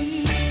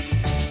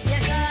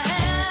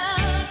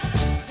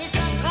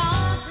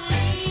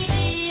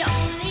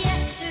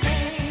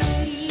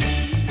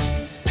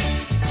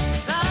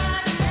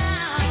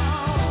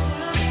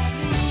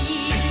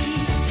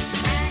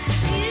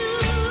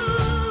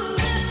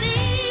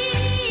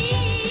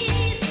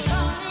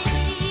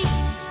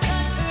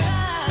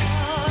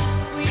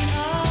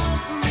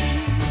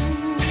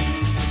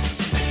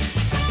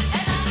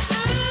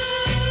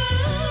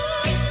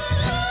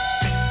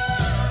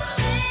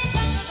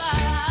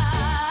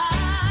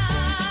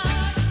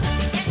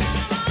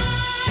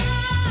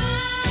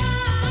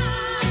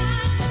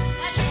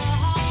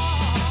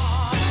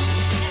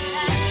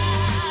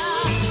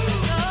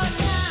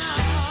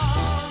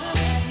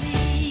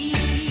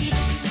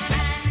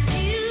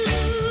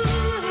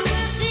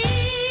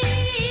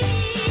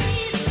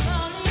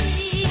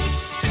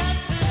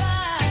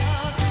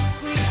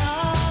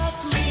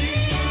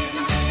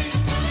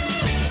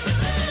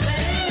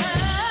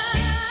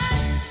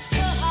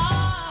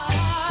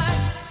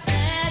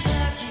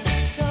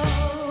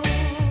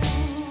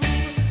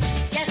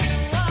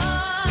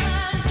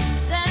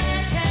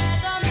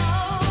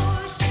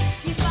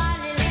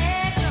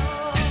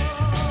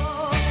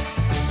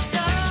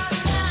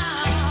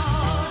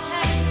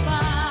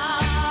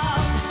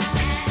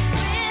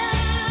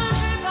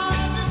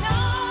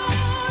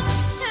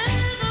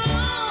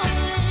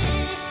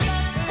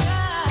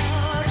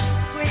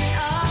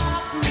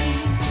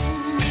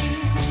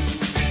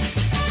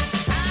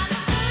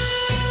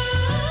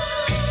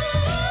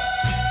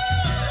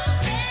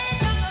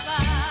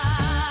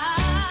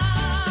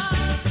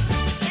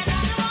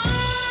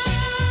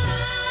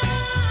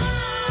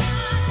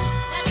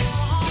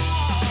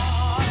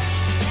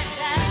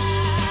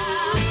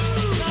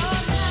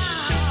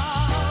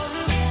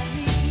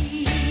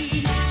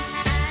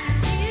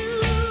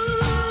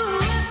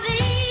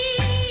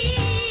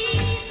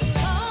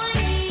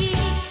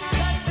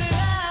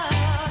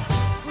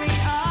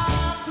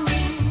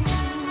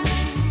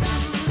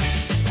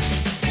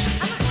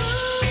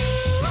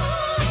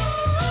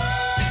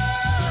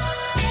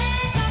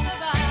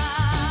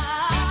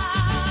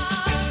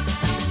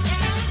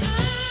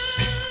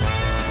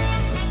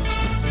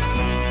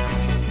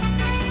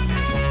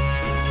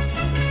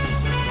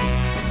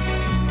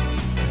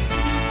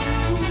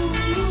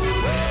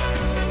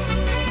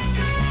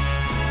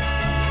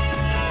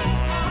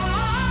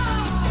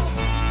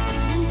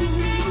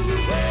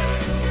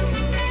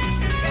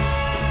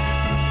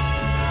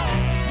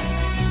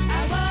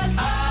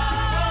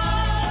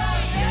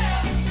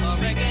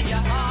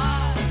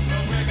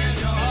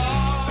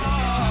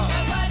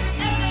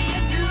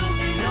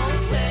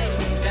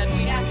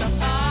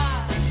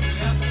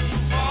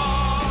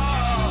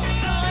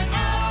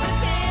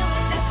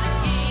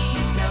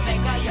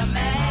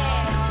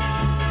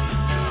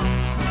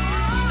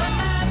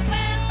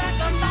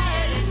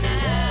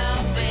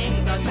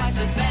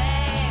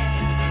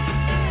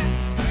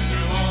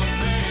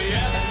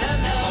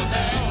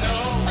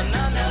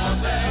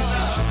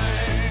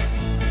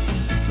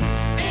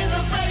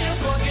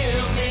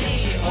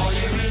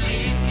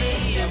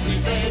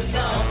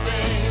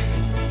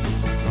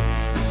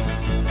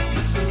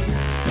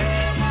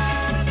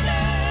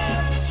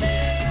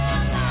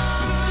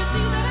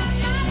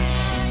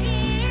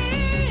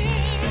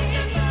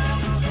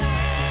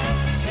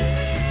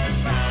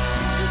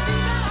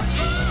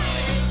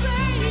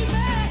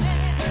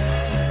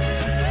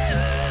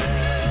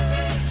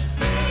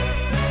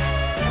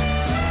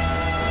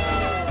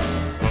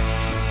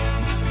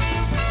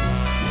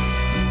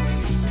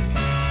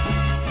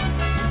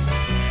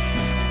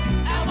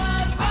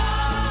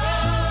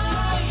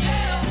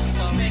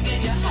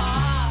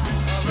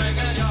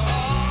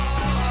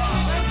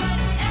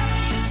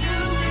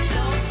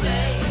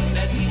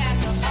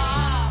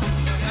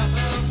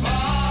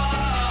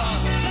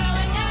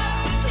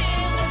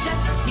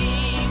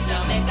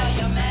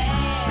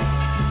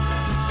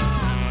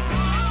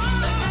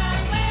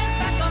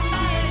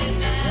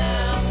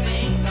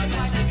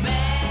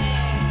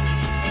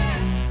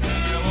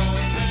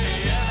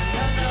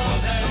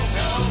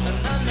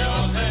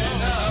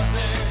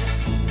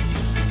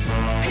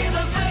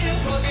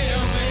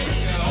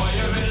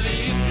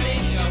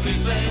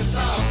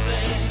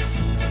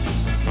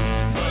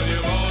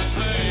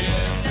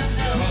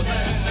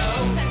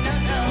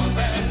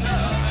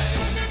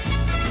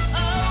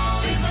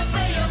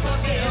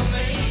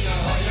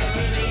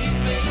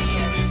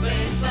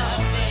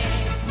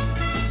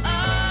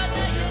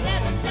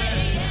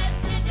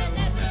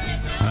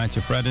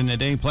to Fred and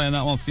Nadine playing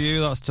that one for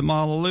you. That's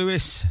Tamala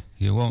Lewis.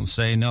 You Won't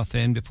Say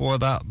Nothing. Before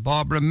that,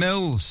 Barbara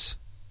Mills.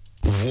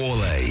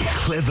 Worley,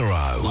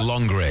 Clitheroe,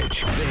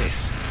 Longridge.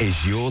 This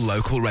is your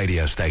local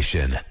radio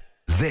station.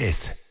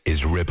 This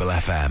is Ribble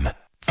FM.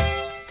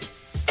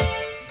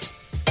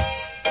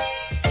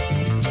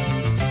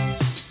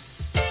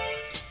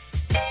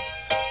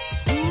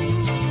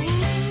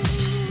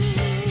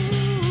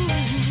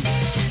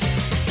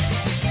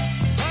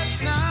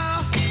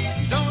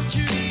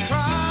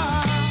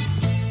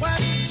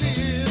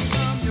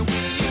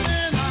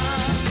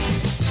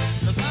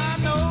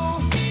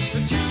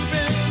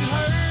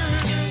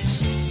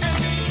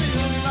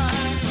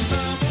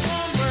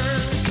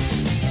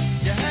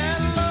 You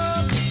had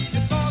love you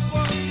thought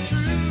was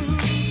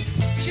true.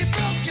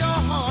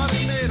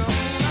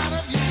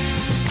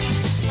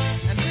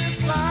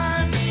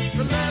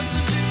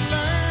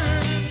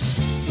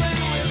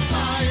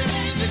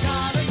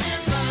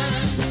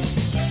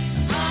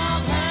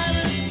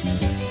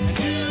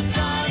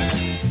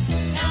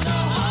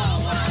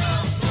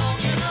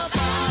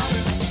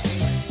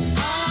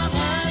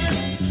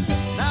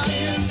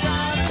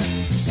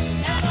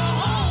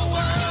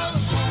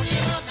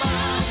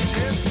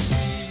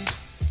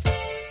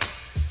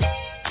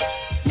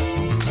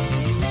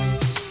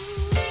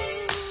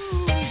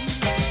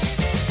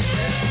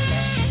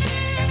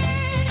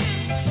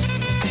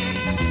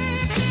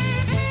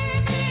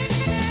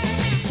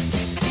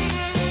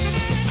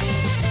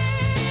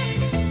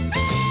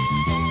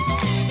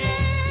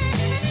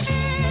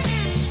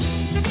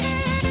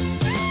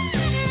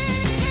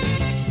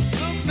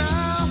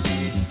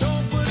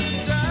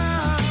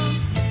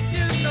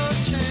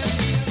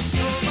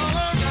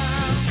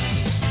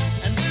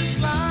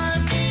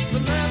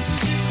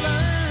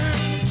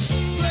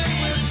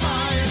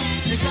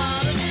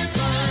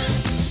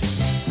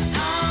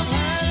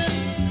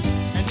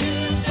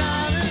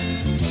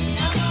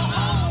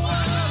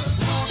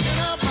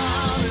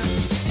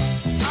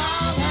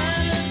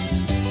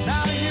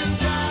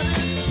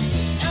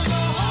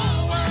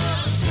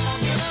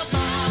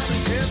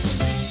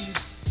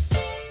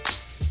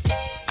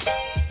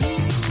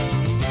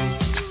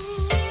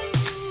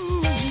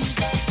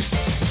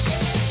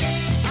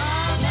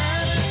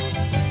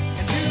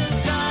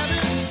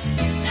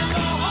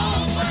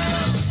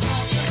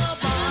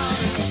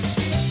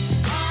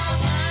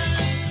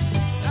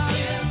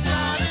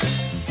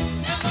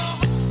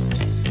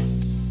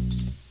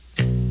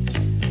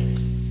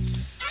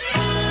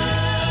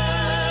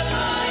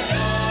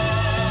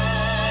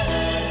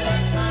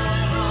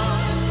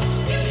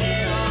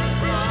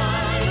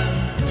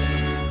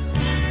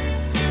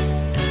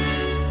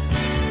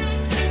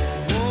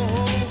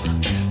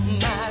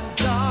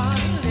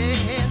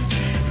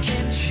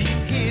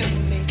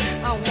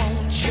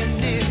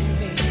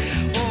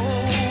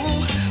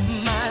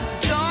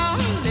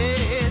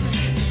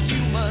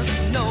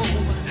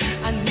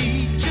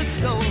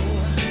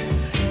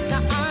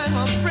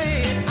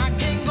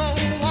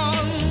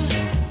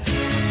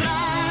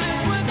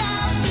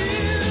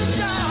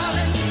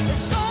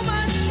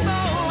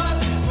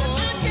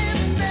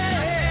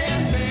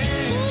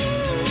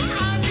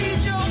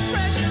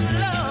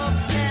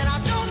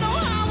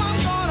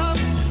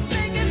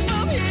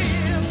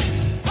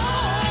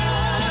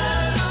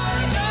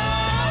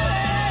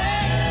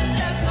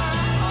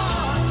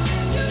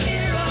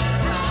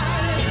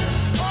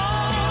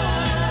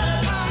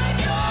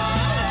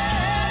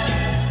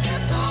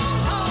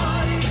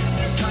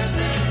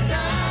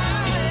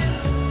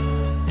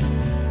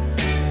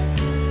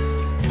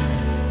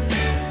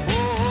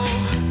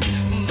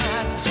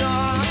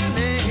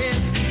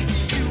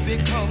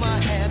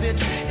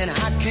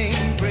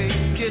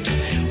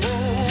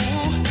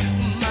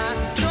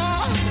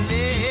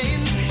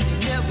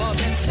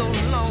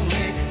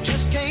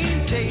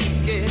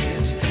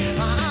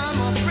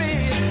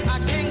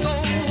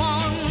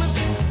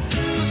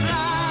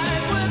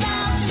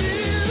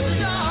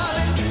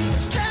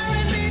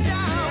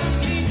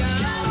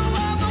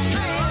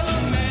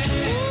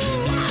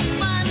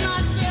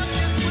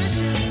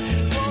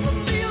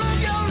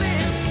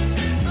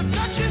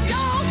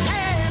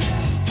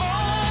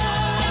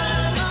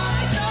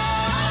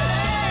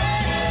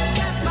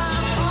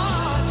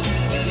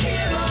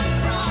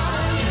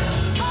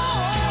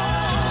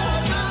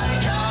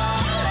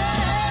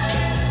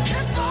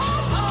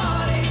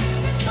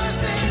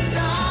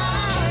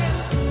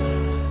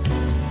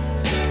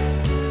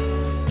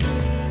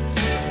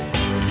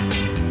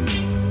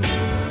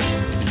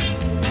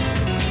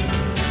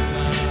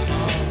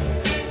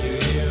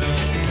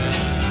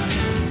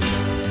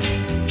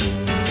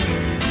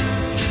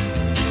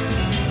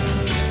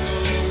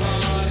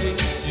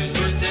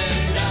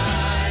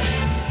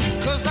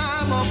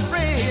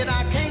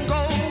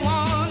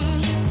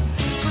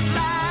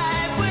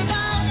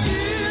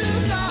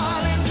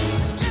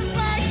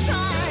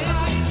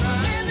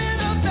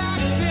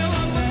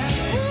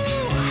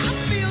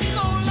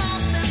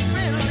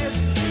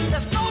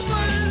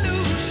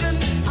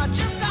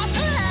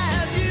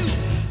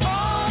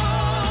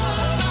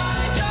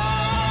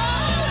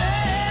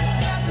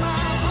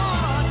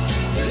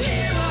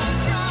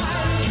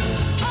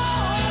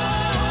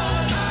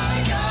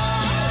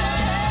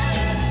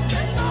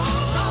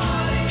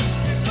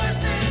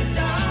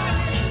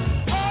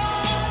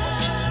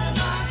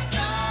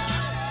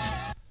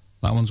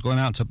 That one's going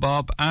out to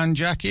Bob and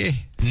Jackie.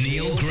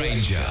 Neil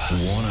Grainger,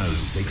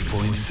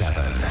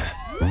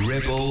 106.7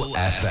 Ribble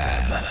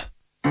FM.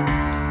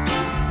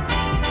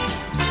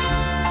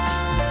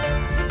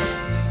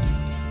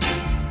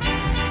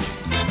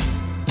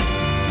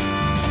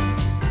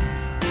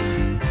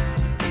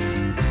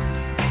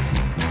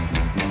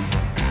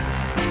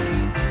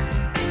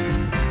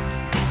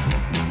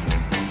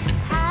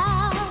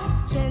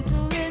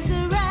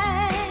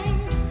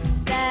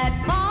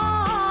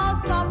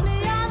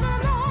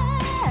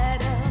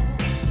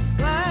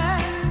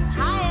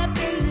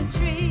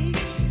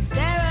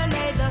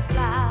 Serenade the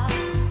flower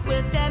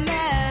with their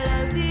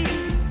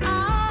melody.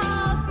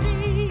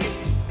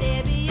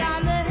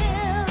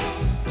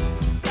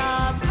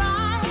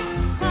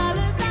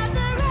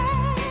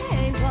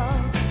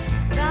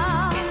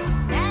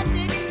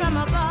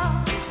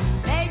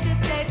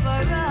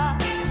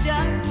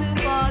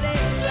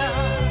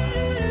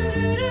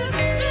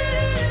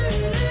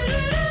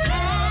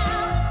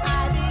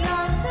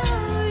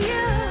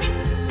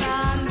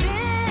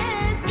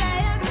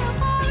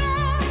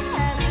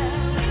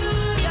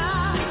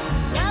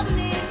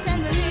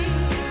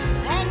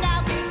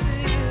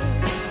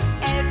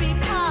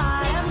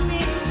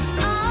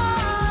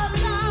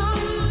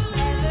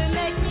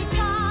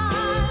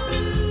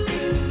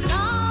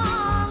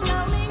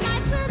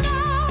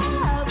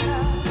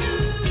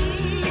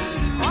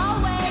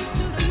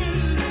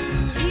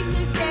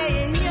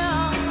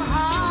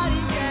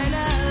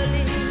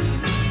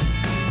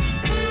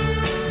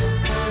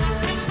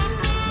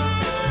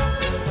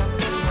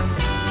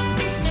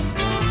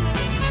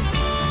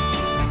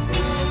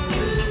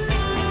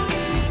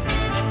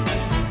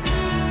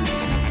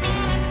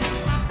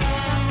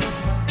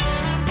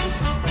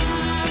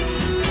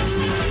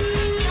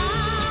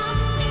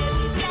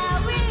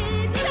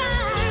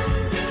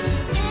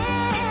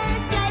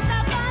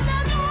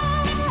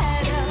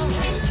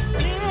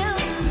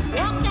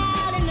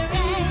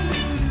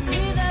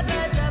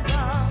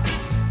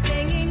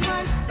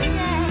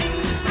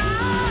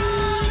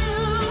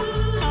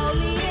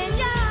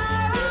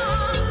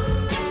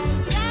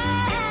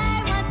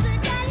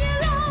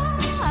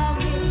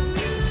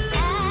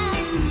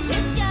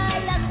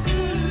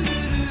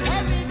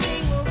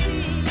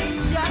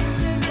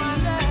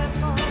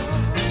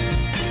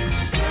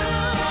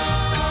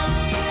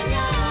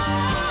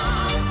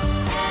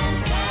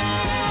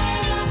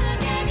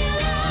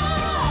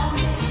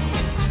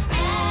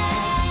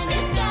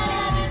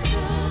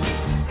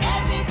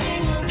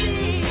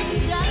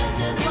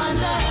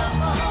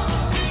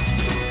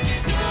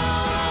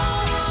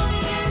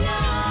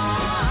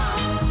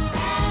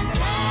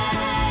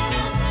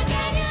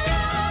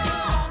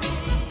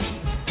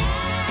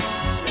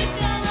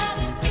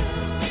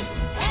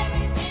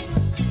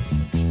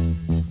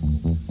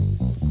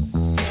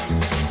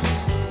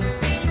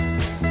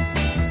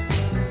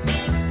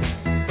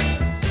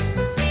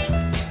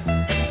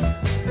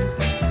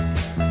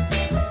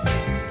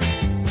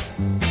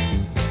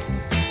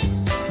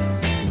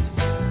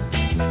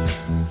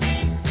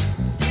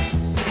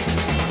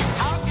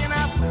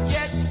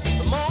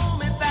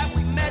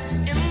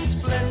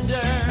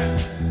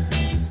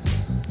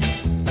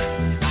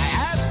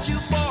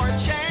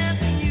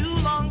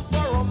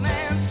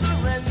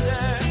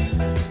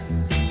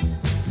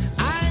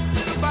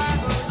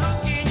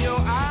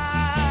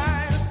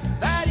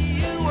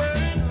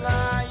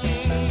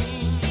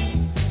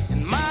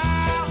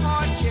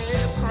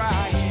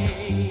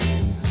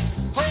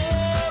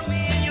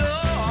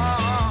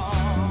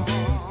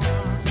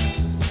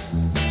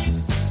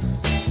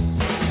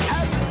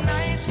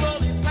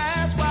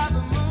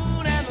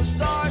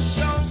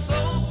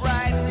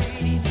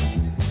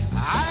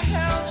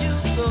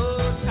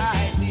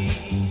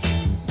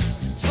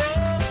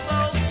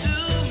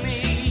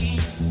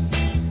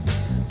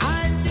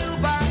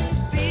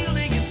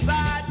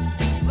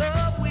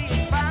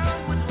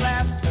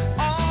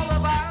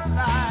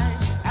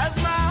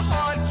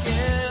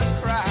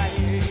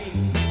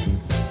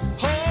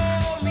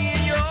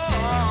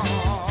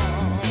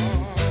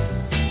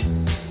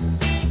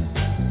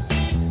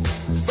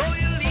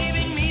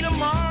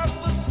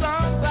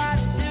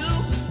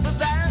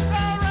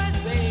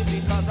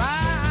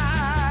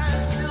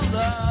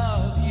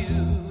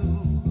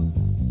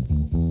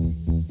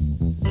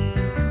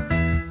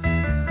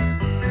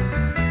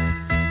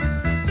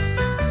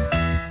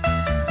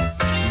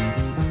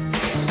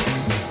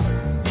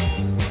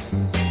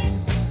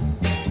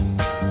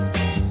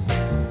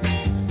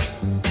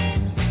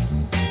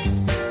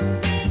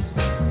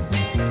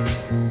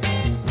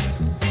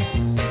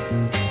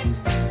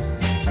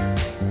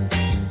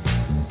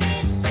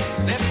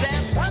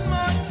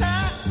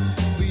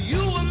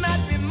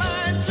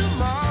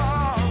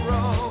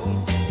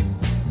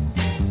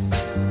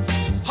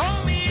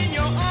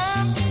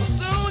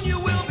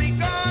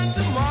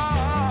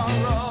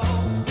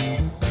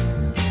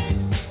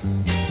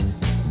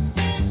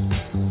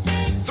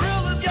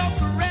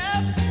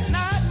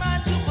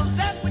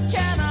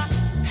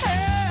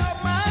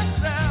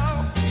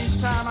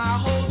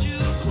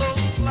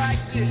 like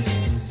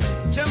this.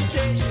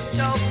 Temptation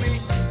tells me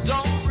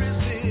don't resist.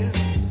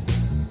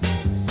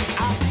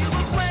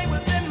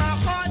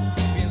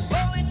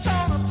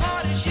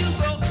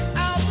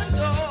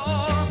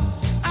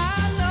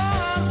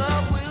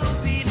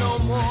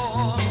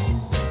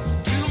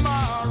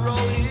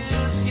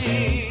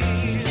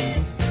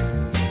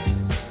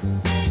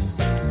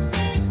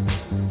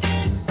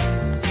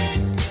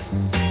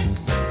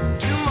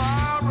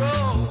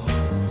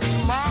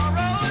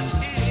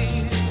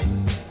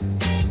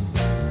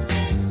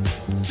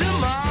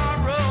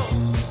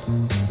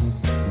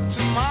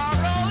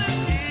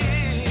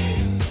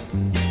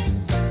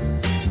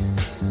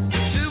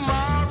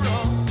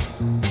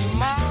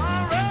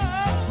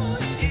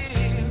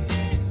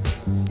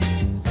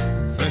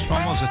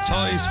 one was The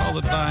Toys,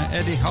 followed by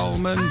Eddie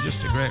Holman.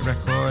 Just a great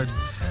record.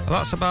 Well,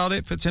 that's about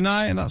it for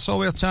tonight, and that's all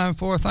we have time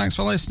for. Thanks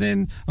for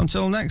listening.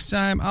 Until next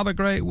time, have a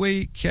great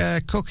week.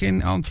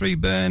 Cooking on 3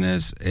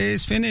 burners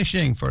is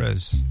finishing for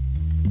us.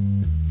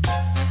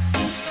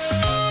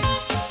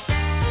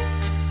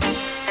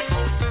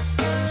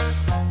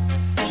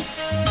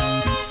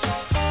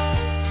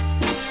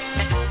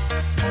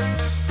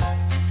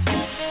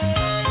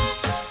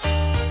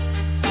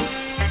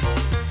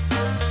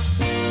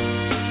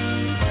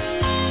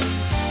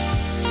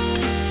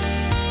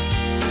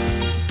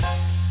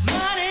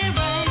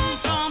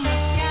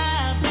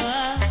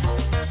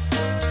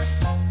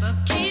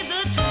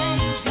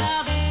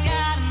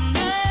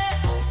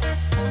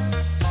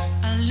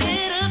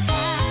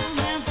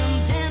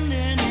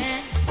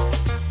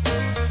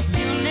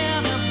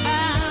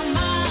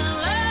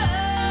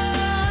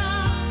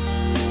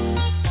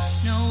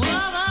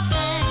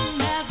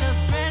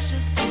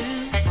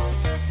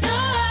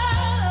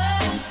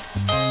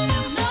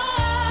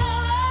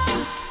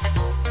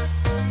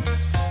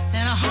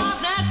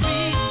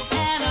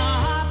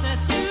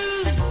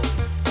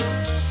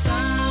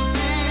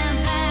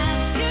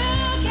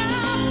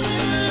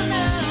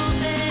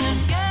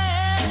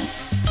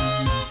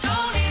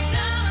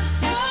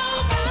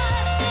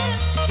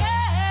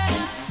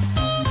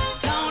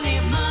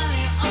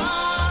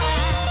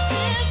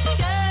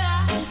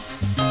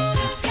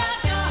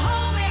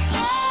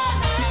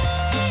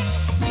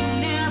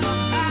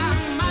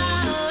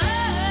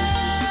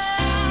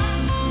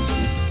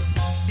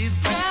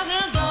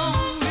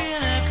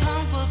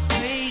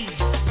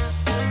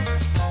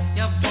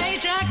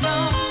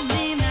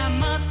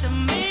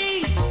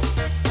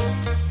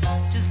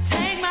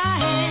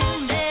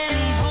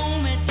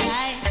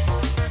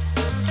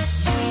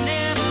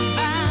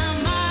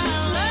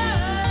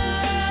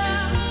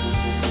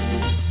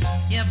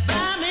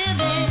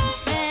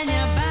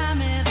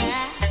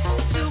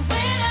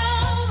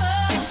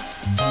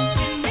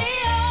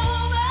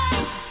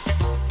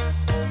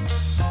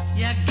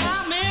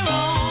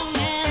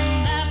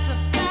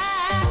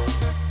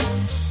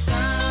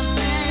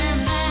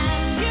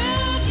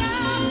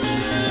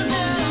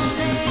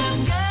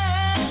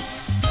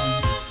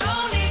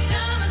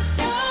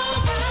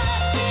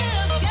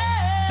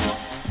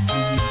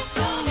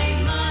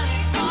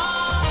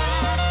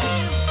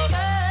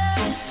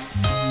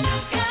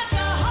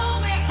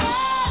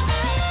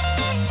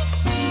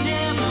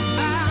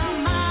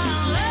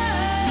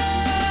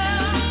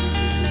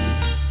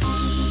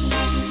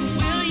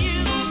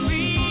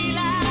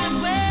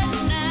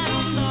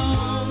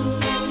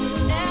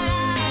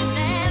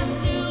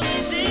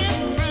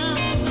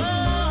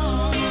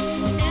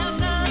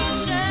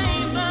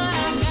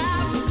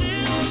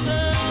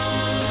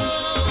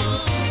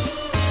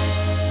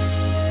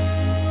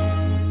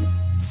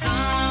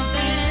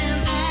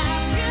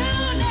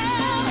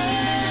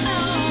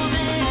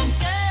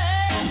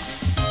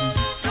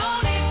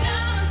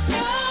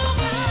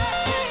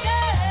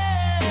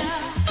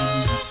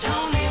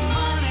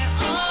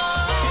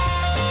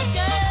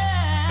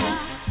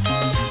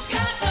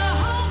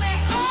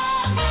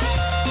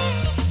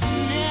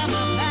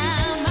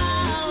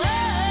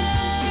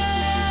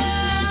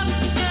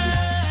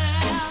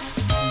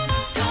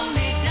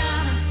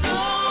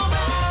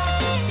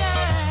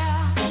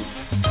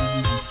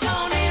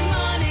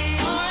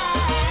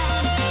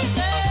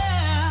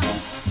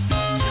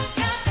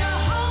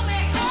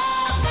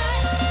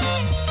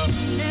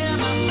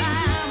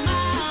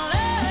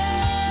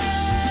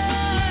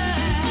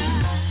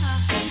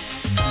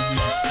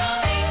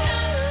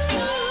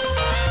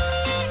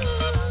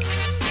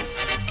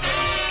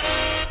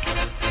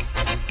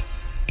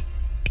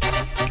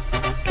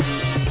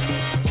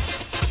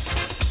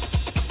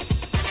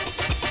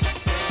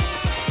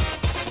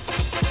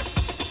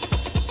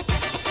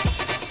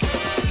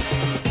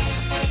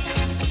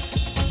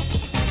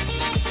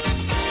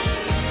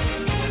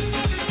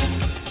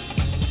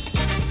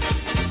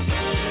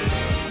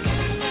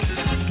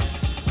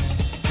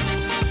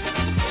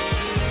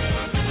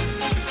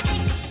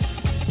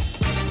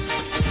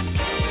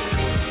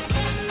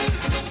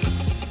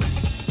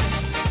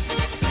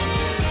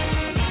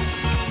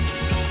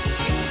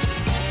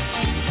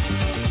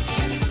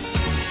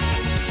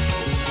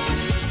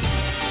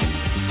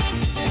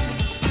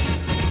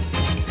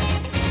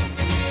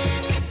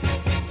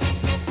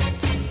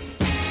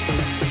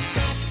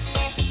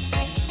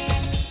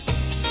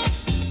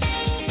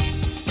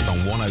 on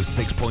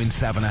 106.7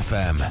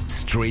 FM,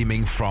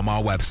 streaming from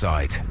our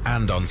website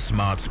and on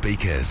smart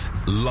speakers,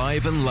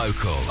 live and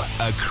local,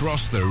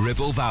 across the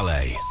Ribble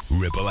Valley.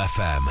 Ribble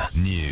FM News.